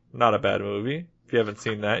Network, not a bad movie. If you haven't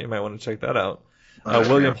seen that, you might want to check that out.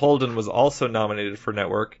 William Holden was also nominated for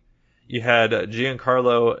Network. You had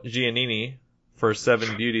Giancarlo Giannini for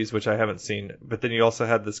Seven Beauties, which I haven't seen. But then you also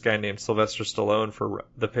had this guy named Sylvester Stallone for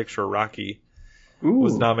the picture Rocky,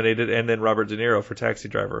 was nominated, and then Robert De Niro for Taxi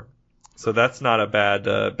Driver. So that's not a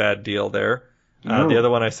bad deal there. No. The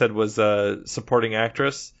other one I said was supporting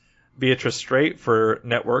actress. Beatrice Straight for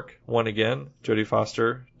Network won again. Jodie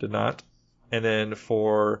Foster did not. And then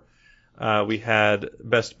for we had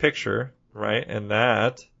Best Picture. Right, and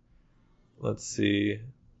that, let's see,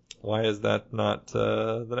 why is that not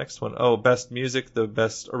the next one? Oh, Best Music, the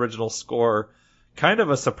Best Original Score, kind of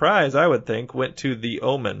a surprise, I would think, went to The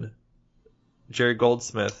Omen, Jerry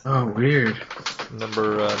Goldsmith. Oh, weird.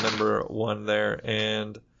 Number 1 there,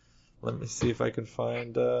 and let me see if I can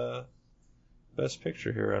find Best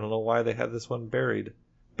Picture here. I don't know why they had this one buried.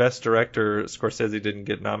 Best Director, Scorsese didn't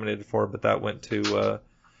get nominated for, but that went to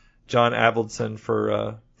John Avildsen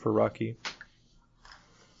for Rocky.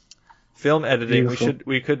 Film editing. Beautiful.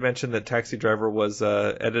 We could mention that Taxi Driver was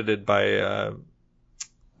edited by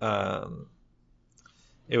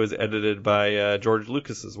George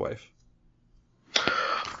Lucas's wife.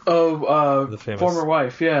 Oh, the famous former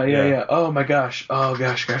wife. Yeah. Oh my gosh. Oh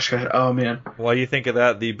gosh. Oh man. While you think of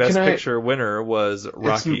that, the Best Picture winner was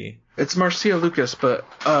Rocky. It's Marcia Lucas, but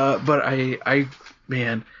I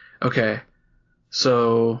man. Okay,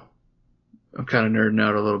 so. I'm kind of nerding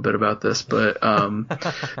out a little bit about this, but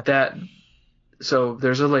so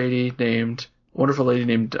there's a wonderful lady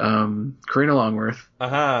named Karina Longworth.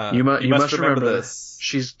 You must remember this.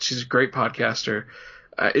 She's a great podcaster.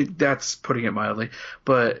 That's putting it mildly,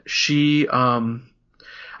 but she I've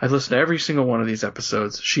listened to every single one of these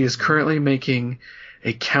episodes. She is currently making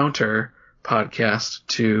a counter podcast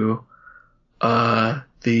to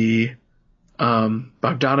the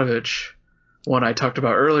Bogdanovich one I talked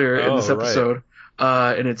about earlier in this episode,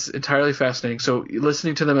 and it's entirely fascinating. So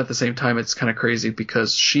listening to them at the same time, it's kind of crazy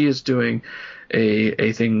because she is doing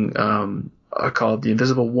a thing called The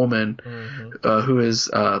Invisible Woman, who is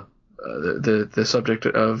the subject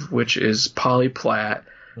of which is Polly Platt,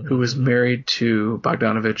 who was married to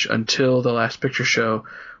Bogdanovich until the Last Picture Show,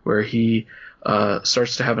 where he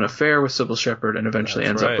starts to have an affair with Sybil Shepherd and eventually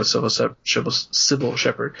ends up with Sybil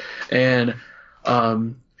Shepherd. And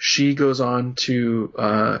she goes on to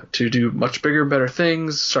do much bigger and better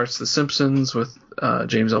things, starts The Simpsons with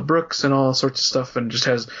James L. Brooks and all sorts of stuff, and just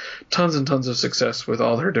has tons and tons of success with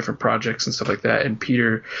all her different projects and stuff like that. And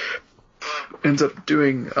Peter ends up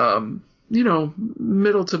doing,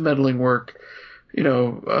 middle to meddling work,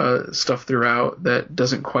 stuff throughout that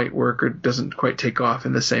doesn't quite work or doesn't quite take off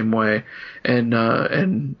in the same way. And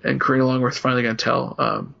Karina Longworth's finally going to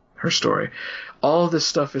tell her story. All of this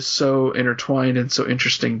stuff is so intertwined and so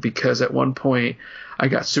interesting because at one point I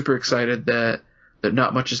got super excited that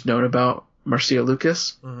not much is known about Marcia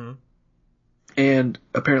Lucas. Mm-hmm. And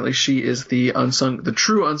apparently she is the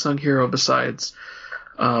true unsung hero besides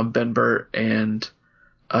Ben Burtt and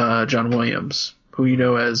John Williams, who you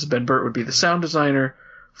know as Ben Burtt would be the sound designer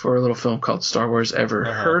for a little film called Star Wars. Ever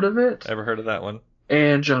heard of it? Ever heard of that one?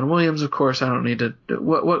 And John Williams, of course, I don't need to.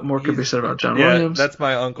 What more could be said about John Williams? That's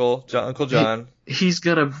my uncle, Uncle John. He's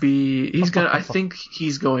gonna. I think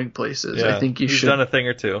he's going places. Yeah, I think he's done a thing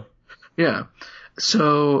or two. Yeah.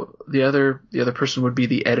 So the other person would be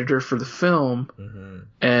the editor for the film,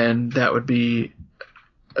 and that would be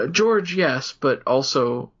George, yes, but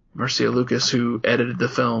also Marcia Lucas, who edited the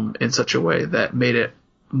film in such a way that made it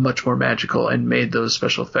much more magical and made those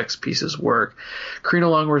special effects pieces work. Karina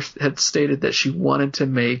Longworth had stated that she wanted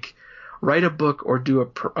to write a book or do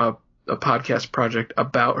a podcast project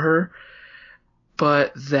about her,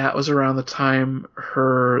 but that was around the time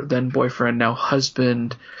her then boyfriend, now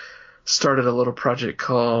husband, started a little project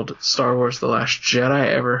called Star Wars The Last Jedi.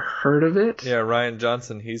 Ever heard of it? Yeah, Rian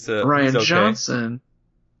Johnson. He's Rian okay. Johnson.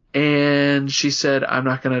 And she said, I'm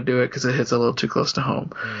not going to do it because it hits a little too close to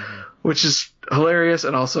home, which is hilarious.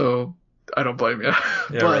 And also, I don't blame you.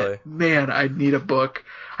 Yeah, but really. Man, I need a book.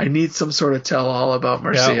 I need some sort of tell-all about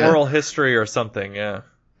Marcia. Yeah, oral history or something. Yeah.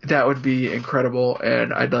 That would be incredible,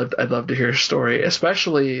 and I'd love to hear her story,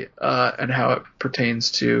 especially and how it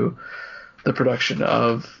pertains to the production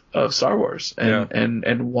of Star Wars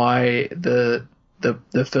and why the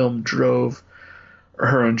film drove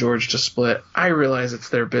her and George to split. I realize it's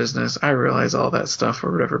their business. I realize all that stuff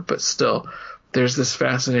or whatever, but still, there's this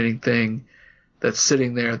fascinating thing that's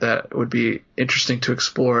sitting there that would be interesting to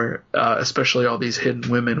explore, especially all these hidden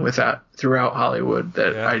women throughout Hollywood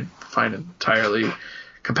that I find entirely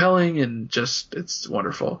compelling and just it's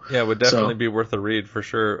wonderful. Yeah, it would definitely be worth a read for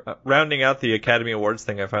sure. Rounding out the Academy Awards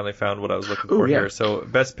thing, I finally found what I was looking for here. So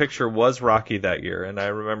Best Picture was Rocky that year, and I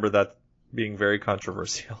remember that being very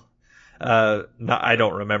controversial. I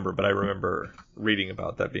don't remember, but I remember reading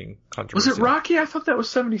about that being controversial. Was it Rocky? I thought that was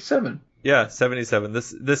 77. Yeah, 77.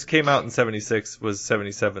 This came out in 76, was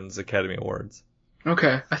 77's Academy Awards.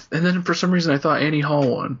 Okay. And then for some reason I thought Annie Hall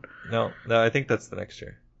won. No, I think that's the next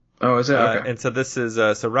year. Oh, is it? Okay. And so this is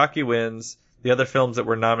so Rocky wins. The other films that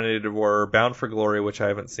were nominated were Bound for Glory, which I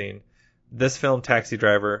haven't seen. This film, Taxi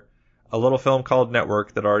Driver. A little film called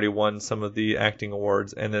Network that already won some of the acting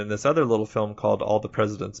awards, and then this other little film called All the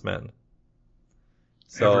President's Men.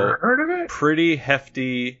 So ever heard of it? Pretty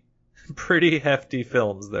hefty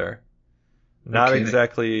films there. Not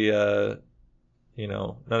exactly, not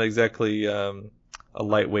exactly a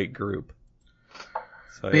lightweight group.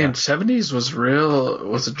 So, man, 70s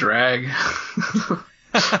was a drag.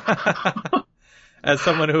 As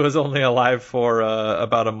someone who was only alive for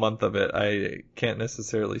about a month of it, I can't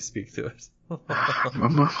necessarily speak to it.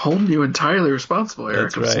 I'm holding you entirely responsible,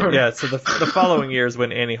 Eric. That's right. Yeah, so the following year is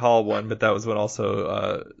when Annie Hall won, but that was when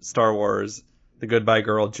also Star Wars, The Goodbye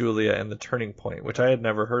Girl, Julia, and The Turning Point, which I had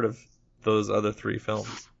never heard of those other three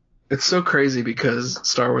films. It's so crazy because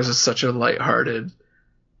Star Wars is such a lighthearted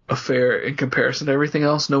affair in comparison to everything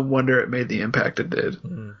else. No wonder it made the impact it did.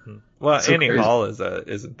 Mm-hmm. Well, so Annie Hall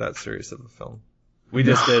isn't that serious of a film. We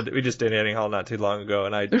just did Annie Hall not too long ago,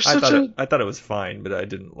 and I thought it was fine, but I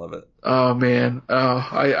didn't love it. Oh man,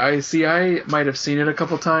 I see. I might have seen it a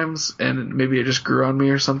couple times, and maybe it just grew on me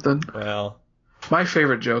or something. Well, my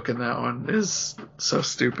favorite joke in that one is so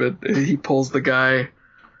stupid. He pulls the guy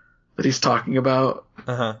that he's talking about.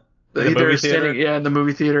 They're standing, in the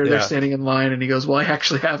movie theater. They're standing in line, and he goes, "Well, I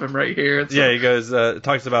actually have him right here." He goes,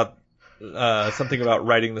 talks about something about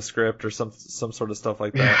writing the script or some sort of stuff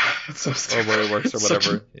like that. Yeah, it's so stupid. Or where he works or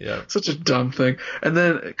whatever. Such a dumb thing. And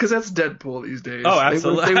then, because that's Deadpool these days. Oh,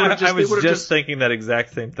 absolutely. I was just thinking that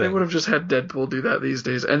exact same thing. They would have just had Deadpool do that these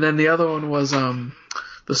days. And then the other one was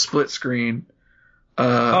the split screen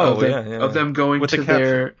of them going with to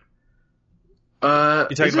their.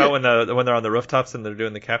 You talking about when they're on the rooftops and they're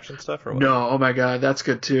doing the caption stuff, or what? No, oh my god, that's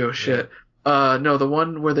good too. Shit. No, the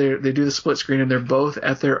one where they do the split screen and they're both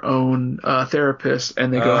at their own therapist,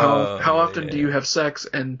 and they go, how often do you have sex?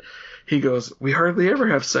 And he goes, we hardly ever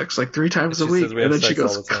have sex, like 3 times a week. And then she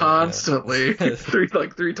goes, constantly, three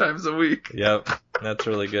times a week. Yep, that's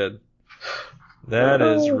really good. That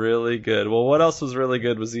is really good. Well, what else was really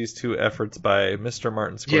good was these two efforts by Mr.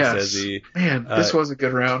 Martin Scorsese. Yes. Man, this was a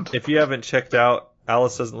good round. If you haven't checked out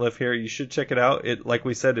Alice Doesn't Live Here, you should check it out. It, like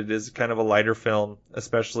we said, it is kind of a lighter film,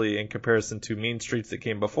 especially in comparison to Mean Streets that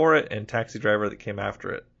came before it and Taxi Driver that came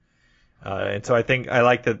after it. And so I think I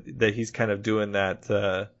like that he's kind of doing that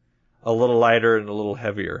a little lighter and a little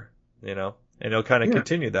heavier. you know, and he'll kind of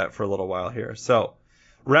continue that for a little while here. So,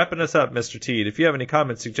 wrapping us up, Mr. Teed, if you have any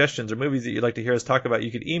comments, suggestions, or movies that you'd like to hear us talk about,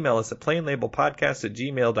 you can email us at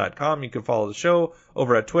plainlabelpodcast@gmail.com. You can follow the show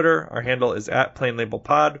over at Twitter. Our handle is at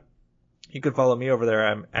plainlabelpod. You can follow me over there.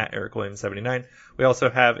 I'm at EricWilliams79. We also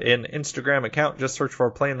have an Instagram account. Just search for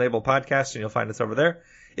Plain Label Podcast and you'll find us over there.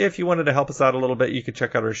 If you wanted to help us out a little bit, you can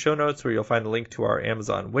check out our show notes where you'll find the link to our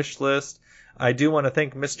Amazon wish list. I do want to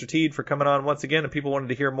thank Mr. Teed for coming on once again. If people wanted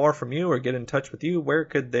to hear more from you or get in touch with you, where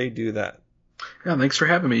could they do that? Yeah, thanks for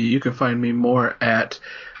having me. You can find me more at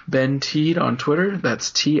Ben Teed on Twitter.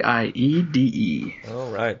 That's Tiede.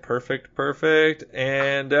 All right. Perfect.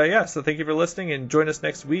 And so thank you for listening, and join us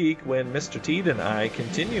next week when Mr. Teed and I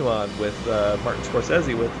continue on with Martin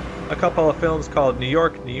Scorsese with a couple of films called New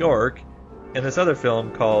York, New York, and this other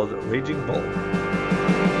film called Raging Bull.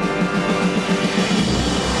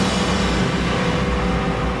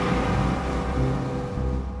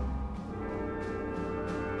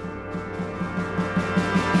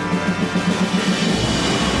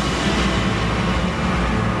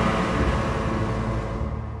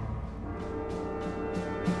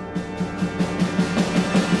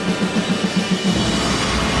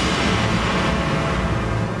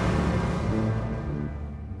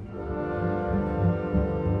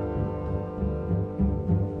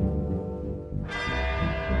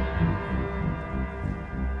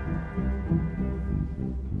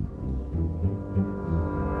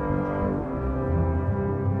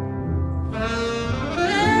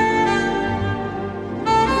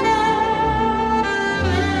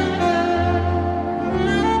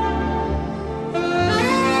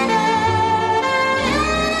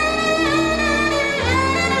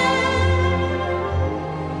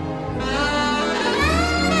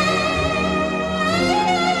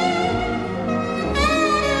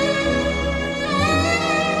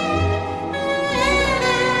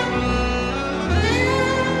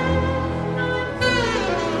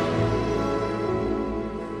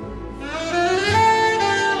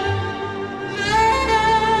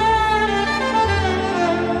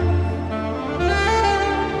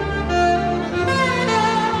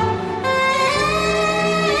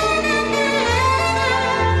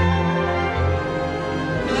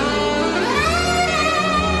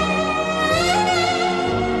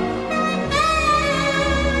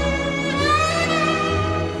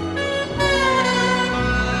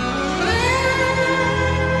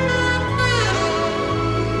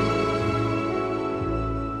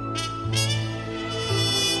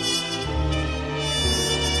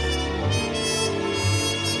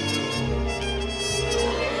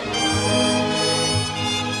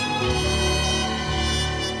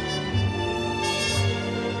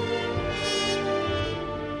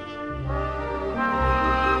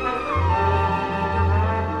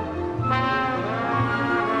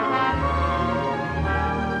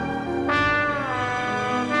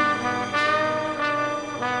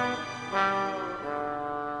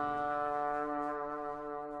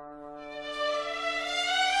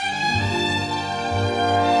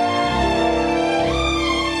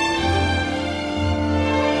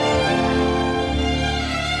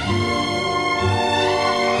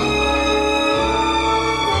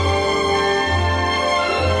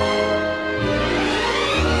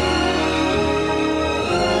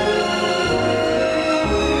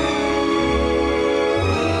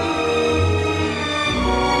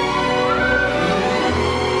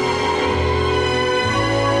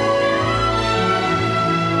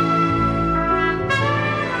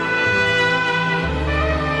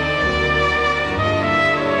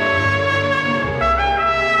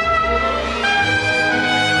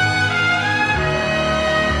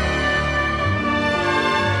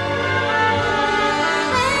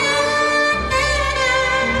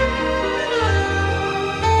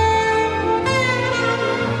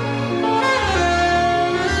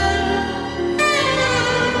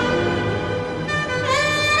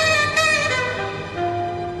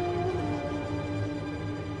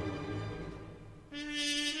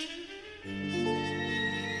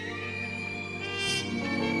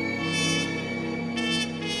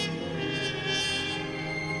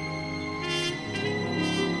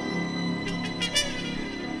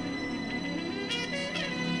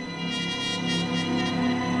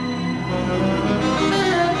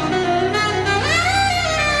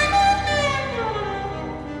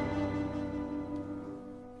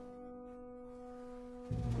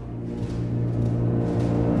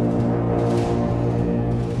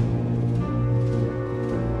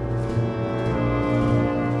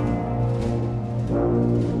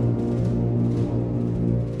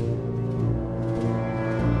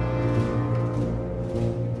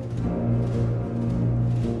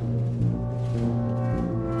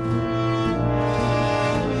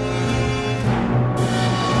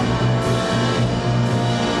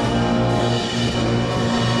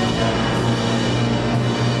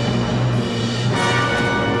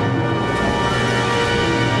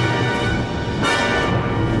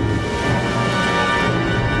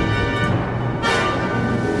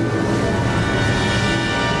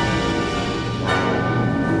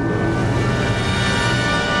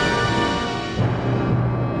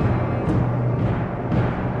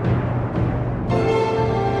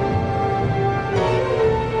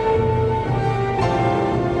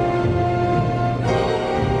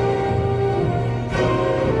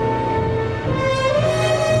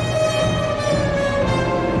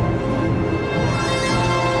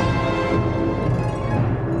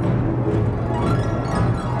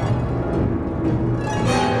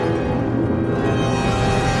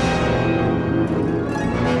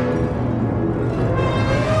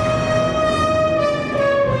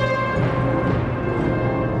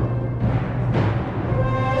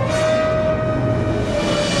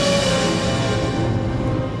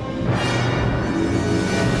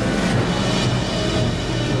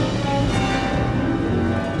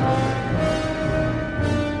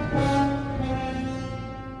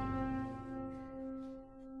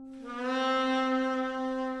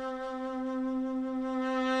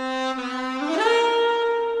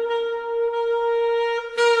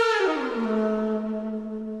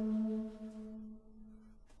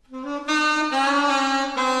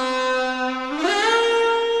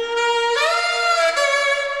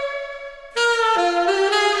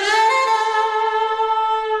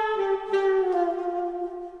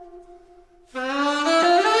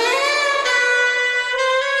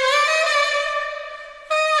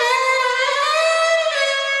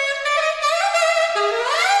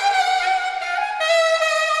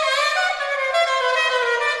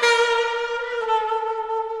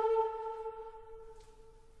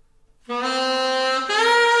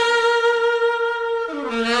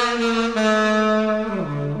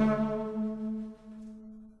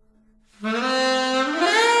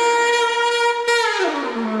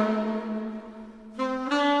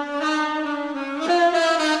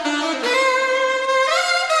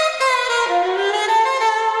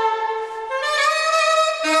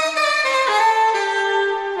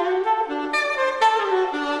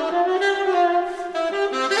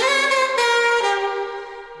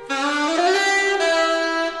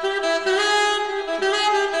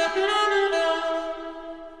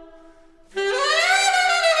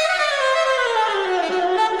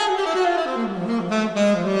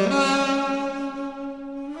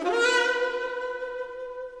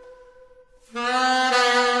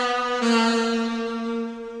 Bye.